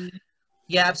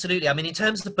 Yeah, absolutely. I mean, in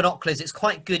terms of binoculars, it's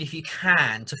quite good if you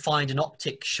can to find an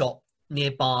optic shop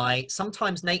nearby.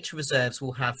 Sometimes nature reserves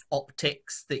will have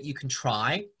optics that you can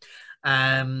try,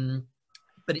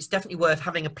 but it's definitely worth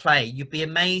having a play. You'd be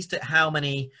amazed at how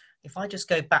many. If I just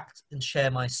go back and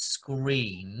share my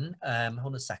screen, hold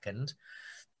on a second.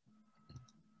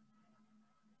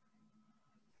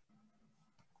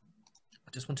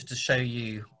 I just wanted to show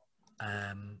you,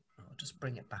 I'll just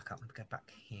bring it back up and go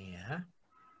back here. I'm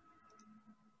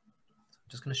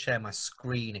just going to share my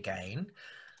screen again,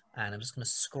 and I'm just going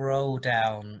to scroll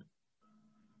down.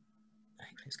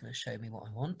 Hopefully it's going to show me what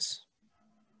I want.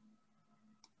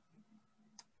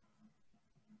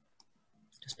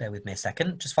 Just bear with me a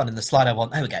second. Just finding the slide I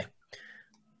want. There we go.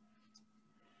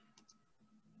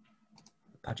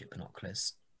 Budget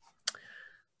binoculars.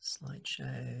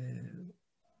 Slideshow.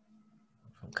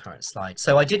 From current slide.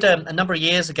 So I did a number of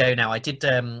years ago now, I did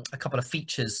a couple of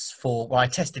features where I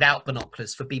tested out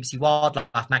binoculars for BBC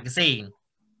Wildlife magazine.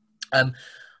 I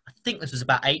think this was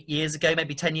about 8 years ago,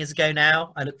 maybe 10 years ago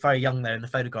now. I look very young there in the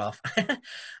photograph.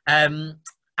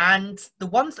 And the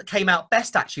ones that came out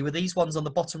best actually were these ones on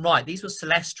the bottom right. These were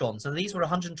Celestrons, and these were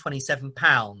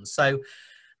 £127. So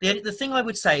The thing I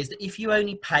would say is that if you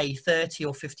only pay 30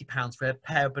 or 50 pounds for a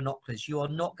pair of binoculars, you are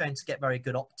not going to get very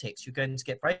good optics. You're going to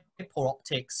get very poor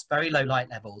optics, very low light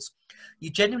levels. You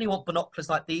genuinely want binoculars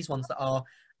like these ones that are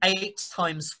 8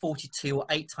 times 42 or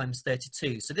 8 times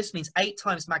 32. So this means 8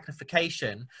 times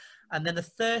magnification, and then the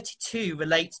 32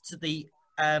 relates to the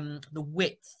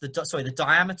width, the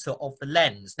diameter of the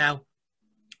lens. Now,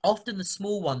 often the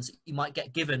small ones you might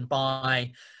get given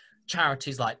by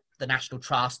charities like the National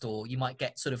Trust, or you might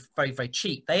get sort of very, very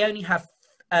cheap. They only have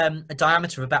a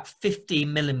diameter of about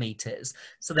 15 millimeters.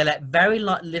 So they let very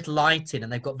little light in,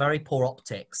 and they've got very poor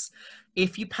optics.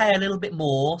 If you pay a little bit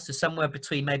more, so somewhere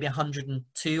between maybe 100 and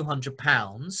 200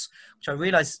 pounds, which I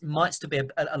realize might still be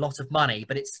a lot of money,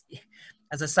 but it's,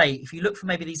 as I say, if you look for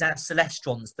maybe these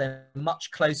Celestrons, they're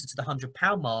much closer to the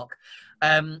 £100 mark.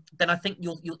 Then I think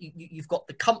you've got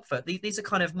the comfort. These are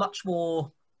kind of much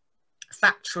more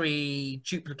factory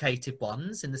duplicated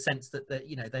ones, in the sense that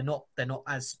they're not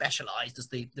as specialized as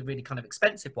the really kind of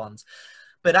expensive ones.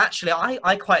 But actually,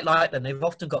 I quite like them. They've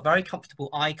often got very comfortable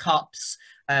eye cups.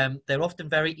 They're often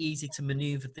very easy to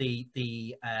maneuver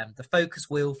the focus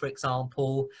wheel, for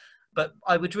example. But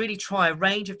I would really try a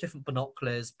range of different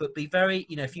binoculars, but be very,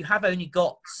 if you have only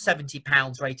got £70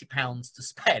 or £80 to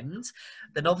spend,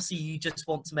 then obviously you just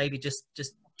want to maybe just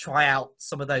try out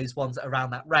some of those ones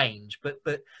around that range. But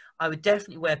I would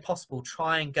definitely, where possible,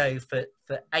 try and go for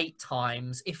 8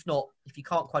 times, if you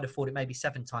can't quite afford it, maybe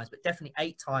 7 times, but definitely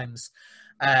 8 times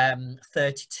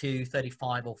 32,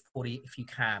 35 or 40 if you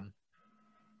can.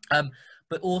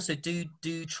 But also do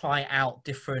try out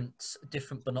different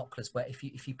binoculars where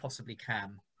if you possibly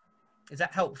can. Is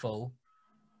that helpful?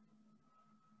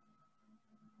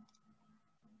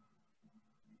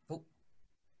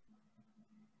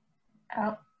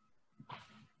 Oh,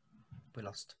 we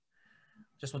lost.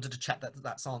 Just wanted to check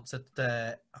that's answered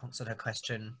her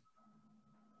question.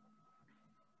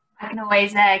 I can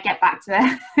always get back to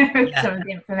her with some of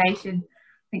the information.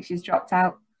 I think she's dropped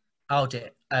out. Oh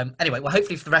dear. Anyway, well,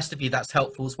 hopefully for the rest of you that's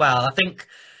helpful as well. I think,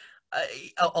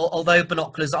 although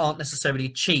binoculars aren't necessarily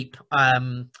cheap,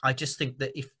 I just think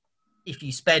that if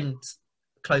you spend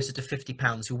closer to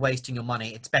 £50, you're wasting your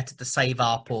money. It's better to save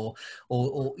up or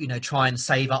try and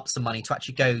save up some money to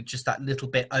actually go just that little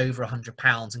bit over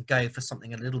 £100 and go for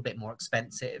something a little bit more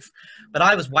expensive. But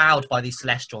I was wowed by these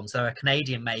Celestrons. They're a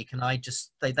Canadian make, and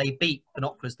they beat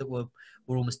binoculars that were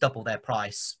almost double their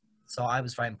price. So I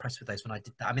was very impressed with those when I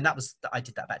did that. I mean, I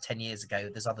did that about 10 years ago.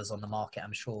 There's others on the market,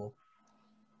 I'm sure.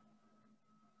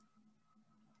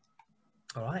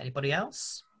 All right, anybody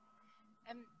else?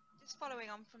 Just following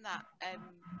on from that,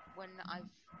 when I've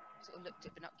sort of looked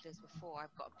at binoculars before,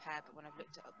 I've got a pair, but when I've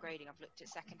looked at upgrading, I've looked at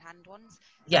second-hand ones.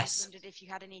 Yes. I wondered if you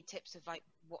had any tips of like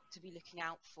what to be looking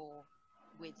out for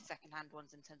with second-hand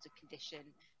ones in terms of condition,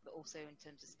 but also in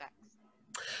terms of specs.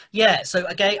 Yeah, so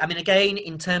again,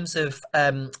 in terms of,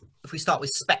 if we start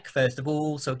with spec first of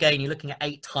all, so again, you're looking at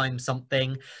 8 times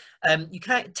something. You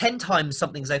can 10 times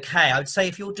something's okay. I would say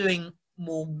if you're doing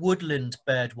more woodland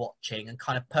bird watching and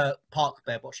kind of park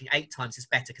bird watching, 8 times is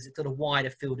better because it's got a wider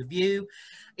field of view.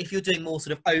 If you're doing more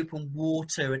sort of open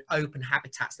water and open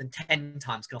habitats, then 10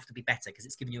 times can often be better because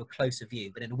it's giving you a closer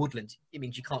view. But in a woodland, it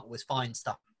means you can't always find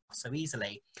stuff so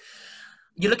easily.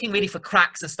 You're looking really for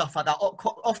cracks and stuff like that.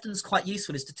 Often it's quite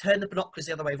useful is to turn the binoculars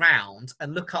the other way around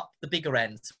and look up the bigger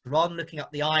end rather than looking up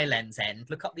the eye lens end.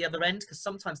 Look up the other end, because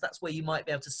sometimes that's where you might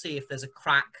be able to see if there's a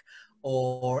crack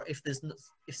or if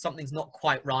something's not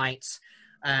quite right.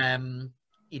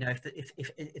 If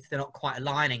they're not quite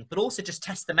aligning. But also just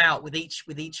test them out with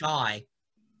each eye.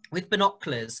 With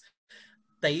binoculars,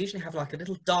 they usually have like a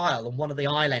little dial on one of the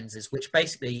eye lenses, which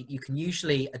basically you can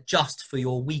usually adjust for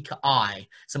your weaker eye.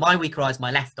 So my weaker eye is my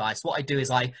left eye. So what I do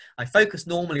is I focus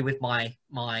normally with I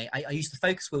use the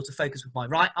focus wheel to focus with my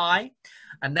right eye,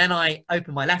 and then I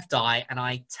open my left eye and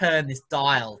I turn this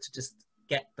dial to just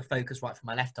get the focus right for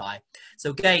my left eye. So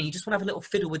again, you just want to have a little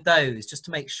fiddle with those just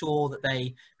to make sure that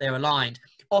they're aligned.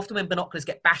 Often when binoculars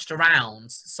get bashed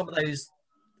around, some of those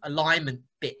alignment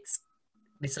bits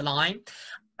misalign.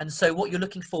 And so what you're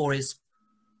looking for is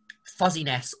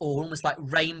fuzziness or almost like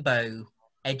rainbow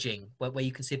edging where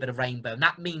you can see a bit of rainbow. And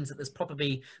that means that there's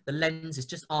probably the lenses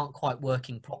just aren't quite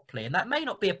working properly. And that may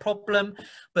not be a problem,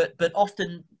 but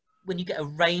often when you get a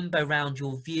rainbow around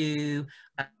your view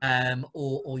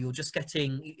or you're just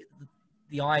getting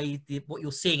what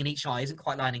you're seeing in each eye isn't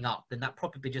quite lining up, then that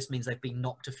probably just means they've been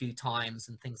knocked a few times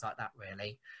and things like that,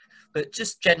 really. But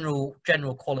just general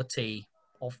quality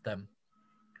of them.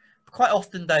 quite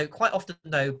often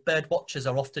though, bird watchers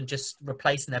are often just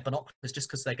replacing their binoculars just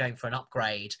because they're going for an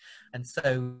upgrade, and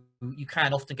so you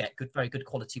can often get very good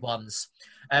quality ones.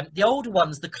 The older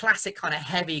ones, the classic kind of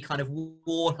heavy, kind of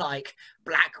warlike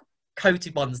black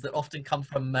coated ones that often come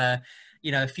from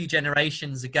you know, a few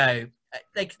generations ago,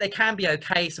 they can be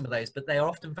okay, some of those, but they are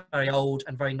often very old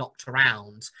and very knocked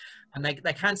around, and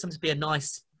they can sometimes be a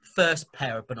nice first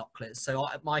pair of binoculars. So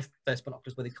my first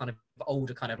binoculars were the kind of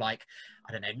older, kind of like,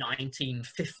 I don't know,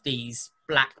 1950s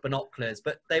black binoculars,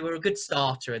 but they were a good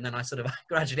starter, and then I sort of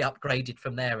gradually upgraded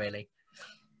from there, really.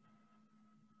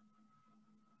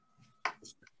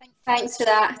 Thanks for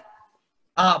that.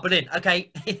 Ah, brilliant.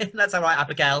 Okay, that's all right,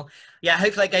 Abigail. Yeah,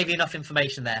 hopefully I gave you enough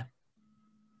information there.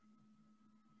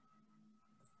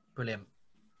 Brilliant.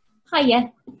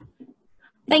 Hiya.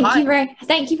 Thank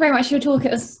you very much for your talk.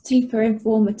 It was super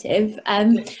informative.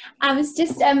 I was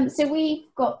just so we've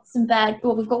got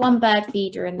we've got one bird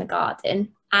feeder in the garden,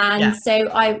 and so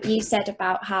you said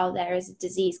about how there is a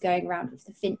disease going around with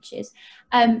the finches.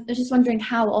 I was just wondering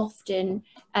how often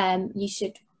you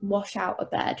should wash out a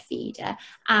bird feeder,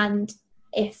 and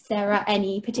if there are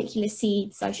any particular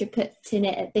seeds I should put in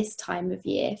it at this time of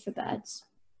year for birds.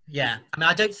 Yeah, I mean,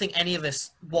 I don't think any of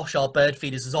us wash our bird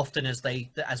feeders as often as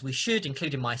we should,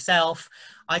 including myself.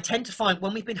 I tend to find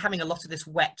when we've been having a lot of this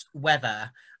wet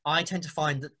weather, I tend to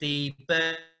find that the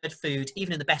bird food,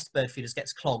 even in the best bird feeders,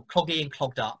 gets cloggy and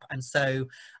clogged up. And so,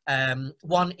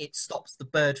 one, it stops the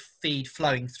bird feed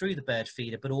flowing through the bird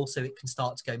feeder, but also it can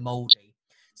start to go mouldy.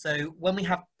 So when we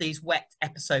have these wet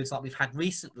episodes like we've had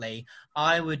recently,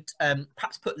 I would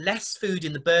perhaps put less food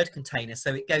in the bird container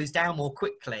so it goes down more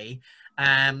quickly.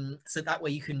 So that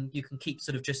way you can keep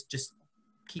sort of just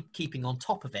keeping on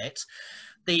top of it.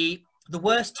 The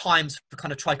worst times for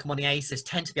kind of trichomoniasis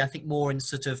tend to be, I think, more in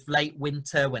sort of late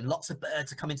winter when lots of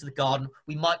birds are coming to the garden.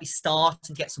 We might be starting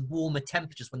to get some warmer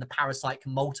temperatures when the parasite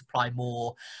can multiply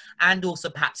more, and also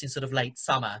perhaps in sort of late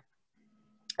summer.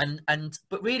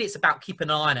 But really it's about keeping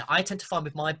an eye on it. I tend to find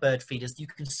with my bird feeders, you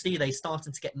can see they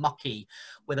starting to get mucky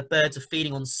where the birds are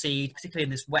feeding on seed, particularly in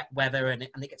this wet weather, and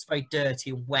it gets very dirty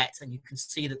and wet, and you can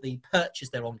see that the perches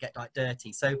they're on get like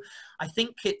dirty. So I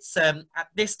think it's at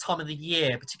this time of the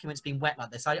year, particularly when it's been wet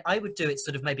like this, I would do it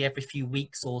sort of maybe every few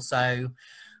weeks or so.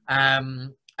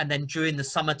 And then during the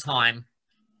summertime,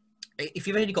 if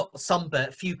you've only got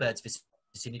few birds visiting,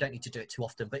 you don't need to do it too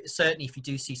often, but certainly if you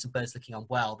do see some birds looking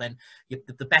unwell, then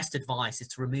the best advice is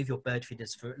to remove your bird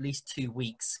feeders for at least 2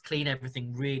 weeks, clean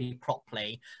everything really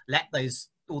properly, let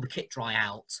all the kit dry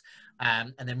out,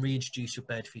 and then reintroduce your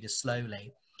bird feeders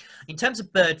slowly. In terms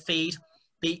of bird feed,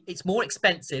 it's more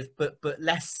expensive but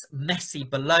less messy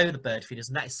below the bird feeders,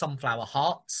 and that is sunflower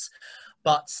hearts.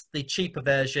 But the cheaper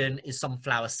version is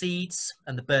sunflower seeds,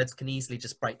 and the birds can easily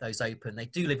just break those open. They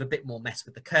do leave a bit more mess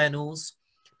with the kernels.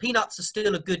 Peanuts are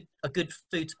still a good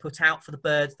food to put out for the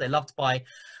birds. They're loved by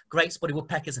great spotted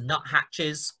woodpeckers and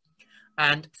nuthatches.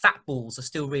 And fat balls are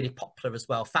still really popular as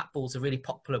well. Fat balls are really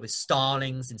popular with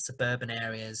starlings in suburban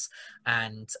areas,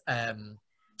 and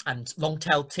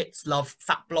long-tailed tits love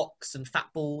fat blocks and fat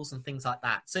balls and things like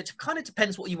that. So it kind of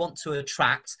depends what you want to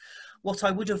attract. What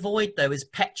I would avoid though is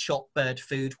pet shop bird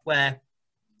food, where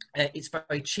it's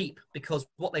very cheap, because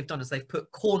what they've done is they've put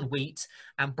corn, wheat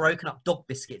and broken up dog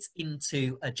biscuits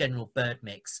into a general bird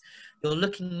mix. You're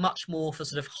looking much more for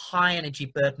sort of high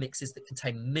energy bird mixes that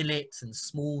contain millet and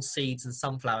small seeds and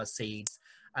sunflower seeds,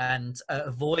 and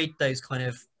avoid those kind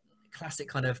of classic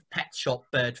kind of pet shop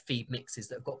bird feed mixes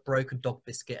that have got broken dog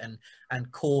biscuit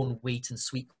and corn, wheat and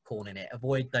sweet corn in it.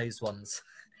 Avoid those ones.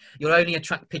 You'll only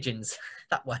attract pigeons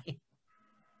that way.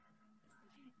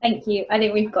 Thank you. I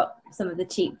think we've got some of the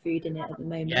cheap food in it at the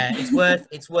moment. Yeah,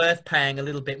 it's worth paying a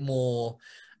little bit more.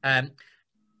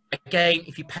 Again,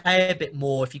 if you pay a bit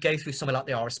more, if you go through somewhere like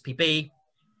the RSPB,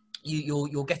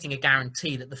 you're getting a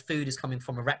guarantee that the food is coming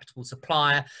from a reputable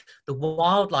supplier. The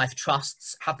wildlife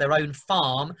trusts have their own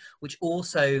farm, which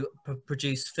also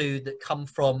produce food that come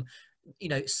from, you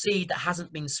know, seed that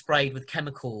hasn't been sprayed with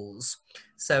chemicals.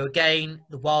 So again,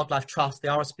 the wildlife trust, the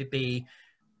RSPB,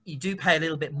 you do pay a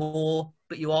little bit more,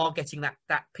 but you are getting that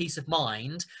peace of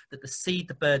mind that the seed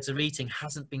the birds are eating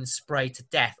hasn't been sprayed to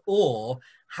death, or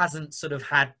hasn't sort of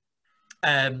had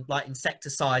like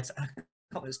insecticides. I can't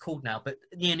remember what it's called now, but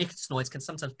neonicotinoids can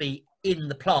sometimes be in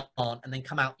the plant and then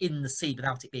come out in the seed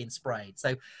without it being sprayed.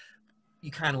 So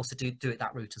you can also do it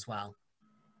that route as well.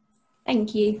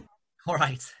 Thank you. All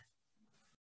right.